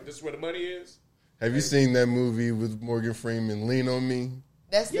 All right, this is where the money is. Have you seen that movie with Morgan Freeman, Lean on Me?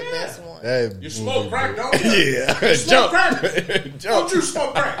 That's the Yeah. best one. That You smoke movie- crack, don't you? Yeah. You smoke crack. Jump. Don't you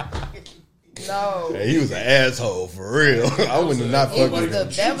smoke crack? No. Hey, he was an asshole for real. I wouldn't have not It fucked was with him.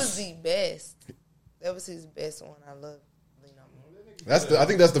 that was the best. That was his best one. I love Lean on Me. I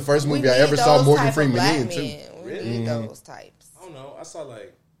think that's the first We movie I need ever saw those Morgan type of Freeman black in too. men. We Really? need those types. I don't know. I saw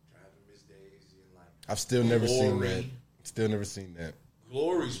like Driving Miss Daisy and like I've still never seen Glory. that. Still never seen that.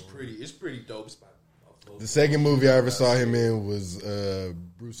 Glory's pretty. It's pretty dope. It's about The second movie I ever saw him in was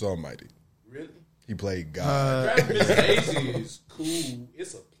Bruce Almighty. Really? He played God. Driving Miss Daisy is cool.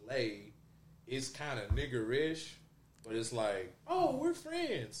 It's a play. It's kind of niggerish, but it's like, oh, we're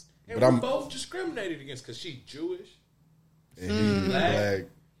friends, and But we're I'm- both discriminated against because she's Jewish. And he's black,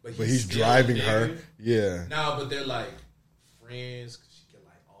 but he's still driving a her. nigga. Yeah. Nah, but they're like friends because she get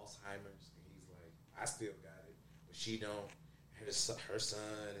like Alzheimer's, and he's like, I still got it, but she don't. Her son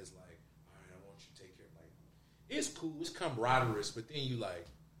is like, all right, I want you to take care of like. It's cool. It's camaraderie, but then you like,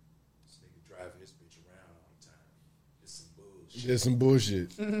 this nigga driving this bitch around all the time. It's some bullshit. There's some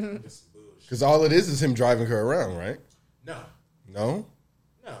bullshit. It's some bullshit. Because all it is him driving her around, right? No, No?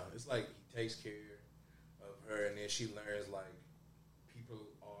 no. It's like he takes care of her, and then she learns like people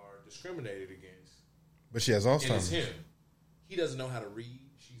are discriminated against. But she has And it's Alzheimer's. him. He doesn't know how to read.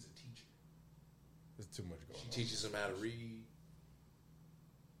 She's a teacher. There's too much going She on. teaches him how to read.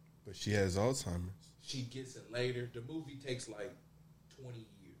 But she has Alzheimer's. She gets it later. The movie takes like 20 years.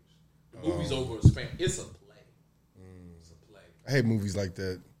 The movie's over a span. It's a play. It's a play. I hate movies like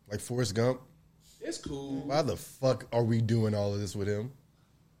that. Like Forrest Gump. It's cool. Why the fuck are we doing all of this with him?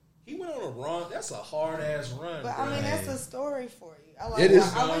 He went on a run. That's a hard ass run. But bro. I mean, that's a story for you. I like. It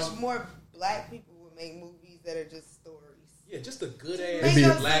is. I wish more black people would make movies that are just stories. Yeah, just a good Make ass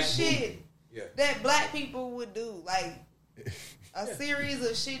up black some shit movie. Yeah. that black people would do, like a series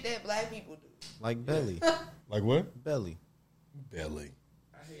of shit that black people do. Like Belly. Like what? Belly. Belly.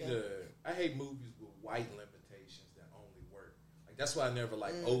 I hate movies with white limitations that only work. Like that's why I never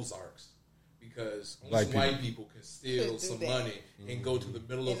like Ozarks. Because only Black some white people can steal Could do some that. money and go to the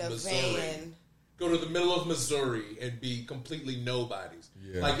middle In of a Missouri. van. Go to the middle of Missouri and be completely nobodies.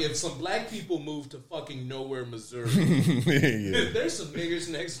 Yeah. Like if some black people move to fucking nowhere, Missouri, Yeah. there's some niggas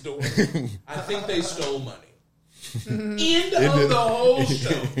next door. I think they stole money. End of the whole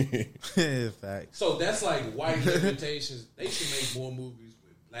show. Facts. So that's like white limitations. They should make more movies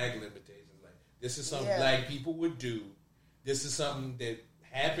with black limitations. Like this is something Yeah. black people would do. This is something that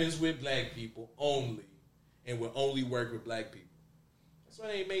happens with black people only, and will only work with black people. That's why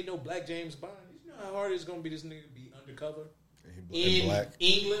they ain't made no black James Bond. You know how hard it's gonna be this nigga to be undercover in black.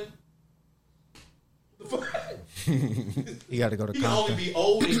 England. The fuck? You got to go to He can only Compton. be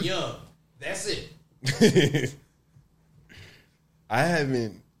old and young. That's it. I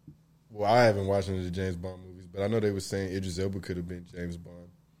haven't watched any of the James Bond movies, but I know they were saying Idris Elba could have been James Bond.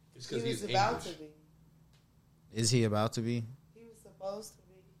 It's He because was he's about English. to be. Is he about to be? He was supposed to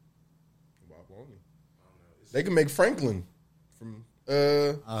be. Why won't he? They can make Franklin from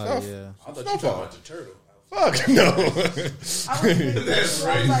South. yeah. I thought you were talking about the turtle. Fuck no. I was thinking, That's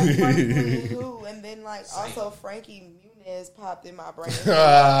I was like, crazy. Frankie who? And then like also Frankie Muniz popped in my brain for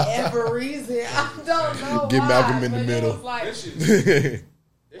whatever reason. I don't know Get why. Malcolm in the but middle. It was like, That shit.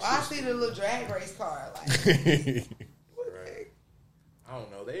 well, I see the little drag race car. Like, Right. I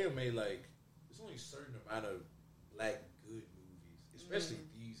don't know. They have made like there's only a certain amount of black good movies, especially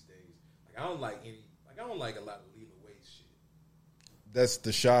these days. Like I don't like a lot of Lena Waithe shit. That's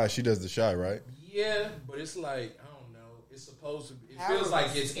the Shy. She does the Shy, right? Yeah, but it's like I don't know. It's supposed to. It Howard feels like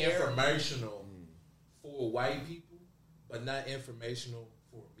was it's scary. informational for white people, but not informational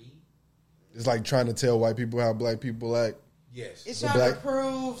for me. It's like trying to tell white people how black people act. Yes. it's The trying black- to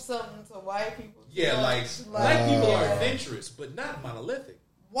prove something to white people. Yeah, like black people are adventurous, but not monolithic.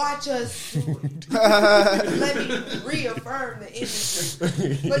 Watch us do it. Let me reaffirm the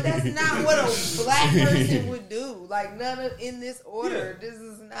industry. But that's not what a black person would do. Like, none of in this order. Yeah. This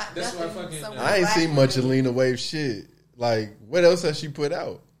is not That's why nothing fucking- some I ain't black seen much of person- Lena Waithe shit. Like, what else has she put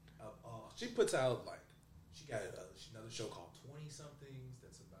out? She puts out like she got another show called 20 Somethings.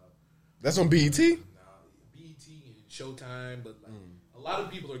 That's about That's on BET? BET and Showtime, but like a lot of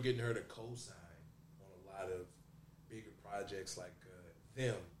people are getting her to co-sign on a lot of bigger projects like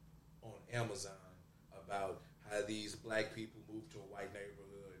them on Amazon about how these black people move to a white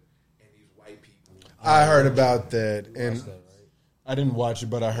neighborhood and these white people. I heard about that, and I didn't watch it,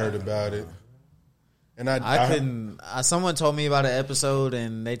 but I heard about it. And I couldn't. Someone told me about an episode,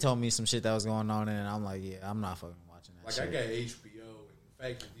 and they told me some shit that was going on, and I'm like, yeah, I'm not fucking watching that. Like shit. I got HBO, and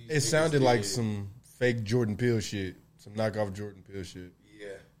in fact, these It niggas sounded like did- some fake Jordan Peele shit, some knockoff Jordan Peele shit. Yeah.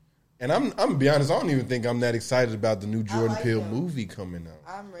 And I'm gonna be honest, I don't even think I'm that excited about the new Jordan like Peele him. movie coming out.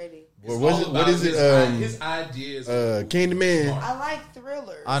 I'm ready. It's What all is it? about What is it? His ideas. Candyman. I like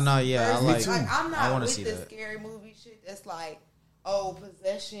thrillers. I know, yeah, I Versus, like- I'm I not wanna with see the that. scary movie shit that's like, oh,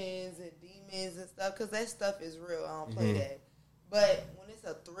 possessions and demons and stuff, because that stuff is real. I don't play that. But when it's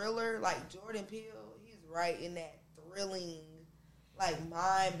a thriller, like Jordan Peele, he's right in that thrilling, like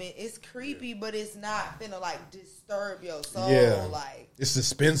mind. It's creepy, but it's not finna like disturb your soul. Yeah. Like, It's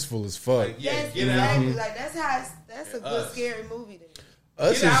suspenseful as fuck. Like, yeah, yes, Get exactly. Out. Like that's a good Us. scary movie to me.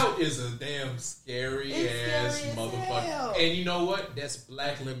 Us Get is- Out is a damn scary It's ass scary as hell. motherfucker. And you know what? That's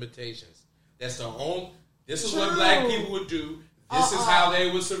black limitations. That's the only. This is what True. black people would do. This is how they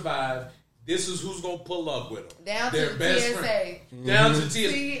would survive. This is who's gonna pull up with them. Down Their to best TSA. friend. Down to TSA.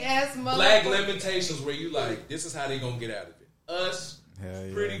 CS Black motherfucker. limitations where you like, this is how they gonna get out of it. Us, Hell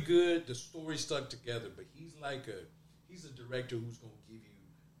yeah. pretty good. The story stuck together, but he's a director who's gonna give you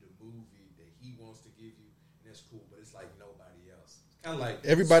the movie that he wants to give you, and that's cool. But it's like nobody else. It's kind of like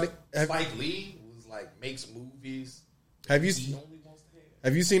Everybody- Spike Lee was like makes movies. Have you He only wants to have.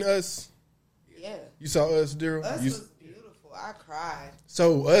 have you seen Us? Yeah. You saw Us, Daryl? Us You- was beautiful. I cried.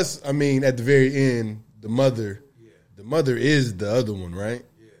 So Us, I mean, at the very end, the mother is the other one, right?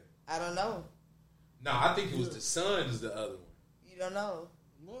 I don't know. No, I think it was the son is the other one. You don't know.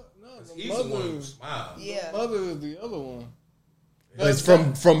 What? No, He's the one who smiled. Yeah. Mother is the other one. But it's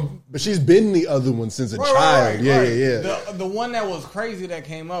from, but she's been the other one since a child. Yeah. The one that was crazy that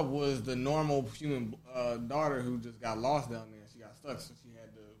came up was the normal human daughter who just got lost down there. She got stuck, so she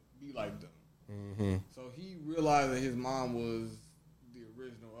had to be like them. Mm-hmm. So he realized that his mom was the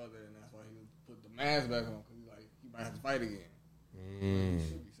original other, and that's why he put the mask back on because he might have to fight again. He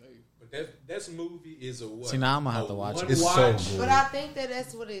should be safe. But that movie is a what? See, now I'm gonna have to watch it. one It's so watch, good. But I think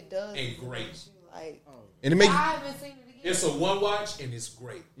that's what it does. And It great. makes you, like, And it makes I haven't seen it again. It's a one watch and it's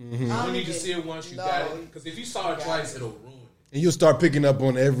great. Mm-hmm. You I don't don't need to even see it once. You know. got it because if you saw it Got twice, it. it'll ruin it. and you'll start picking up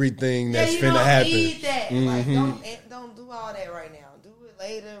on everything that's you finna don't happen. need that. Like, Mhm. don't do all that right now. Do it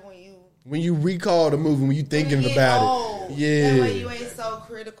later when you When you recall the movie, when you thinking get about old. it, yeah. That way you ain't so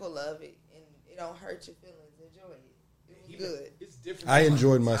critical of it, and it don't hurt your feelings. Enjoy it. It was good. It's different. I from,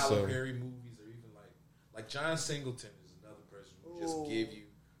 enjoyed like, myself. Tyler Perry movies, or even like John Singleton is another person who just Ooh. give you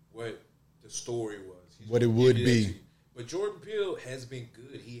what the story was, He's What it gonna would give be. that to you. But Jordan Peele has been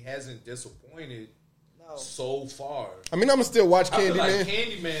good. He hasn't disappointed No. so far. I mean, I'm gonna still watch I feel like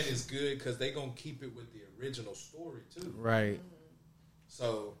Candyman. Candyman is good because they gonna keep it with the original story too. Right.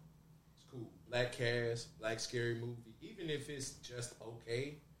 So it's cool. Black cast, black scary movie. Even if it's just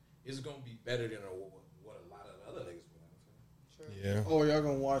okay, it's gonna be better than what a lot of other niggas put out. Yeah. Oh, y'all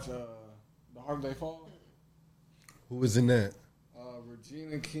gonna watch The Harder They Fall? Who was in that?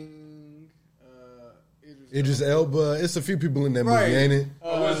 Regina King, Idris Elba. It's a few people in that Right. movie, ain't it?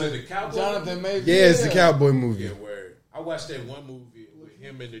 Was it the cowboy? Jonathan Majors. Yeah, it's the cowboy movie. Yeah, where I watched that one movie with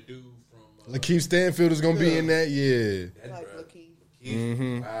him and the dude from Lakeith Stanfield is gonna be in that. Yeah. that Like bro. Lakeith.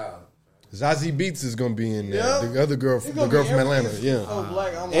 Lakeith. Wow. Zazie Beetz is gonna be in there. Yep. The other girl, It's the gonna girl be from Atlanta. everything. Yeah, So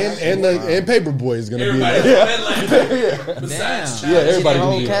black. I'm like, and Paperboy is gonna Everybody be in from there. Atlanta. Besides Yeah, everybody The gonna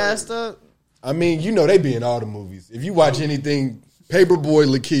whole be in there. cast up. I mean, you know they be in all the movies. If you watch anything, Paperboy,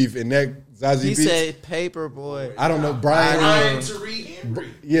 Lakeith, and that Zazie He Beetz. said Paperboy. I don't know Brian. Brian Tariq Henry.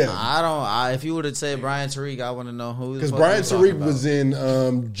 Yeah, I don't. If you would have said Brian Tariq, I want to know who. because Brian Tariq was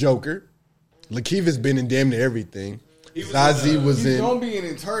in Joker. Lakeith has been in damn near everything. Zazie was He's in. gonna be in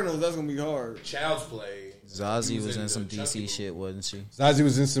Eternals. That's gonna be hard. Child's Play. Zazie was in some Chucky DC shit, wasn't she? Zazie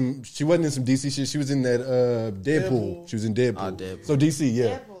was in some. She wasn't in some DC shit. She was in that Deadpool. She was in Deadpool. Oh, Deadpool. So DC,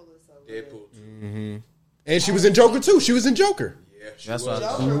 yeah. Deadpool is so good. Deadpool. And she was in Joker too. She was in Joker. Yeah, she That's was. what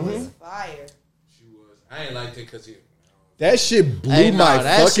I Joker was fire. She was. I ain't liked it because he. That shit blew Hey, nah, my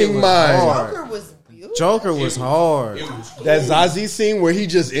that shit fucking was mind. hard. Joker was beautiful. Joker was hard. It was cool. That Zazie scene where he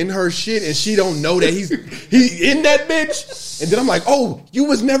just in her shit and she don't know that he in that bitch. And then I'm like, oh, you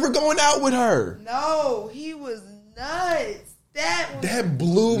was never going out with her. No, he was nuts. That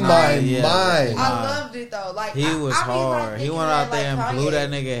blew my yeah. mind. I loved it though. Like He was I be, hard. like, He thinking went that, out there like, and blew Kanye. that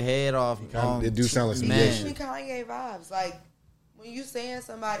nigga head off. It do sound like some He gay gives shit. me Kanye vibes. Like when you saying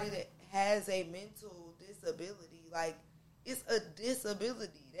somebody that has a mental disability, like it's a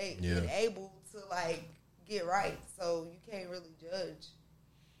disability. They able to like get right, so you can't really judge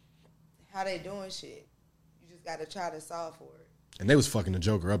how they doing shit. You just got to try to solve for it. And they was fucking the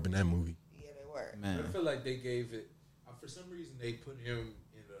Joker up in that movie. Yeah, they were. Man. I feel like they gave it. For some reason, they put him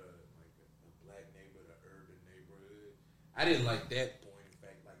in a black neighborhood, an urban neighborhood. I didn't like that point. In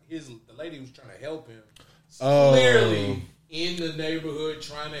fact, like the lady who was trying to help him, clearly in the neighborhood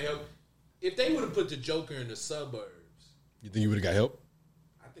trying to help. If they would have put the Joker in the suburbs, You think you would have got help?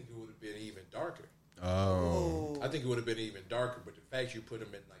 I think it would have been even darker. Oh. I think it would have been even darker. But the fact you put him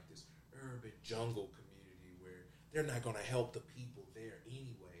in like this urban jungle community where they're not going to help the people there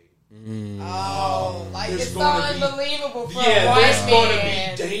anyway. Oh, like There's it's so gonna be- unbelievable for a Yeah, white there's going to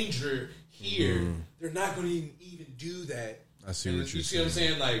man. be danger here. They're not going to even do that. I see And what you you're see what I'm saying.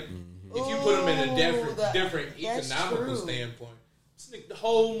 saying? Like, if you put them in a different that's economical true. standpoint, the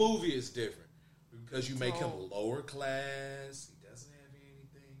whole movie is different because you make him lower class. He doesn't have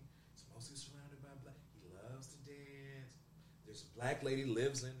anything. He's mostly surrounded by black. He loves to dance. There's a black lady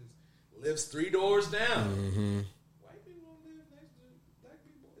lives 3 doors down. White people don't live next to black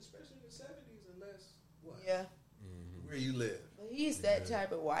people, especially in the 70s, unless what? Yeah. Where you live. But he's that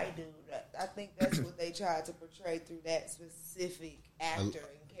type of white dude. I think that's what they tried to portray through that specific actor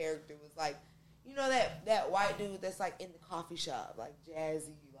and character was like, you know that white dude that's like in the coffee shop, like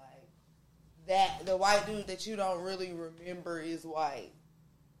jazzy, like that. The white dude that you don't really remember is white.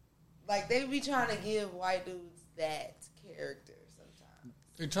 Like they be trying to give white dudes that character sometimes.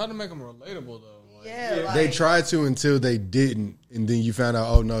 They try to make them relatable though. Like, Yeah, like, They tried to until they didn't, and then you found out,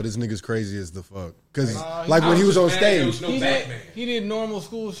 oh no, this nigga's crazy as the fuck. Because like when he was on stage, he did normal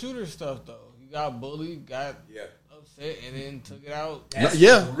school shooter stuff though. He got bullied, got upset, and then took it out. That's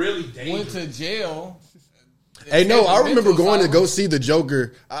Yeah. really dangerous. Went to jail. hey, no, I remember Mental going to go asylum. see the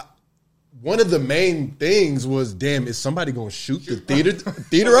Joker. One of the main things was, damn, is somebody gonna shoot the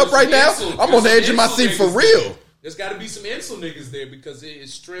theater up right now? I'm on the edge of my seat for real. There's got to be some insel niggas there because it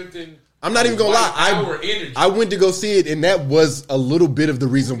is strengthened. I'm not even gonna lie. Power energy. I went to go see it, and that was a little bit of the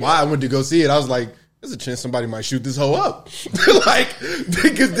reason why I went to go see it. I was like, "There's a chance somebody might shoot this hoe up," like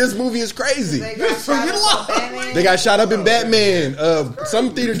because this movie is crazy. They got shot up in Batman. They got shot up in Batman.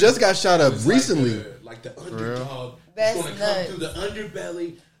 Some theater just got shot up recently. Like the underdog. That's It's going to come nuts. through the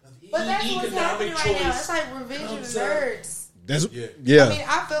underbelly of But that's what's happening economic right now. choice. It's like Revenge of comes the up. Nerds. That's Yeah. yeah. I mean,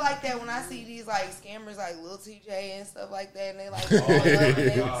 I feel like that when I see these like scammers like Lil TJ and stuff like that, and they like blowing up, and they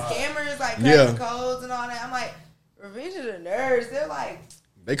scammers like cracking Yeah. codes and all that. I'm like, Revenge of the Nerds. They're like,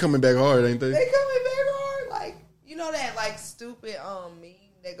 They coming back hard, ain't they? they coming back hard. Like, you know that like stupid meme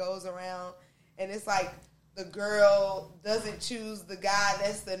that goes around, and it's like the girl doesn't choose the guy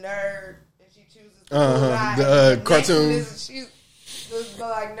that's the nerd, and she chooses the cool guy. The, and then next cartoon. to this, she's the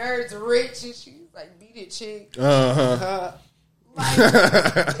like nerd's rich, and she's like beat it chick. Like,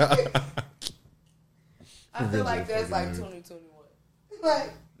 I feel like that's like 2021.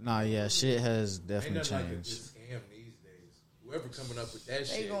 Like, Nah, yeah, shit has Ain't definitely nothing like a changed. scam these days. Whoever coming up with that They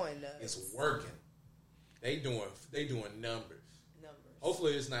shit going nuts. is working. They doing numbers.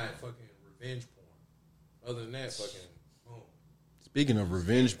 Hopefully it's not fucking revenge porn. Other than that, fucking boom. Speaking of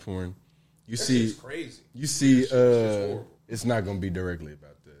revenge porn, you That see, shit's crazy. you see, Shit's horrible. it's not gonna be directly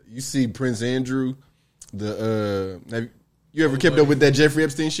about that. You see, Prince Andrew, have you ever kept up with that Jeffrey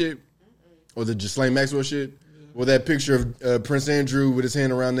Epstein shit or the Ghislaine Maxwell shit? Well, that picture of Prince Andrew with his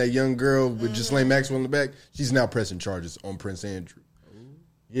hand around that young girl with Ghislaine Maxwell in the back, she's now pressing charges on Prince Andrew.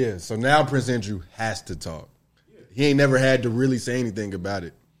 Yeah, so now Prince Andrew has to talk. He ain't never had to really say anything about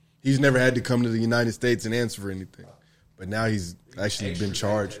it. He's never had to come to the United States and answer for anything. But now he's actually been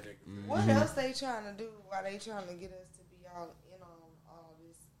charged. What else they trying to do? Why they trying to get us to be all in on all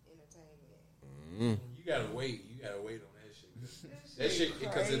this entertainment? You gotta wait. You gotta wait on that shit. That shit,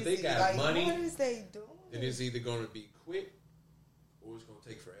 because if they got like, money, what is they doing? then it's either gonna be quick or it's gonna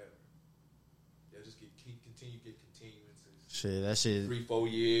take forever. They'll just continue continuances. Shit, that shit.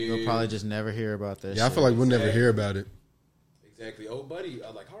 3-4 years. You'll probably just never hear about that. Yeah, I feel like we'll never hear about it. Exactly. Oh, buddy,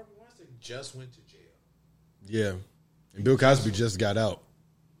 like Harvey Weinstein just went to jail. Yeah. And Bill Cosby just got out.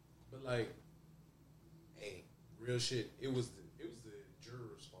 But like, hey, real shit. It was the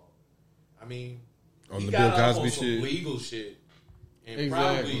jurors' fault. I mean, On he the got Bill off Cosby on some shit. legal shit, and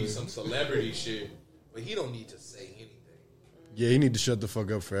Exactly. probably some celebrity shit. But he don't need to say anything. Yeah, he need to shut the fuck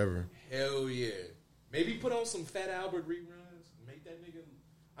up forever. Hell yeah. Maybe put on some Fat Albert reruns. Make that nigga.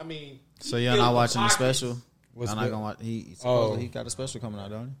 I mean, So he y'all killed not watching the pockets. special? What's Y'all not that? gonna watch? He got a special coming out,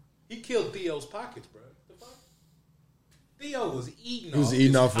 don't He killed Theo's pockets, bro. The fuck? Theo was eating. He was off eating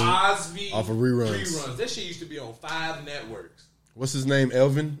his off of- Cosby off of reruns. That shit used to be on 5 networks. What's his name?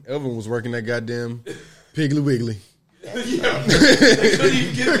 Elvin? Elvin was working that goddamn Piggly Wiggly. Yeah, they couldn't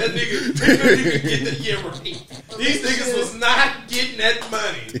even get that nigga. They couldn't even get the right. These niggas was not getting that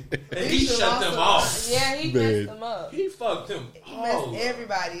money, and he shut them off. Yeah, he Man. messed them up. He fucked them. He messed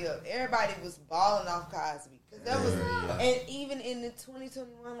everybody up. Everybody was balling off Cosby. Cause that was, and even in the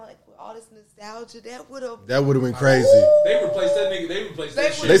 2021, like with all this nostalgia, that would have been crazy. They replaced that nigga. They replaced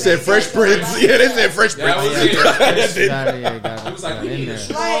that shit. They said Fresh Prince. Yeah, they said Fresh That Prince. was it. That's it. Got It was like, we in need a there.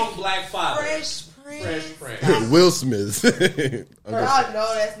 strong black father. Fresh Prince. Fresh Prince. Will Smith. Y'all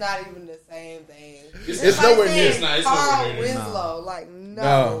know that's not even the same thing. It's like nowhere saying near. It's not. It's Carl nowhere near. Winslow, like no.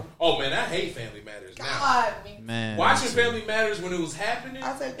 No. Oh man, I hate Family Matters now. God, me Man, Watching Family Matters when it was happening,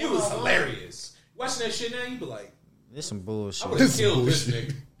 I said, it was come on. hilarious. Watching that shit now, you be like, This some I bullshit. would have This killed this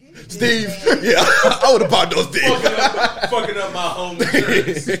bullshit. nigga. Steve. Yeah, I would have bought those fucking up my home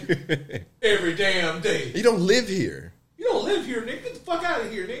insurance things. every damn day. You don't live here. You don't live here, nigga. Get the fuck out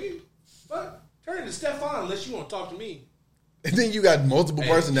of here, nigga. Fuck. Turn to Stefan unless you want to talk to me. And then you got multiple Hey,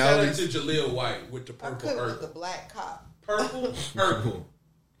 personalities. Shout out to Jaleel White with the I purple could with the Urkel. black cop. Purple.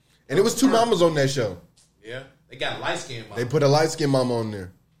 And it was 2 mamas on that show. Yeah. They got light skin mom. They put a light skinned mama on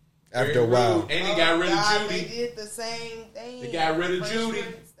there after a while. And they got rid God, of They Judy. did the same thing. They got rid of Fresh Judy.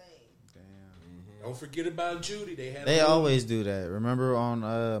 Prince thing. Don't forget about Judy. They had They a always do that. Remember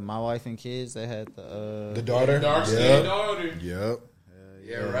on My Wife and Kids, they had The daughter. dark skinned Yep. daughter. Yep.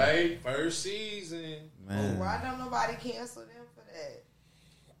 Yeah, right. First season. man. Why don't nobody cancel them for that?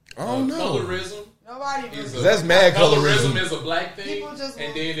 I don't know. Colorism. Nobody Is really. That's mad colorism. Colorism is a black thing. People just And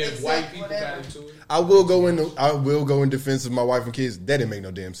will then if accept white people whatever. got into it. I will go in defense of My Wife and Kids. That didn't make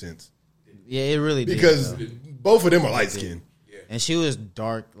no damn sense. Yeah, it really did. Because though. both of them are light skinned. And she was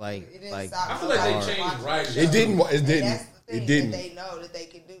dark, like It didn't like stop I feel like they nobody changed from right. watching. It didn't. It And didn't. that's the thing It didn't. that they know that they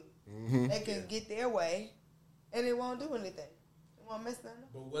can do. They can get their way, and it won't do anything. It won't mess nothing up.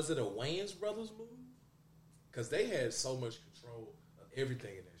 But was it a Wayans Brothers move? Because they had so much control of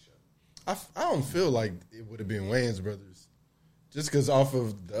everything in that show. I don't feel like it would have been Wayans Brothers. Just because off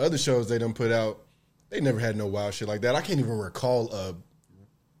of the other shows they done put out, they never had no wild shit like that. I can't even recall a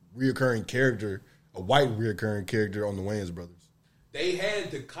reoccurring character, a white reoccurring character on the Wayans Brothers. They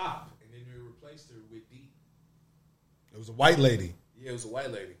had the cop, and then they replaced her with D. It was a white lady. Yeah, it was a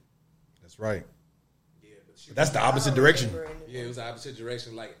white lady. That's right. Yeah, But that's the opposite direction. Yeah, it was the opposite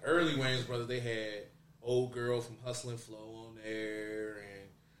direction. Like early Wayans Brothers, they had old girl from Hustle and Flow on there, and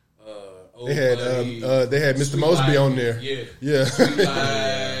old They had buddy, they had Mr. Sweet Mosby Life. on there. Yeah, Yeah. Sweet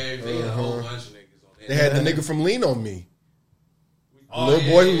Life. They had a whole bunch of niggas on there. They had the nigga from Lean on Me. Oh, little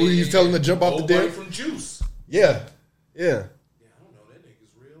boy who he was telling to jump off Old the buddy deck. from Juice. Yeah. Yeah. Yeah, I don't know that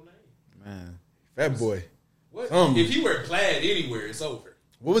nigga's real name. man. Fat boy. What? Something. If he wear plaid anywhere, it's over.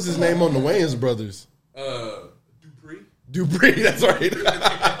 What was his name on the Wayans Brothers? Dupree. Dupree, that's right.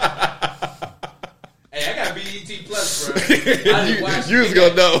 Hey, I got BET Plus, bro. I didn't watch You it. was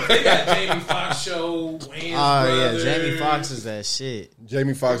gonna know. They got Jamie Foxx show, Wayans Oh yeah, Brothers. Jamie Foxx is that shit.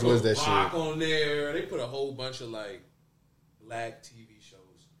 Jamie Foxx was that Rock shit. on there. They put a whole bunch of like black TV shows.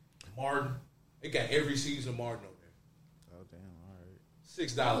 Martin. They got every season of Martin on there. Oh damn, all right.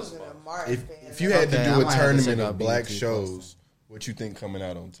 $6 I a was a month. Martin fan. If you had Okay, to I do a might have to tournament check of out black BET shows, what you think coming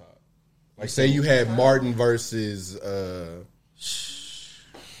out on top? Like, say you had Martin versus.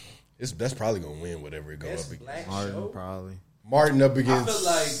 That's probably gonna win whatever it go Best up against. black Martin show. probably. Martin up I against feel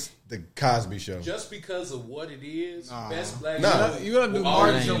like the Cosby Show. just because of what it is, best black Nah. show. You gotta do will Martin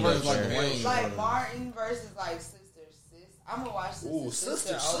always show be versus up like there. Wayne. Like Martin versus like Sister Sister. I'm gonna watch Ooh,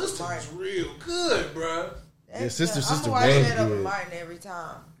 Sister Sister over Martin. was real good, bruh. Yeah, Sister I'm Sister gonna watch was that over good. Martin every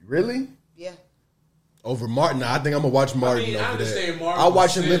time. Really? Yeah. Over Martin? I think I'm gonna watch Martin I over understand that. Martin I'll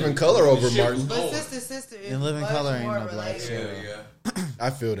watch was him Live in thin, Color but over the shit Martin. was But going. Sister is In Living much Color ain't more no black relatable. show. Yeah. I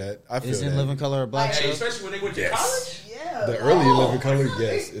feel that. I feel Is in that. Living Color a black Hey, show? especially when they went to Yes. college. Yeah. The earlier Oh, Living Color, my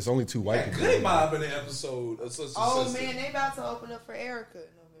yes. God. It's only two white Yeah, people. Goody Mob in the episode of Sister Oh Sister. man, they about to open up for Erica in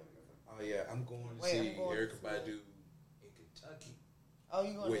November. Oh yeah, I'm going to Wait, see I'm going Erykah to see Badu in Kentucky Oh,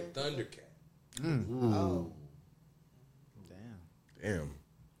 you going with to Thundercat. Oh, Damn.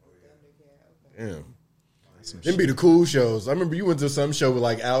 Thundercat. Okay. Damn. Them be the cool shows. I remember you went to some show with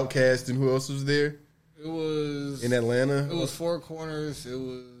like Outkast and who else was there It was in Atlanta? It was Four Corners. It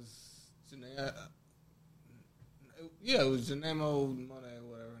was yeah, it was Janemo Monet,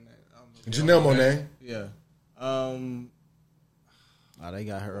 whatever her name. Janelle Monáe. Yeah. Oh, they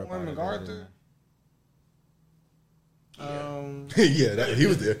got her up. Warren out of MacArthur. there. Yeah, he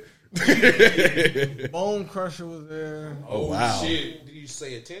was there. Bone Crusher was there. Oh wow. shit! Did you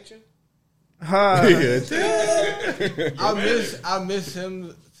say attention? Yeah. I miss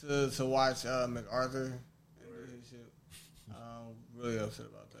him to watch MacArthur and do his shit. Really upset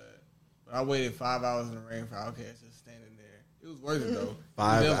about that. But I waited 5 hours in the rain for Outkast just standing there. It was worth it though.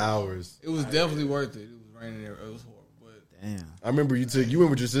 5 hours. It was definitely worth it. It was raining there. It was horrible. But Damn. I remember you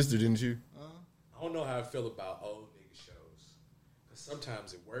went with your sister, didn't you? I don't know how I feel about old nigga shows. Cause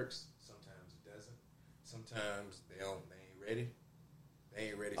sometimes it works, sometimes it doesn't. Sometimes they ain't ready. They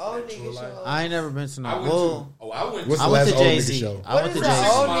ain't ready for Old that true nigga life. show. I ain't never been to no. I went Well, to. Oh, I went. What's to, the I went last to old Jay nigga Z. show? I What went is to an Jay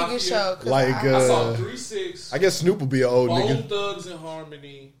old Z. nigga show? 'Cause Like, I saw uh, 3-6. I guess Snoop will be an old Bone nigga. Thugs and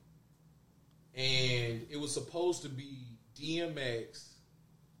Harmony, and it was supposed to be DMX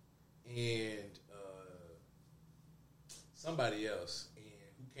and somebody else. And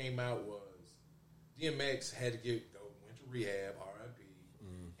who came out was DMX had to went to rehab, R.I.P.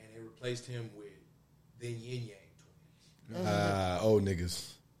 And they replaced him with the Yin Yang Twins. Old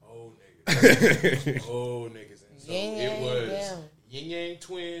niggas. Old niggas, old niggas. And so Yin it Yang was down. Yin Yang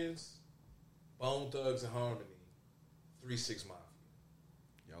Twins, Bone Thugs and Harmony, 3-6 Mafia.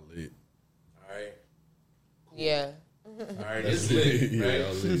 Y'all lit. All right. Yeah. All right, it's lit, Yeah, right?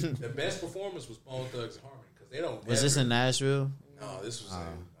 y'all lit. The best performance was Bone Thugs and Harmony because they don't. Was this in Nashville? No, this was. I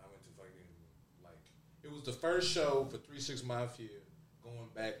went to fucking it was the first show for 3-6 Mafia going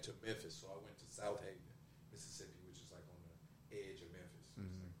back to Memphis, so I went to South Haven, Mississippi, which is like on the edge of Memphis, it's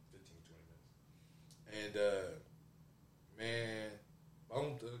like 15-20 minutes. And man,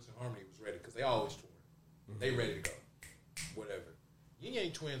 Bone Thugs and Harmony was ready because they always toured. They ready to go, whatever. Yin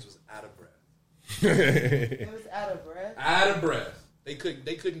Yang Twins was out of breath. It was out of breath. Out of breath. They couldn't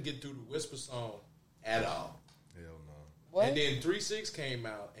get through the Whisper song at all. Hell no. What? And then 3-6 came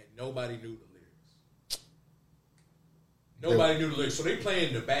out and nobody knew the lyrics. Nobody knew the lyrics. So they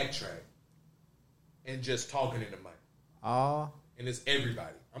playing the backtrack and just talking in the mic. Oh, And it's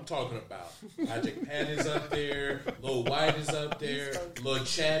everybody. I'm talking about Project Pat is up there, Lil White is up there, Lil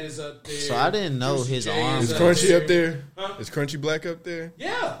Chad is up there. So I didn't know Juicy his J arms Is is Crunchy up there? Huh? Is Crunchy Black up there?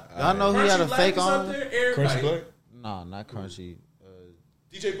 Yeah. y'all know he Crunchy had a Black fake is up arm. there. Crunchy Everybody. Black? No, not Crunchy.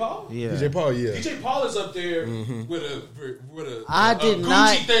 DJ Paul? Yeah. DJ Paul, yeah. DJ Paul is up there with a I did Gucci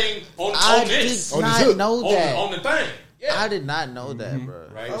not- thing on I this. did On his not hook. know on, that. on the thing. Yeah. I did not know that, bro.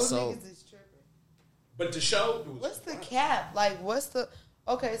 Right. Old So niggas is tripping. But the show, it was What's the cap? Like, what's the...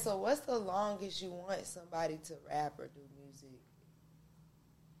 Okay, so what's the longest you want somebody to rap or do music?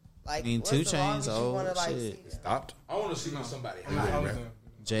 Like, I mean, what's 2 the Chainz, longest you oh, wanna, like, shit. see them? Stopped? I want to see when somebody I hot. was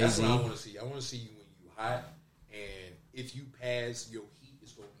Jay That's Z. what I want to see. I want to see you when you hot, and if you pass your heat,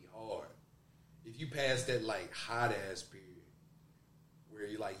 it's gonna be hard. If you pass that like hot ass period, where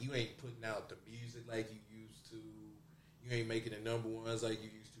you like you ain't putting out the music like you used to, you ain't making the number ones like you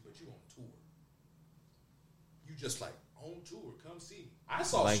used to, but you on tour. You just like on tour. Come see me. I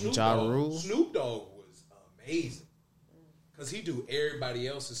saw Like Snoop Ja Dogg. Rule? Snoop Dogg was amazing because he do everybody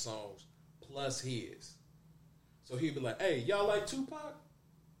else's songs plus his. So he'd be like, "Hey, y'all like Tupac?"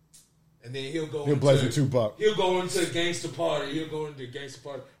 And then he'll go. He'll play for Tupac. He'll go into Gangsta Party. He'll go into Gangsta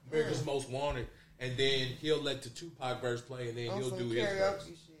Party, America's Most Wanted, and then he'll let the Tupac verse play, and then On he'll some do his karaoke verse.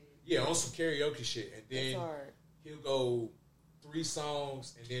 shit. Yeah, on some karaoke shit, and That's then hard. he'll go 3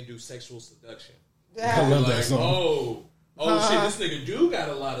 songs and then do Sexual Seduction. I love that Like, song. oh shit, this nigga do got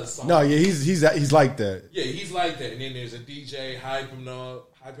a lot of songs. No, yeah, he's like that. Yeah, he's like that. And then there's a DJ hyping him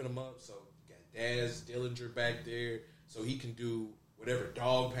up. So you got Daz Dillinger back there, so he can do whatever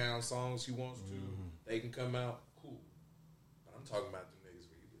Dog Pound songs he wants to. They can come out cool. But I'm talking about the niggas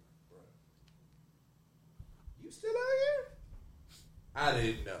where you be like, bro, you still out here? I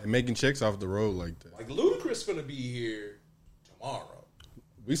didn't know. And making checks off the road like that. Like Ludacris finna be here tomorrow.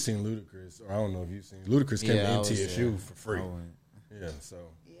 We seen Ludacris, or I don't know if you've seen Ludacris came Yeah, I to was NTSU there. for free. I went. Yeah, so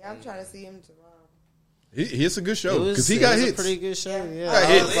Yeah, I'm trying to see him tomorrow. it's a good show It because he got was hits. a pretty good show. Yeah, Got I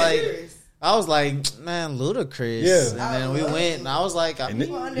hits. was like, man, Ludacris. Yeah. And then we went, and I was like, And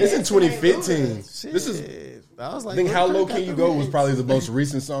this in 2015. This is. I was like, I think "How Low Ludacris Can got You the Go" was hits. probably the most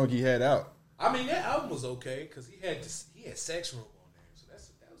recent song he had out. I mean, that album was okay because he had Sex Room on there, so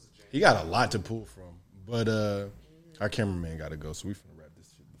that was a jam. He got a lot to pull from, but our cameraman got to go, so we finna wrap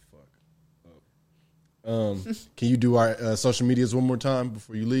this shit the fuck up. Can you do our social medias one more time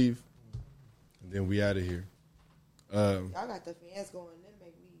before you leave, and then we out of here? Y'all got the fans going. That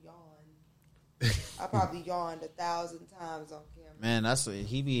make me yawn. I probably yawned 1,000 times on camera. Man, that's what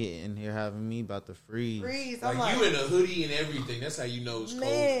he be in here having me about to freeze. Freeze. Like, I'm like, you in a hoodie and everything. That's how you know it's cold.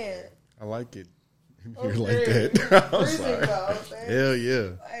 man. I like it. Okay. You're like that. I'm Freezing sorry. though, man. Hell yeah.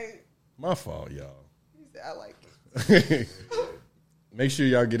 Like, My fault, y'all. he said, I like it. Make sure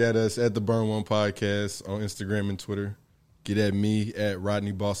y'all get at us at the Burn One Podcast on Instagram and Twitter. Get at me at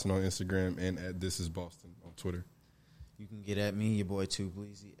Rodney Boston on Instagram and at This Is Boston on Twitter. You can get at me, your boy Too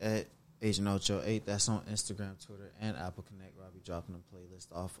Bleezy, at Agent Ocho 8. That's on Instagram, Twitter, and Apple Connect, where I'll be dropping a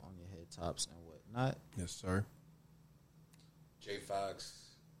playlist off on your head tops and whatnot. Yes, sir. J Fox.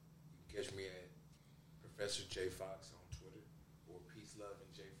 You can catch me at Professor J Fox on Twitter or Peace, Love,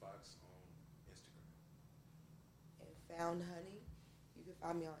 and J Fox on Instagram. And Found Honey. You can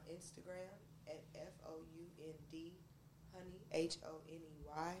find me on Instagram at FOUND Honey, HONEY.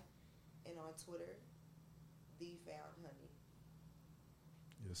 And on Twitter, The Found Honey.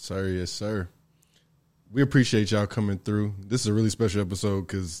 Yes, sir. Yes, sir. We appreciate y'all coming through. This is a really special episode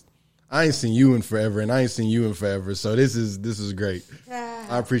because I ain't seen you in forever, and I ain't seen you in forever. So this is great.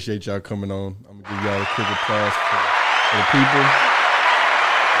 I appreciate y'all coming on. I'm gonna give y'all a quick applause for the people.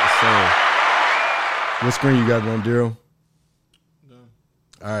 Yes, sir. What screen you got on, Daryl?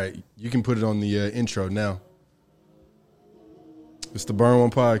 All right, you can put it on the intro now. It's the Burn One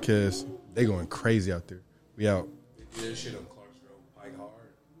Podcast. They going crazy out there. We out. They did that shit on Clark's Road, Pike Hard.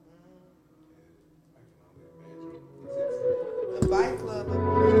 The Bike Club.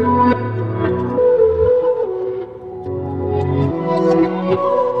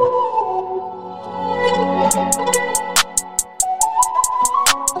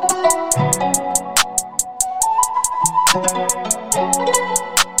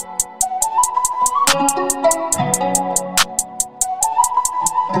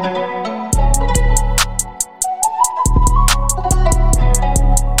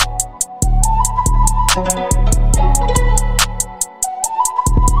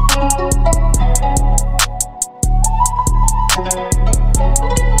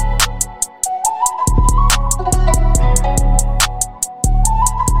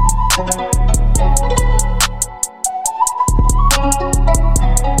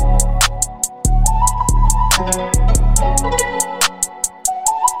 Thank you.